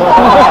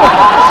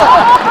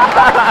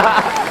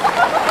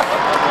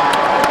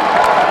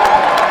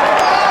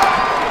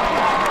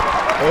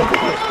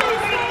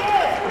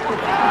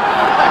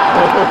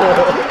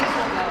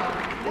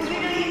Because we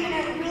know you can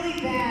have really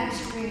bad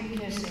screen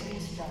kissing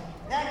and stuff.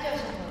 That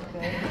doesn't look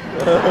good.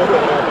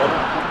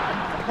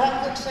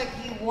 That looks like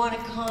you won a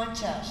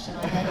contest and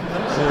I had to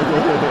kiss him.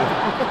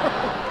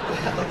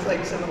 That looks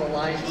like some of the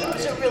lines. He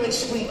was a really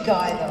sweet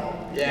guy, though.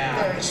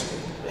 Yeah. Very sweet.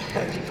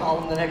 You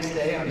call him the next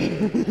day, I'm sure.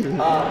 Hey,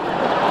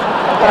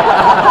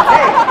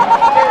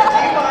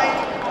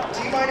 Karen, do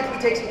you mind if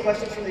we take some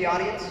questions from the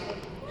audience?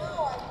 No, I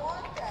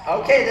want that.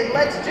 Okay, then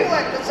let's do it.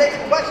 Let's take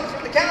some questions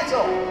from the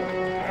council.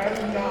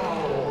 And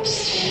now,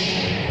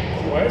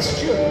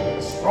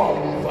 questions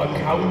from the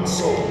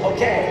council.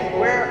 Okay,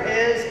 where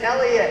is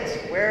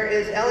Elliot? Where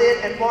is Elliot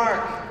and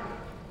Mark?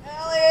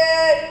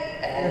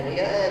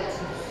 Elliot.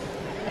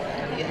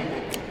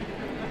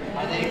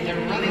 Are they're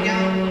running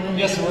out?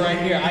 Yes, we're right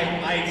here.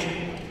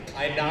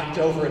 I knocked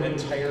over an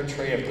entire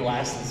tray of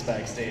glasses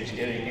backstage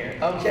getting here.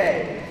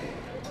 Okay.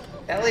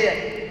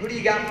 Elliot, who do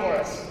you got for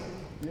us?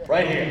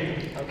 Right here.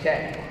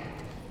 Okay.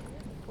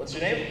 What's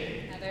your name?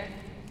 Heather,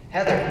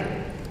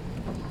 Heather.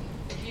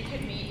 if you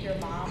could meet your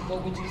mom,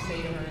 what would you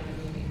say to her in the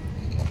movie?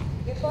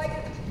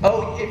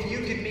 If you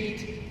could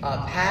meet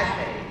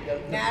Padme.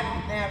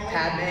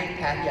 Natalie?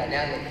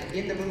 Natalie.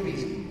 In the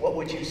movies, what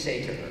would you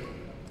say to her?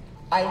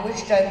 I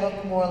wished I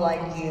looked more like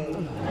you.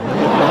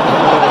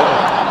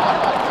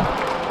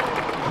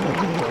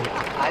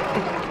 I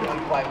think you're doing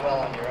quite well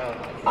on your own.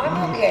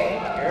 I'm okay.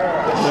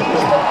 Girl. But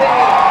she's the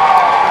best.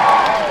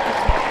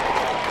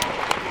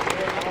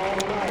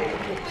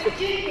 I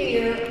did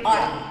meet her.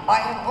 I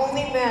have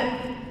only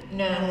met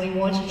Natalie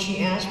once, and she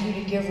asked me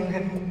to give her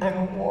an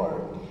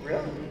award.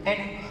 Really? And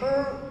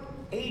her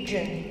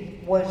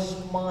agent was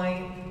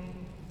my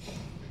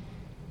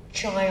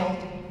child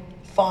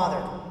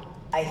father,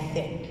 I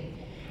think.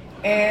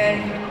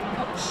 And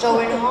so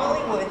in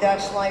Hollywood,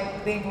 that's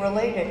like being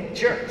related.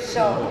 Sure.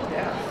 So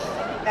Yeah.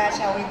 that's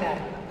how we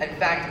met. In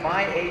fact,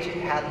 my agent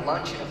had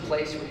lunch in a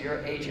place where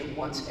your agent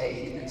once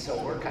ate, and so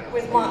we're kind of...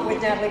 With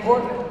Natalie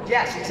Portman.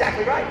 Yes,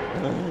 exactly right.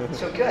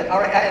 So good. All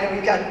right, and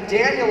we've got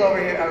Daniel over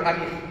here.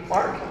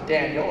 Mark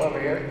Daniel over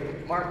here.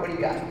 Mark, what do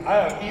you got?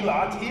 I have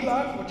Elon.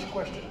 Elon, what's your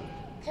question?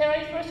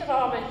 Carrie, first of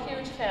all, I'm a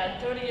huge fan,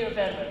 30-year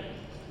veteran.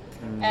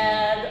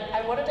 And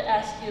I wanted to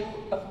ask you,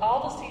 of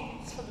all the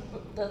scenes from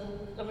the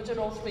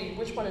original three,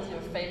 which one is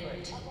your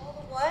favorite? Of all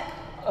the what?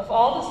 Of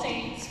all the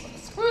scenes,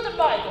 screw the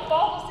mic, of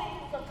all the scenes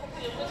of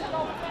the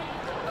original three.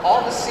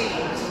 All the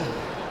scenes.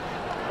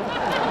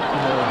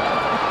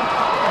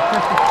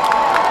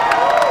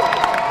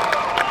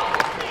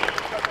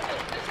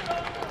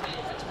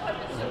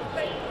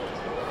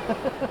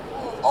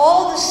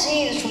 All the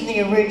scenes from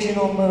the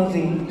original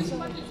movie.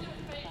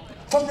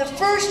 From the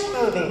first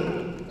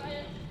movie.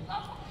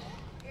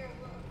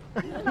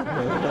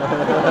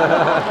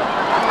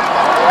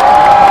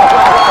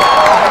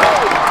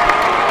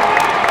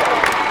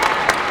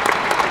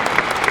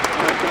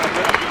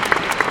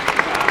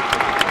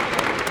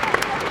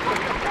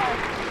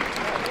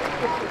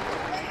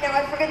 Now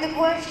I forget the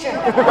question.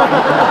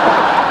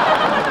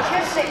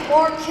 Kissing,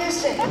 more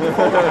kissing.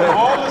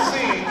 All the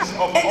scenes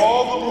of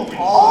all the movies.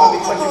 All the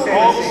All the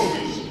movies.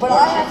 movies. But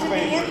What's I your have to be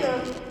favorite? in them.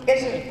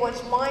 Is it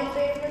what's my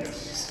favorite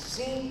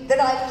scene that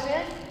I was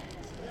in?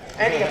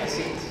 Any of the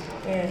scenes.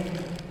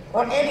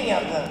 Or any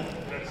of them.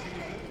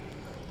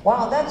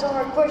 Wow, that's a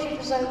hard question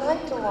because I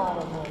liked a lot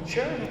of them.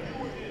 Sure.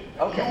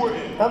 Okay.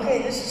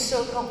 Okay, this is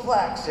so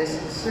complex. This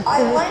is...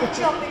 I like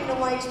jumping to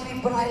light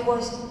speed, but I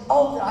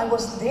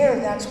wasn't there,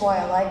 that's why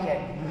I like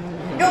it.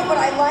 No, but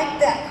I like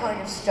that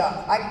kind of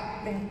stuff.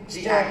 I'm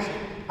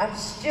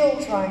still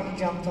trying to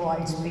jump to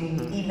light speed,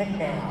 even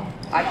now.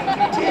 I think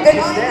you did. That I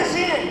was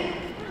in.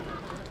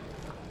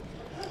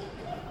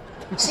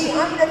 See,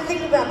 I'm gonna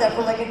think about that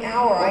for like an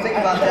hour. We'll think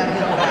about that.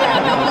 Yeah,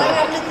 no, I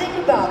have to think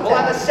about that. We'll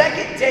have a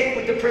second date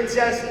with the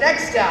princess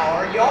next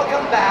hour. Y'all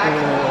come back.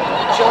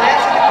 She'll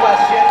answer the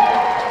question.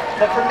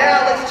 But for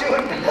now, let's do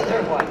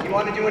another one. You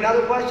want to do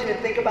another question and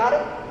think about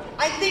it?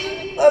 I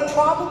think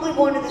probably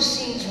one of the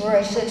scenes where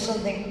I said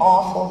something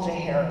awful to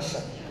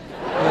Harrison.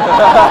 And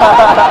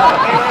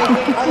I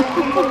think other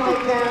people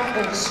like that,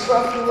 and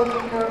scruffy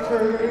looking nerve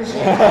herders.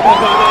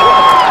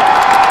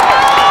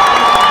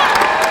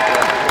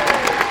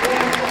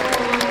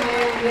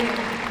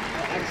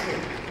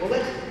 Excellent.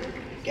 Well,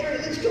 Gary,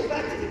 let's go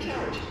back to the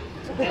couch.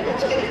 And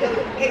let's get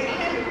another. Hey, I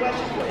have a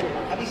question for you.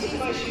 Have you seen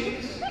my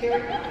shoes,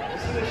 Gary? Have you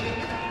seen my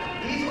shoes?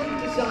 These were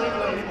designed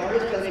by an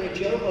artist by the name of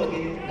Joe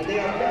Hogan, and they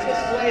are Princess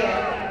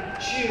Leia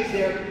shoes.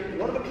 They're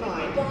one of a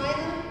kind. Buy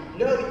them?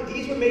 No,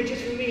 these were made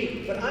just for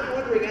me. But I'm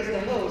wondering, as the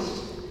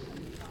host,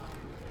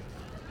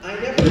 I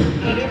never do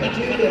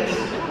this,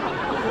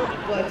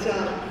 but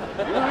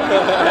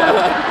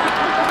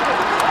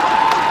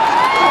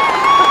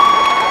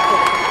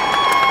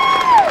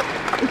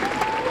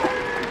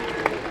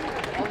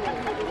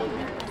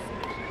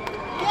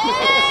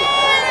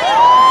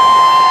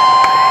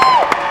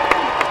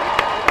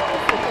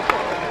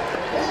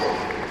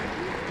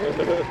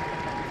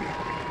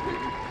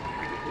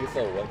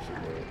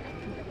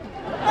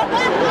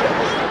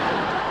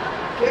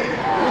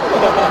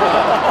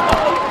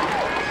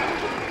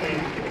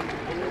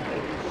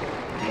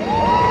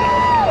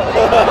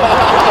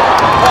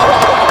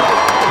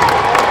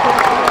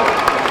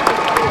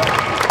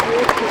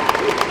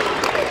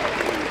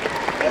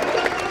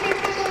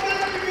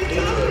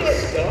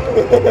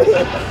Gary,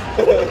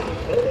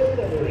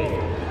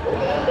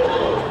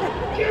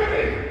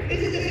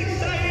 isn't this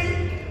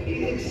exciting?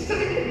 He's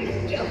excited.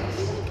 He's jealous.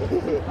 Do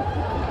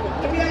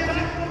we have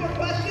time for one more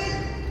question?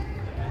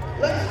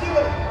 Let's do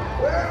it.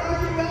 Where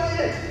are you,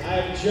 Elliot?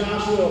 I'm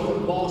Joshua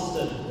from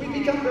Boston. We've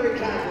become very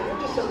casual.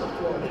 We're just on the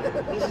floor now.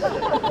 This is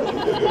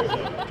it.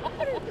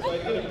 So I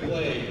did a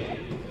play,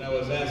 and I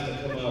was asked to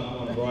come up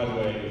on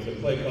Broadway. It was a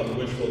play called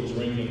Wishful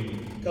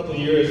Drinking a couple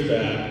years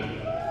back.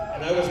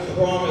 And I was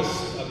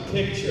promised a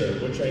picture,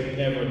 which I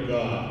never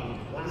got.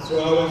 So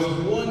I was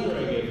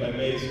wondering if I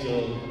may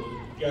still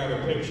grab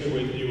a picture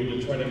with you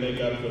to try to make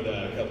up for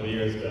that a couple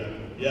years back.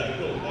 Yeah,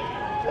 cool.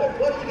 Thank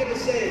What are you going to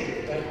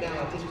say right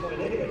now at this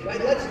point anyway?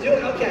 Right, let's do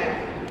it.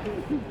 Okay.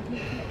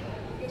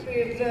 Give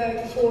me a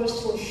very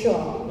forceful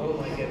shot. Oh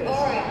my goodness.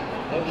 All right.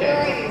 Okay. Where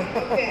are you?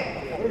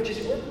 Okay.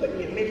 We're putting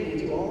you, making you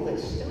do all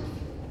this stuff.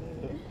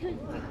 Come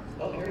on.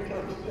 Oh, here he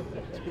comes.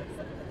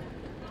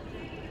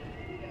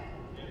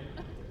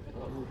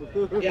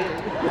 Yeah.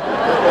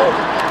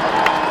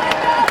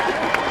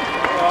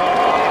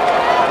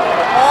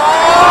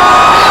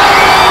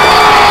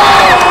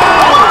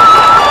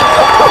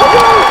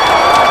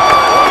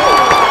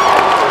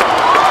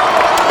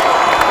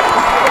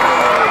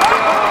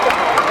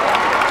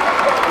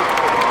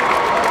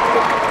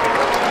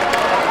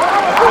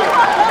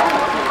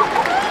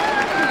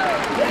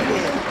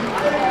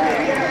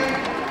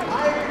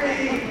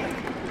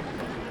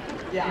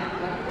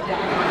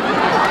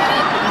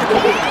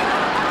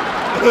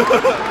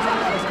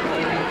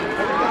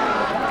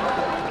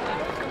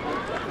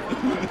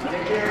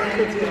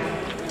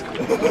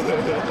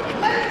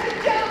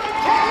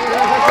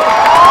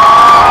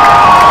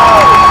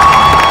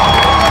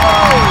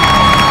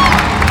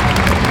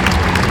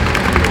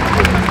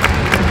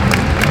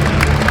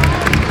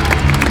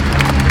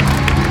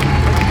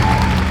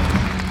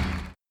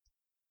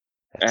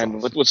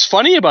 And what's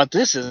funny about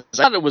this is I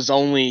thought it was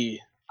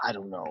only, I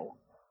don't know,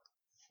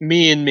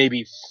 me and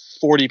maybe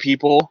 40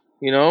 people,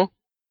 you know?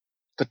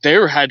 But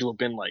there had to have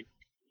been like,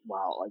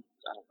 wow, like,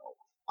 I don't know,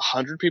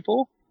 100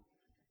 people?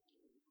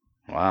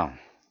 Wow.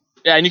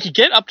 Yeah, and you could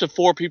get up to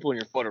 4 people in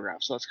your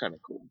photograph, so that's kind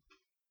of cool.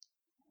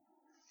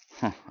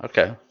 Huh,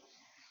 okay.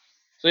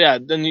 So yeah,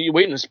 then you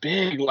wait in this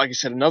big, like I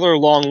said, another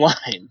long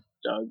line,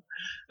 Doug.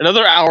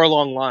 Another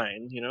hour-long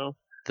line, you know?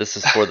 This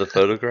is for the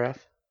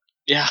photograph?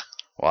 Yeah.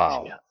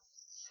 Wow. Yeah.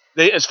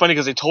 It's funny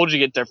because they told you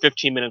to get there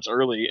 15 minutes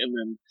early, and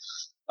then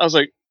I was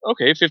like,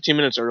 okay, 15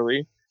 minutes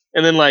early.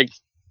 And then, like,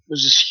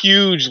 there's this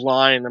huge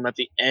line. I'm at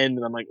the end,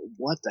 and I'm like,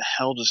 what the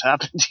hell just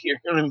happened here?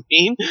 You know what I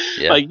mean?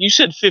 Yeah. Like, you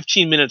said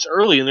 15 minutes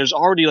early, and there's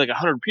already, like,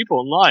 100 people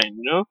in line,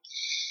 you know?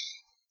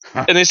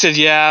 And they said,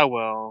 yeah,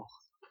 well.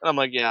 And I'm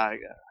like, yeah, I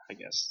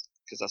guess.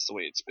 Because that's the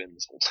way it's been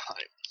this whole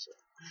time. So.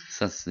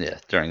 Since, yeah,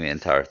 during the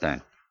entire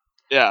thing.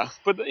 Yeah,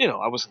 but, you know,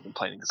 I wasn't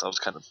complaining because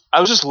I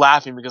was just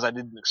laughing because I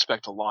didn't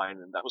expect a line,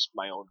 and that was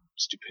my own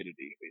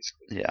stupidity,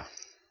 basically. Yeah.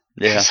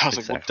 Yeah, So I was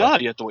like, well, duh,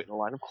 you have to wait in the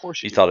line. Of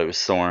course you do. thought it was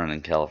Soren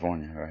in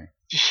California, right?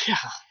 Yeah.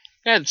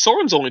 And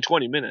Soren's only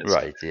 20 minutes.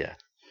 Right, yeah.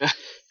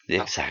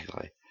 Yeah,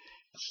 exactly.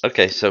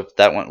 Okay, so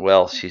that went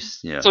well. She's,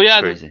 you know, so yeah,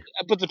 crazy.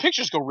 But the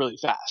pictures go really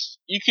fast.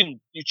 You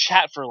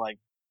chat for like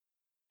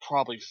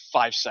probably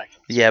 5 seconds.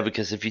 Yeah,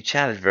 because if you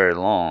chatted very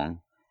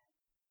long,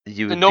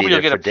 you would nobody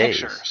be there will get for a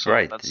days. picture. So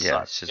right, that yeah,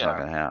 sucks. it's just not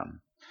going to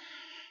happen.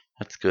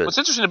 That's good. What's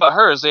interesting about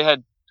her is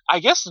I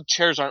guess the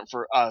chairs aren't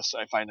for us,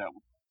 I find out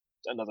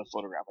another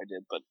photograph I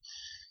did, but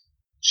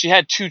she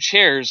had 2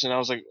 chairs, and I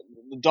was like,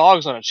 the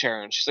dog's on a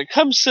chair, and she's like,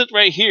 come sit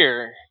right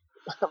here.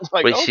 I'm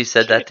like, wait, she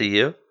said that to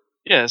you?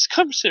 Yes,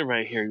 come sit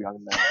right here,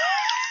 young man.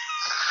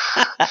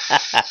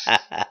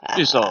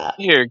 She's all,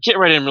 here, get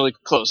right in really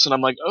close. And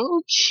I'm like,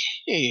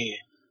 okay.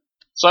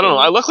 So I don't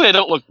know. Luckily, I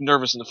don't look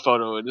nervous in the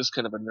photo. It is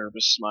kind of a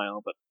nervous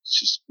smile, but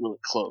she's really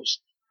close.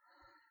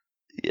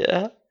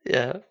 Yeah.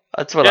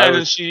 That's what I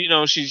was. And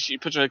then she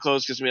puts me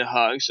close, gives me a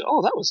hug. She said,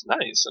 oh, that was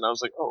nice. And I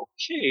was like,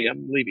 okay,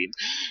 I'm leaving.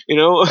 You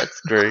know?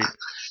 That's great.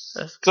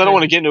 Because I don't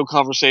want to get into a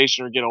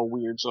conversation or get all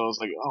weird. So I was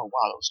like, oh,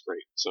 wow, that was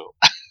great. So.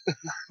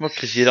 Well,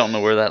 because you don't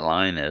know where that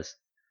line is.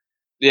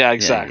 Yeah,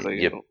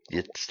 exactly. You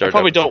start I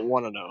probably don't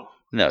want to know.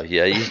 No,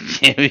 yeah,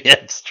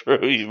 it's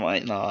true. You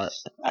might not.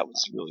 That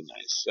was really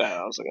nice.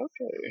 Yeah, I was like,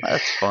 okay.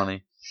 That's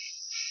funny.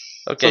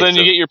 Okay. So then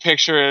you get your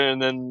picture,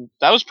 and then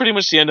that was pretty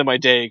much the end of my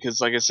day.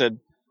 Because, like I said,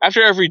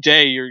 after every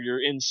day,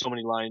 you're in so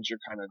many lines, you're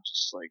kind of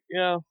just like,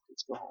 yeah,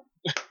 let's go home.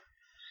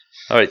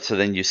 All right. So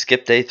then you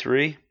skip day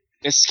 3.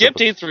 I skipped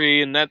day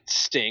 3, and that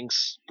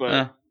stinks.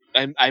 But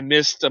I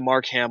missed a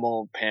Mark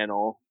Hamill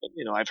panel. But,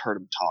 you know, I've heard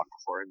him talk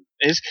before, and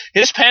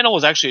his panel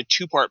was actually a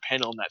 2-part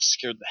panel, and that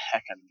scared the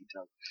heck out of me,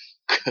 Doug.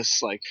 Because,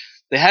 like,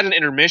 they had an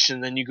intermission,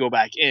 and then you go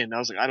back in. I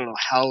was like, I don't know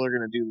how they're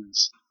going to do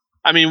this.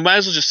 I mean, we might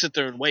as well just sit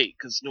there and wait,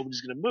 because nobody's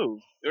going to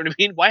move. You know what I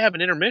mean? Why have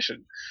an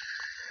intermission?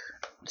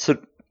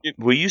 So,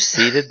 were you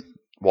seated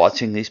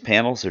watching these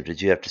panels, or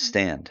did you have to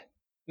stand?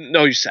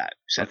 No, you sat.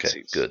 Okay,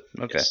 seats. good.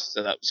 Okay. Yes,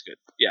 so that was good.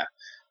 Yeah.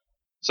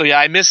 So, yeah,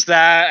 I missed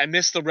that. I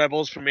missed the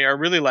Rebels premiere. I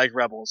really like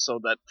Rebels, so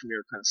that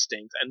premiere kind of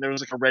stinked. And there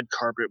was, like, a red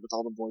carpet with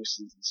all the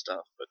voices and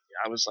stuff. But,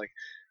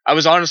 I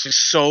was honestly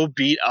so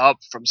beat up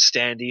from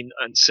standing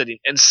and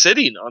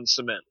sitting on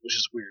cement, which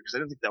is weird because I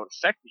didn't think that would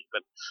affect me,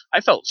 but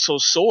I felt so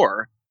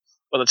sore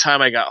by the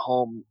time I got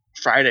home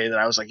Friday that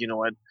I was like, you know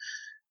what?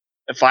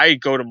 If I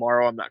go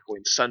tomorrow, I'm not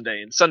going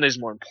Sunday, and Sunday's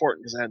more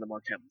important because I had the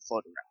Mark Hamill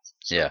photograph.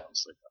 So Yeah. I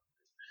was like,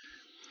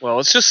 well,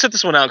 let's just sit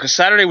this one out because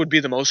Saturday would be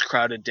the most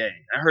crowded day.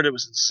 I heard it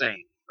was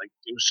insane. Like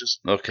it was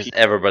just Well, because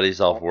everybody's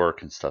off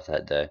work and stuff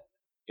that day.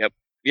 Yep.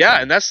 Yeah,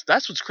 and that's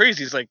what's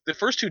crazy is like the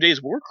first 2 days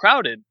were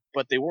crowded,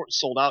 but they weren't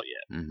sold out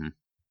yet. Mm-hmm.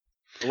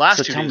 The last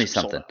So 2 tell days me were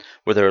sold something. out.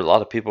 Were there a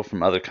lot of people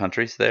from other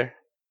countries there?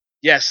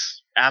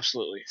 Yes,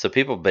 absolutely. So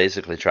people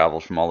basically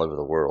traveled from all over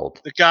the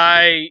world. The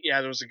guy,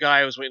 there was a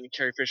guy who was waiting in the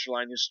Carrie Fisher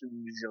line. He was from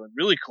New Zealand.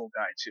 Really cool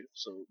guy too.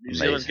 So New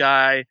Zealand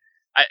guy.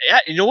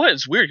 You know what?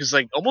 It's weird because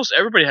like almost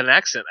everybody had an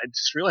accent. I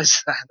just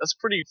realized that. That's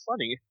pretty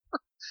funny.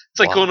 It's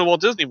like going to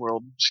Walt Disney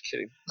World. Just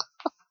kidding.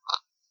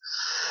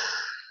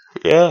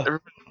 Yeah.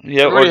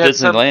 Everybody Or had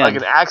some, Disneyland. like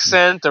an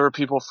accent. There were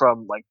people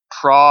from like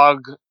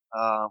Prague.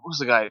 What was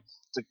the guy?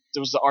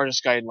 There was the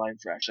artist guy in line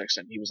for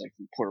accent. He was like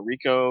from Puerto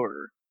Rico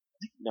or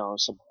no,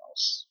 somewhere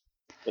else.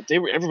 But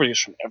everybody was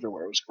from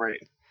everywhere. It was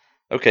great.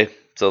 Okay,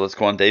 so let's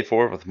go on day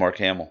 4 with Mark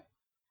Hamill.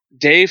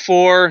 Day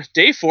four,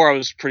 I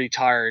was pretty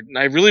tired, and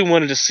I really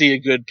wanted to see a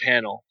good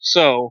panel.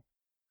 So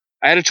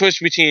I had a choice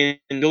between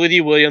Billy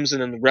D. Williams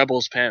and then the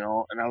Rebels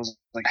panel, and I was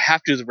like, I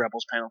have to do the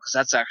Rebels panel because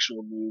that's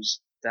actual news.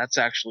 That's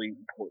actually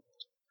important.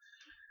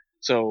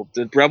 So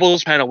the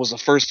Rebels panel was the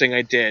first thing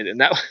I did, and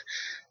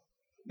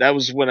that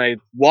was when I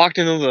walked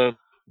into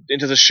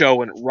the show,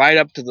 went right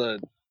up to the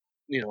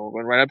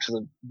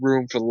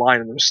room for the line,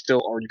 and there was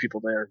still already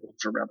people there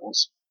for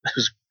Rebels. It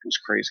was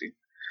crazy.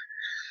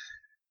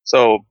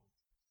 So,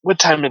 what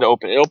time did it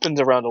open? It opened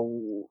around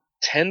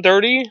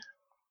 10:30.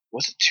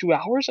 Was it 2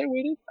 hours I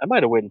waited? I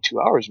might have waited 2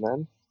 hours,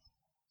 man.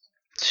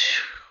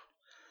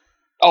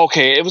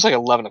 Okay, it was like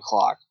 11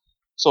 o'clock.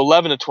 So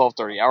 11 to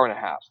 12:30, hour and a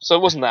half. So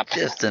it wasn't that bad.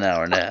 Just an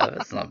hour and a half.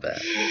 That's not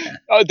bad.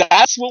 Oh,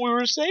 that's what we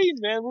were saying,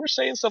 man. We were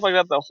saying stuff like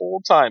that the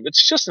whole time.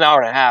 It's just an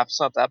hour and a half. It's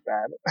not that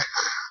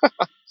bad.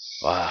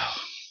 Wow.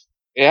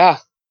 Yeah.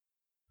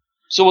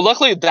 So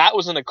luckily that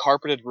was in a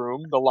carpeted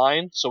room, the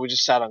line. So we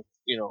just sat on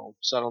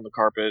the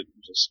carpet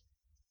and just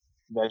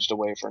vegged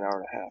away for an hour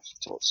and a half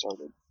until it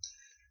started.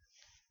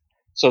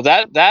 So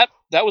that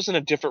was in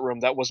a different room.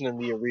 That wasn't in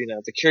the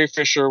arena. The Carrie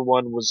Fisher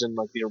one was in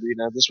like the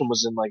arena. This one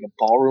was in like a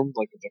ballroom,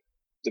 like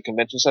the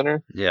convention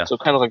center. Yeah. So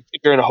kind of like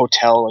if you're in a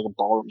hotel, like a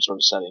ballroom sort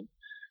of setting.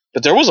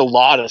 But there was a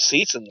lot of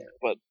seats in there.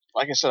 But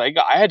like I said,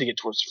 I had to get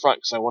towards the front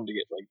because I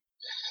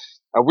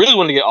really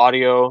wanted to get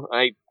audio.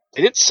 I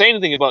didn't say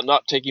anything about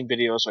not taking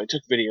video, so I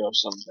took video of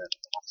some of it.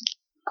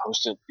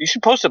 Post it. You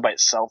should post it by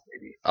itself,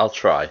 maybe. I'll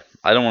try.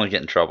 I don't want to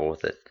get in trouble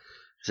with it.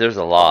 There's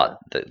a lot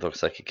that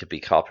looks like it could be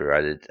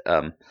copyrighted.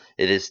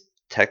 It is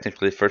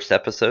technically the first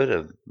episode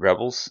of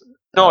Rebels.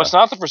 No, it's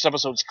not the first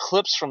episode. It's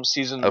clips from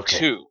season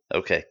 2.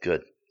 Okay,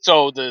 good.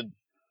 So the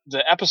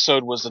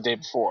episode was the day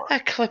before.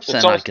 Clips,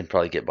 and I can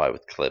probably get by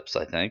with clips,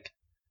 I think.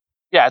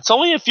 Yeah, it's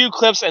only a few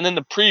clips and then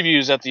the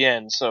previews at the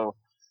end. So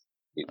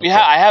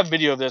I have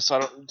video of this, so I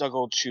don't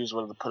go choose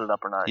whether to put it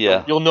up or not.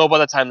 Yeah. You'll know by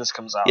the time this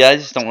comes out. Yeah, I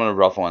just don't want to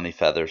ruffle any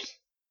feathers.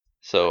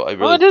 So I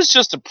really. Well, it is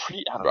just a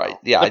I don't know.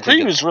 Yeah, the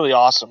preview is really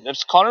awesome.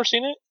 Has Connor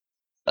seen it?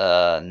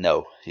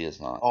 No, he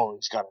has not. Oh,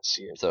 he's got to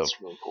see it. So,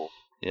 it's really cool.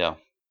 Yeah.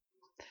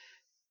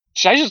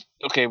 Should I just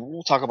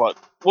we'll talk about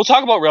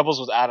Rebels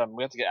with Adam.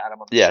 We have to get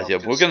Adam on the show. Yeah,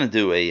 we're gonna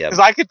do a because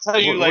I could tell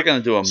you we're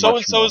gonna do a so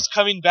and so is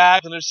coming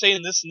back and they're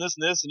saying this and this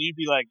and this and you'd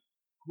be like,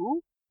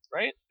 who?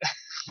 Right?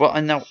 Well,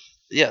 I know.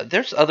 Yeah,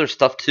 there's other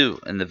stuff too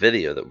in the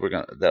video that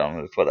I'm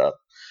gonna put up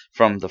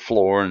from the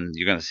floor, and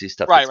you're gonna see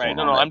stuff. Right. That's going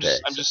No. on I'm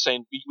just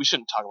saying we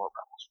shouldn't talk about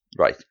Rebels.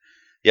 Right.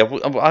 Yeah,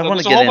 I want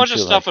to get into a whole bunch of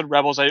stuff with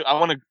Rebels. I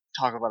want to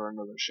talk about it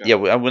another show. Yeah,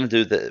 I want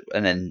to do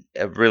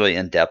a really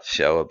in-depth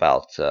show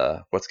about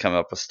what's coming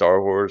up with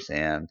Star Wars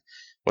and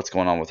what's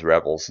going on with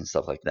Rebels and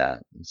stuff like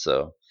that. And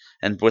so,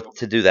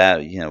 to do that,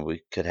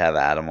 we could have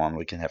Adam on,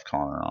 we can have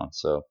Connor on,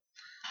 so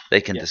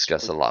they can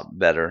discuss a lot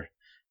better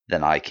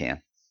than I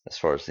can as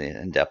far as the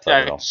in-depth of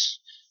it all.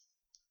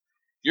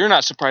 You're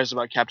not surprised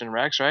about Captain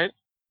Rex, right?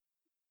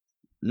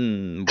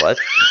 What?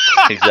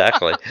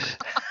 Exactly.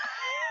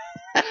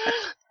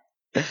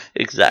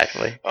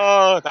 Exactly.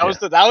 Oh, that was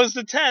the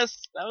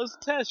test. That was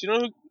the test. You know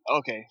who?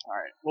 Okay, all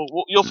right.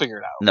 Well, you'll figure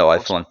it out. No, I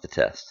flunked the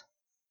test.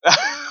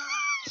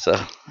 So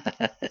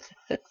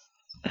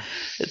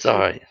it's all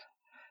right.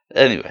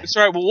 Anyway, it's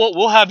all right. Well,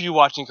 we'll have you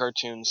watching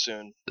cartoons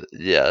soon.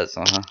 Yeah.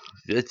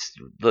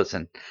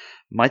 Listen,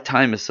 my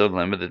time is so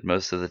limited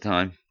most of the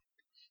time.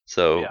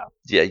 So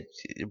yeah,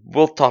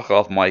 we'll talk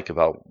off mic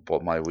about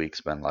what my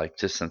week's been like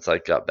just since I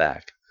got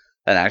back.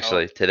 And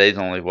actually, today's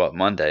only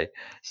Monday.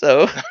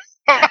 So.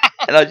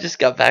 And I just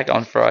got back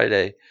on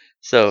Friday.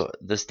 So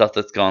the stuff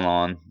that's gone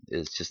on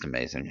is just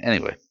amazing.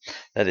 Anyway,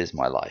 that is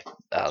my life.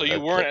 So you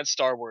weren't at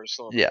Star Wars.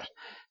 So. Yeah.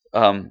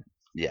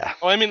 Yeah.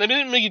 Well, I mean, let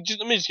me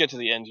just get to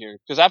the end here.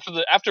 Because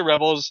after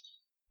Rebels,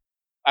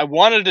 I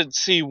wanted to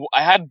see.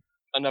 I had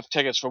enough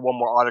tickets for one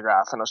more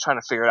autograph, and I was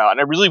trying to figure it out. And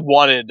I really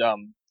wanted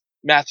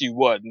Matthew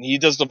Wood, and he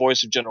does the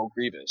voice of General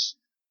Grievous.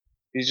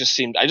 I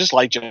just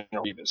like General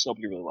Grievous.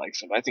 Nobody really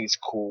likes him. I think he's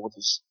cool with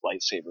his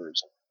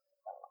lightsabers.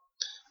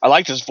 I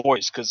liked his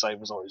voice because I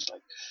was always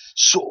like,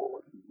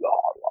 sword,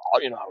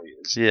 you know how he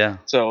is. Yeah.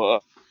 So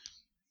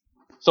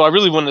I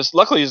really wanted to.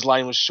 Luckily, his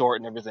line was short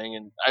and everything,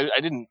 and I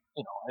didn't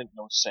know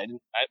what to say.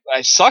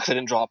 I sucked. I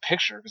didn't draw a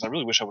picture because I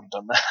really wish I would have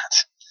done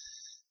that.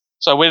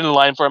 So I waited in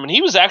line for him, and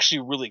he was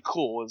actually really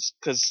cool.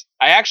 Because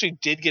I actually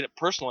did get it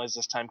personalized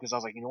this time because I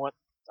was like, you know what,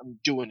 I'm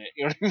doing it.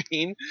 You know what I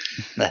mean?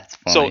 That's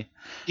funny. So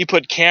he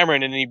put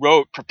Cameron, and he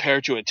wrote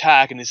 "prepare to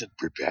attack," and he said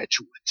 "prepare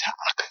to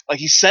attack." Like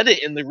he said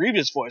it in the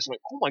Grievous voice. I'm like,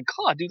 oh my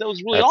god, dude, that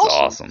was really That's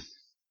awesome. awesome.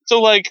 So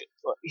like,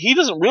 he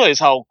doesn't realize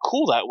how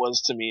cool that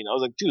was to me, and I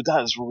was like, dude,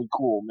 that is really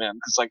cool, man.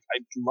 Because like, I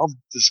love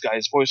this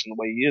guy's voice and the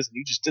way he is, and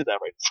he just did that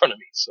right in front of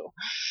me. So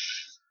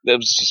that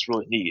was just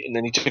really neat. And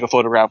then he took a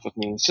photograph with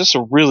me. He's just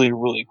a really,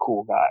 really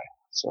cool guy.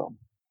 So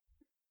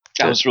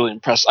I was really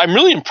impressed. I'm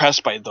really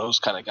impressed by those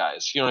kind of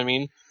guys. You know what I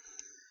mean?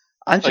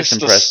 I'm just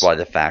impressed by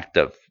the fact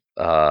of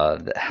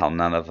how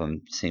none of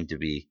them seem to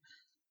be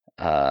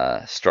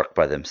struck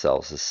by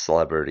themselves as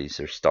celebrities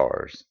or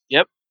stars.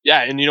 Yep.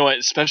 Yeah, and you know what?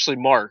 Especially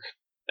Mark.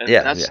 And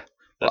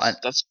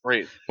that's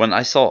great. When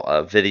I saw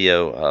a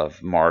video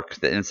of Mark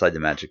that Inside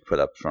the Magic put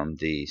up from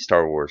the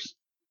Star Wars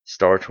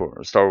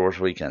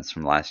weekends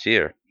from last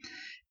year,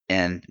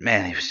 and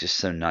man, he was just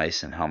so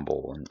nice and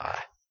humble, and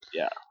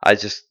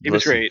He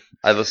was great.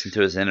 I listened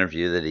to his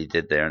interview that he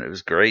did there, and it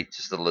was great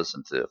just to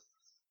listen to.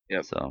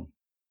 Yep. So,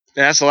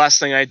 and that's the last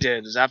thing I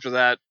did. Is after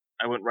that,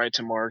 I went right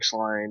to Mark's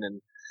line,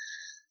 and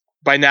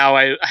by now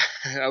I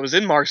was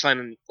in Mark's line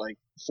in like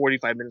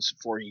 45 minutes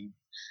before he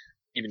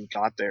even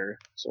got there.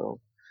 So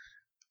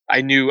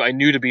I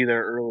knew to be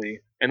there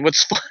early. And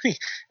what's funny,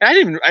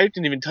 and I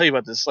didn't even tell you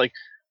about this. Like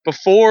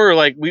before,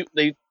 like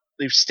they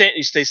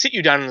sit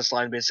you down in this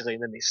line basically,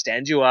 and then they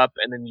stand you up,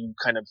 and then you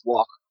kind of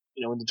walk,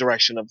 in the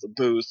direction of the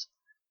booth.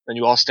 Then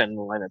you all stand in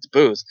the line at the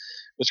booth.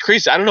 What's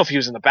crazy, I don't know if he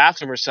was in the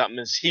bathroom or something,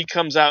 is he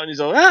comes out and he's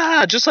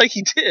like, just like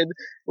he did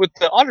with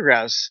the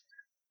autographs.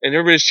 And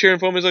everybody's cheering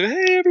for him. He's like,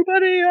 hey,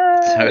 everybody.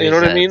 You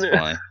know what I mean?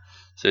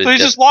 So he's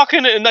just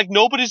walking and like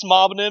nobody's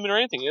mobbing him or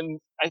anything.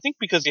 And I think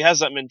because he has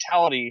that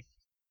mentality,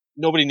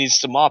 nobody needs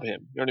to mob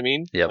him. You know what I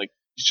mean? Yep. Like,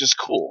 he's just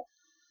cool.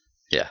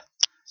 Yeah.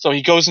 So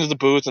he goes into the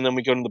booth, and then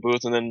we go into the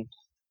booth, and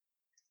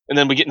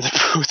then we get in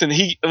the booth, and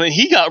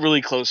he got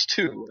really close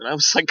too. And I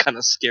was like kind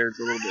of scared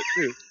for a little bit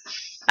too.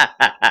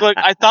 But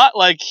I thought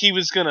like he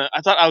was gonna.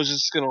 I thought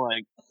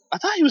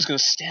he was gonna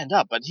stand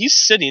up, but he's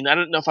sitting. I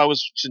don't know if I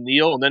was to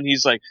kneel, and then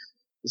he's like,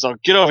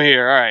 get over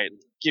here, all right,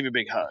 give you a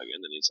big hug,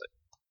 and then he's like,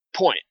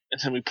 point, and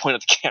then we point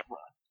at the camera.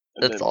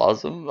 That's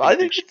awesome. I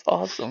think it's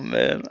awesome,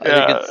 man.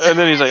 Yeah, and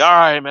then he's like, all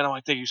right, man. I'm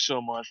like, thank you so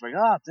much. I'm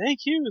like, thank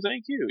you.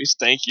 He's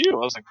thank you. I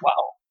was like, wow.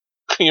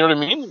 You know what I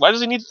mean? Why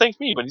does he need to thank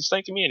me? But he's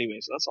thanking me anyway,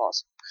 so that's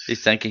awesome.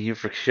 He's thanking you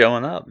for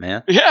showing up,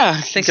 man. Yeah,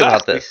 Think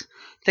about this.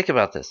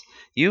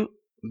 You,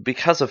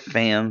 because of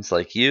fans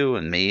like you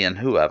and me and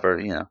whoever,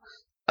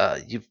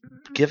 you've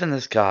given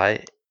this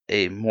guy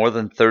a more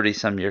than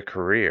 30-some year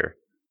career.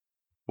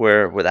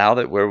 Where without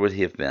it, where would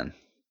he have been?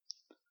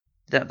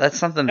 That's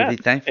something to be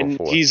thankful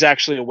for. And he's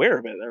actually aware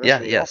of it.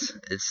 Yes.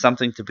 It's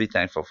something to be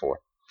thankful for.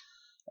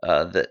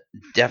 That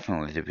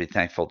definitely to be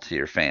thankful to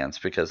your fans,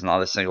 because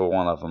not a single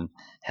one of them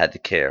had to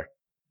care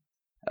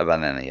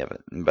about any of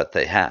it, but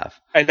they have.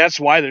 And that's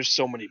why there's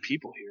so many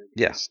people here.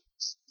 Yeah.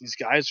 These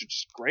guys are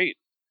just great.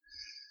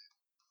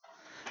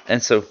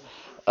 And so,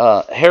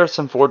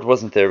 Harrison Ford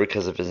wasn't there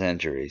because of his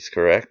injuries,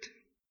 correct?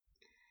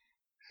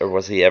 Or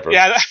was he ever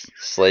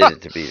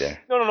slated to be there?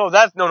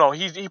 No.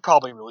 He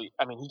probably really.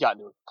 I mean, he got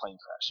into a plane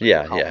crash.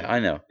 Yeah, I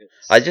know.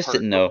 I just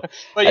didn't know.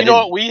 But you know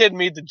what? We had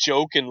made the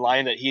joke in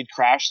line that he'd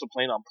crashed the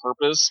plane on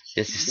purpose.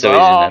 Yes, so he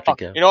didn't have to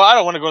go. I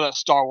don't want to go to that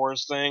Star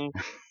Wars thing,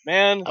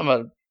 man.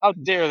 How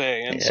dare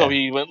they? And so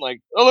he went like,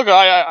 oh look,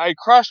 I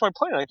crashed my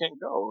plane. I can't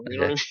go. You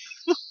know what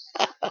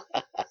I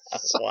mean?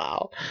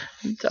 Wow.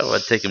 Talk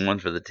about taking one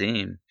for the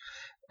team.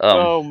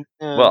 Man.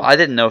 Well, I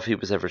didn't know if he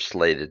was ever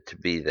slated to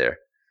be there.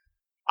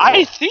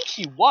 I think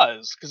he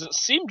was, because it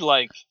seemed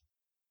like,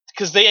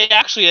 because they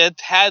actually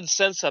had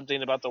said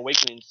something about the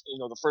Awakening,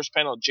 the first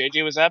panel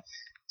JJ was at.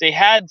 They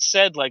had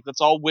said, like,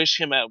 let's all wish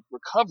him a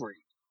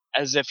recovery,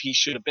 as if he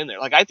should have been there.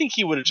 Like, I think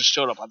he would have just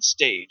showed up on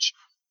stage,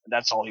 and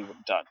that's all he would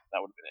have done. That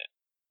would have been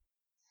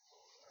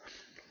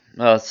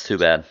it. Oh, it's too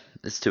bad.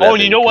 It's too bad. Oh,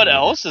 and you know what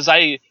else? Is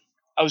I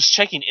was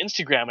checking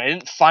Instagram, I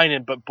didn't find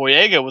him, but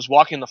Boyega was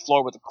walking the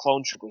floor with a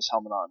Clone Troopers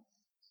helmet on.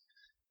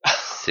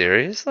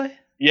 Seriously?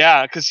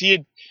 Yeah, because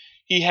he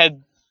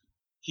had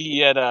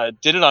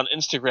did it on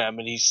Instagram,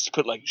 and he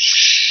put like,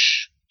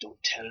 shh,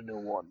 don't tell no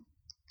one.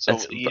 So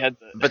he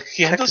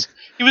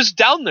was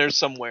down there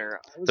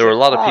somewhere. There were a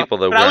lot of people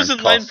that were. I was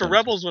in line for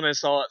Rebels when I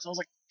saw it, so I was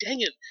like, dang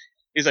it.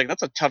 He's like,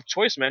 that's a tough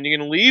choice, man. You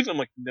gonna leave? I'm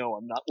like, no,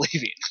 I'm not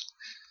leaving.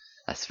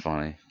 That's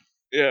funny.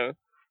 Yeah.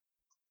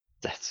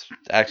 That's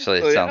actually,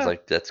 it sounds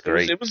like that's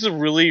great. It was a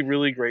really,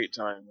 really great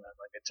time, man.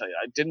 Like I tell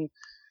you,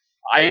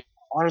 I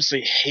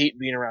honestly hate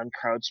being around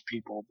crowds of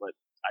people, but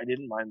I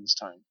didn't mind this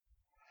time.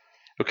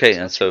 Okay,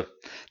 and so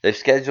they've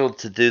scheduled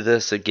to do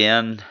this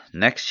again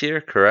next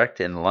year,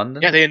 correct? In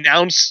London? Yeah, they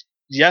announced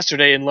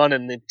yesterday in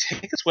London. The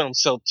tickets went on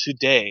sale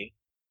today.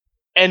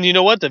 And you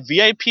know what? The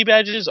VIP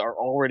badges are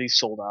already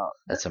sold out.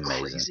 That's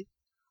amazing. Crazy.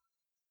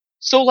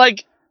 So,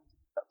 like,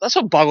 that's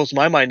what boggles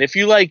my mind. If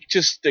you, like,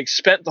 just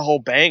spent the whole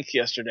bank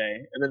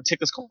yesterday, and then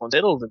tickets go on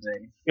sale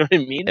today, you know what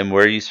I mean? And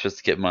where are you supposed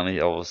to get money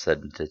all of a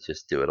sudden to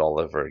just do it all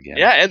over again?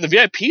 Yeah, and the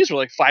VIPs were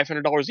like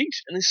 $500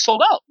 each, and they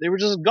sold out. They were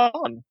just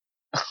gone.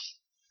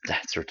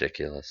 That's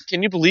ridiculous.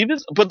 Can you believe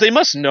it? But they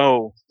must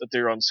know that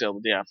they're on sale the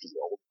day after the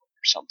old one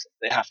or something.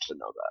 They have to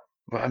know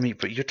that. Well, I mean,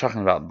 but you're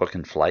talking about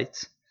booking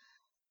flights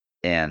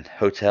and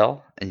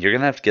hotel, and you're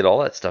going to have to get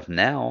all that stuff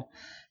now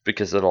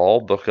because it'll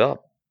all book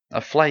up.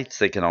 Flights,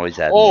 they can always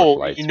add more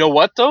flights. You know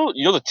what, though?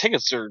 You know the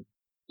tickets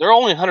they're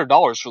only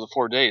 $100 for the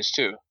 4 days,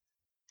 too.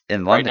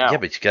 In London? Yeah,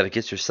 but you got to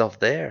get yourself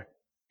there.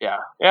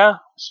 Yeah,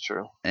 it's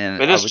true.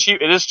 And it is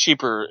cheap. It is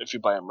cheaper if you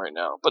buy them right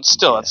now. But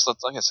still, that's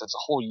like I said, it's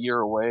a whole year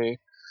away.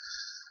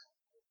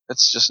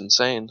 It's just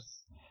insane.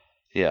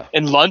 Yeah.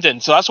 In London,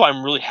 so that's why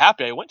I'm really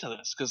happy I went to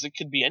this, because it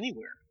could be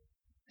anywhere.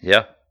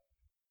 Yeah.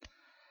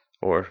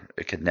 Or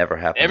it could never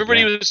happen.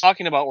 Everybody was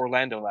talking about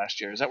Orlando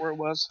last year. Is that where it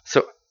was?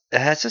 So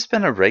has this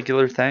been a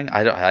regular thing?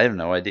 I have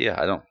no idea.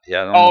 I don't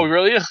Oh, know.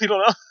 really? You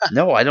don't know?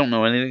 No, I don't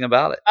know anything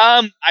about it.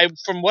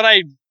 From what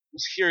I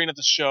was hearing at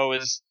the show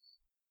is,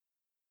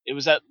 it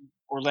was at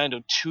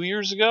Orlando 2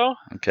 years ago.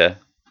 Okay.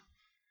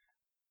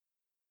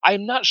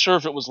 I'm not sure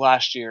if it was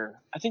last year.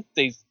 I think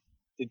they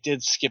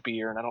did skip a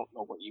year, and I don't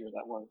know what year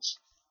that was.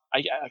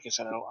 Like I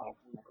said, I don't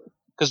remember.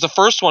 Because the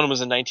first one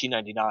was in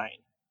 1999,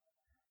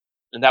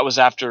 and that was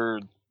after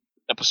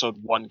episode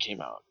 1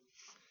 came out.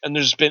 And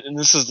this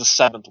is the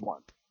 7th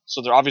one,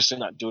 so they're obviously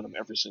not doing them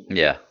every single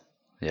year.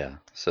 Yeah.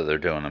 So they're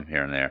doing them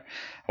here and there.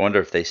 I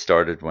wonder if they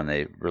started when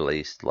they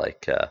released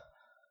like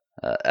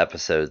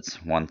episodes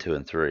 1, 2,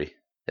 and 3.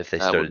 If they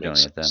started doing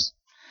it then.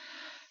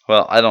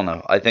 Well, I don't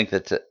know. I think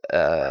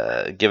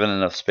that given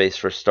enough space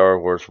for Star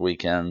Wars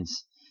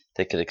weekends,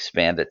 they could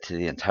expand it to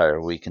the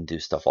entire week and do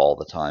stuff all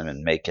the time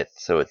and make it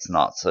so it's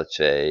not such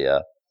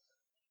a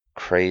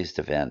crazed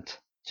event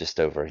just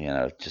over,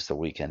 just the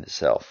weekend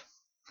itself.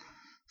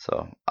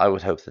 So I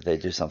would hope that they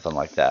do something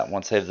like that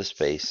once they have the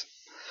space.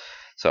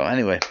 So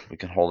anyway, we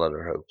can hold out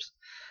our hopes.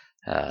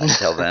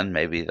 Until then,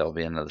 maybe there'll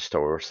be another Star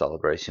Wars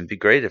celebration. It'd be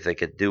great if they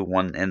could do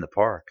one in the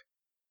park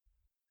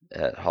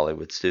at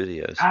Hollywood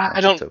Studios.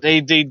 What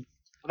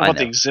about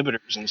the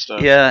exhibitors and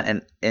stuff? Yeah,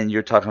 and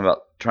you're talking about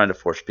trying to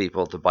force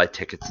people to buy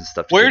tickets and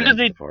stuff. Where did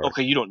they?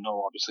 Okay, you don't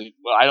know, obviously.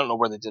 Well, I don't know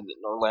where they did it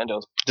in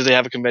Orlando. Do they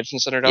have a convention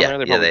center down there?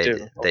 They probably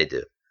do. They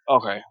do.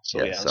 Okay,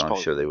 so so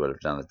I'm sure they would have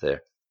done it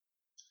there.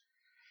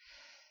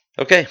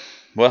 Okay,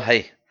 well,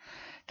 hey,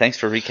 thanks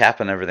for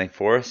recapping everything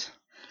for us.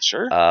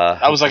 Sure.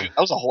 That was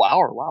a whole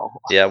hour. Wow.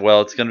 Yeah,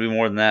 well, it's going to be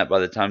more than that by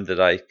the time that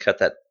I cut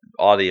that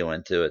audio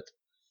into it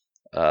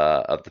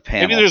of the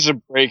panel. Maybe there's a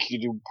break. You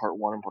do part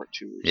 1 and part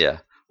 2. Yeah.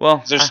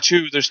 Well, there's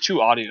two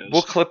audios.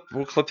 We'll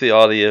clip the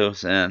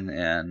audios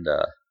and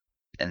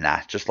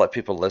just let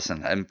people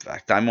listen. In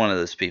fact, I'm one of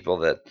those people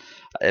that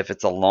if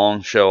it's a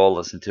long show, I'll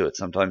listen to it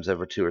sometimes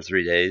over 2 or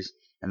 3 days,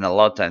 and a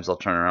lot of times I'll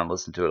turn around and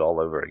listen to it all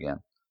over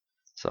again.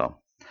 So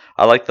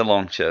I like the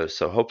long shows,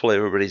 so hopefully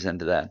everybody's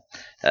into that.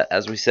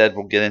 As we said,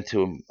 we'll get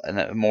into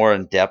a more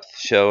in-depth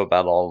show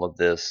about all of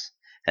this,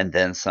 and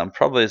then some,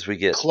 probably as we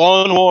get...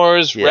 Clone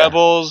Wars,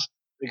 Rebels,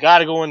 we got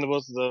to go into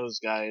both of those,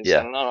 guys. Yeah.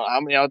 I don't know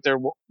how many out there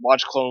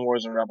watch Clone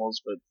Wars and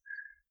Rebels, but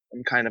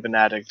I'm kind of an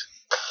addict.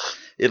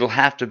 It'll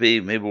have to be,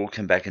 maybe we'll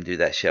come back and do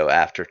that show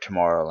after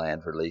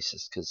Tomorrowland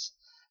releases, because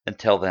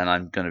until then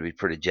I'm going to be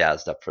pretty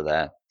jazzed up for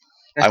that.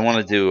 I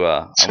want to do...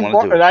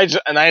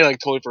 and I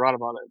totally forgot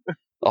about it.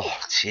 Oh,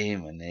 gee,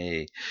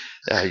 Manny.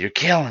 You're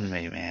killing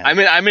me, man.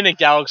 I'm in a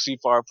galaxy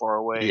far, far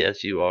away.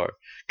 Yes, you are.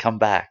 Come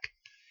back.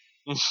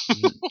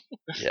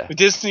 Yeah.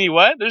 Disney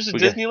what? There's a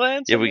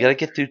Disneyland? Yeah, we got to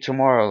get through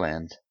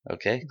Tomorrowland,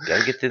 okay? Got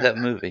to get through that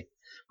movie.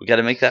 We got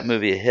to make that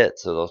movie a hit,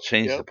 so they'll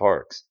change the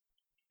parks.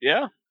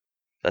 Yeah.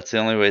 That's the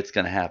only way it's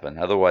going to happen.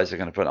 Otherwise, they're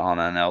going to put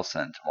Anna and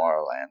Elsa in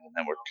Tomorrowland, and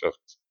then we're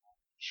cooked.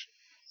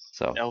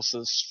 So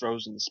Elsa's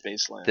frozen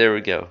Spaceland. There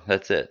we go.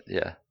 That's it.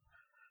 Yeah.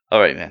 All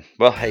right, man.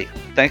 Well, hey,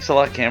 thanks a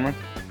lot, Cameron.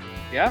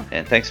 Yeah.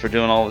 And thanks for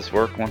doing all this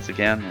work once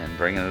again and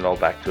bringing it all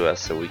back to us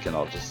so we can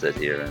all just sit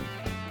here and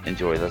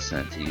enjoy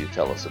listening to you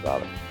tell us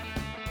about it.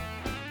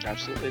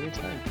 Absolutely,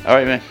 anytime. All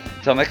right, man.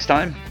 Until next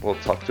time, we'll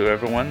talk to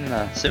everyone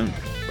soon.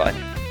 Bye.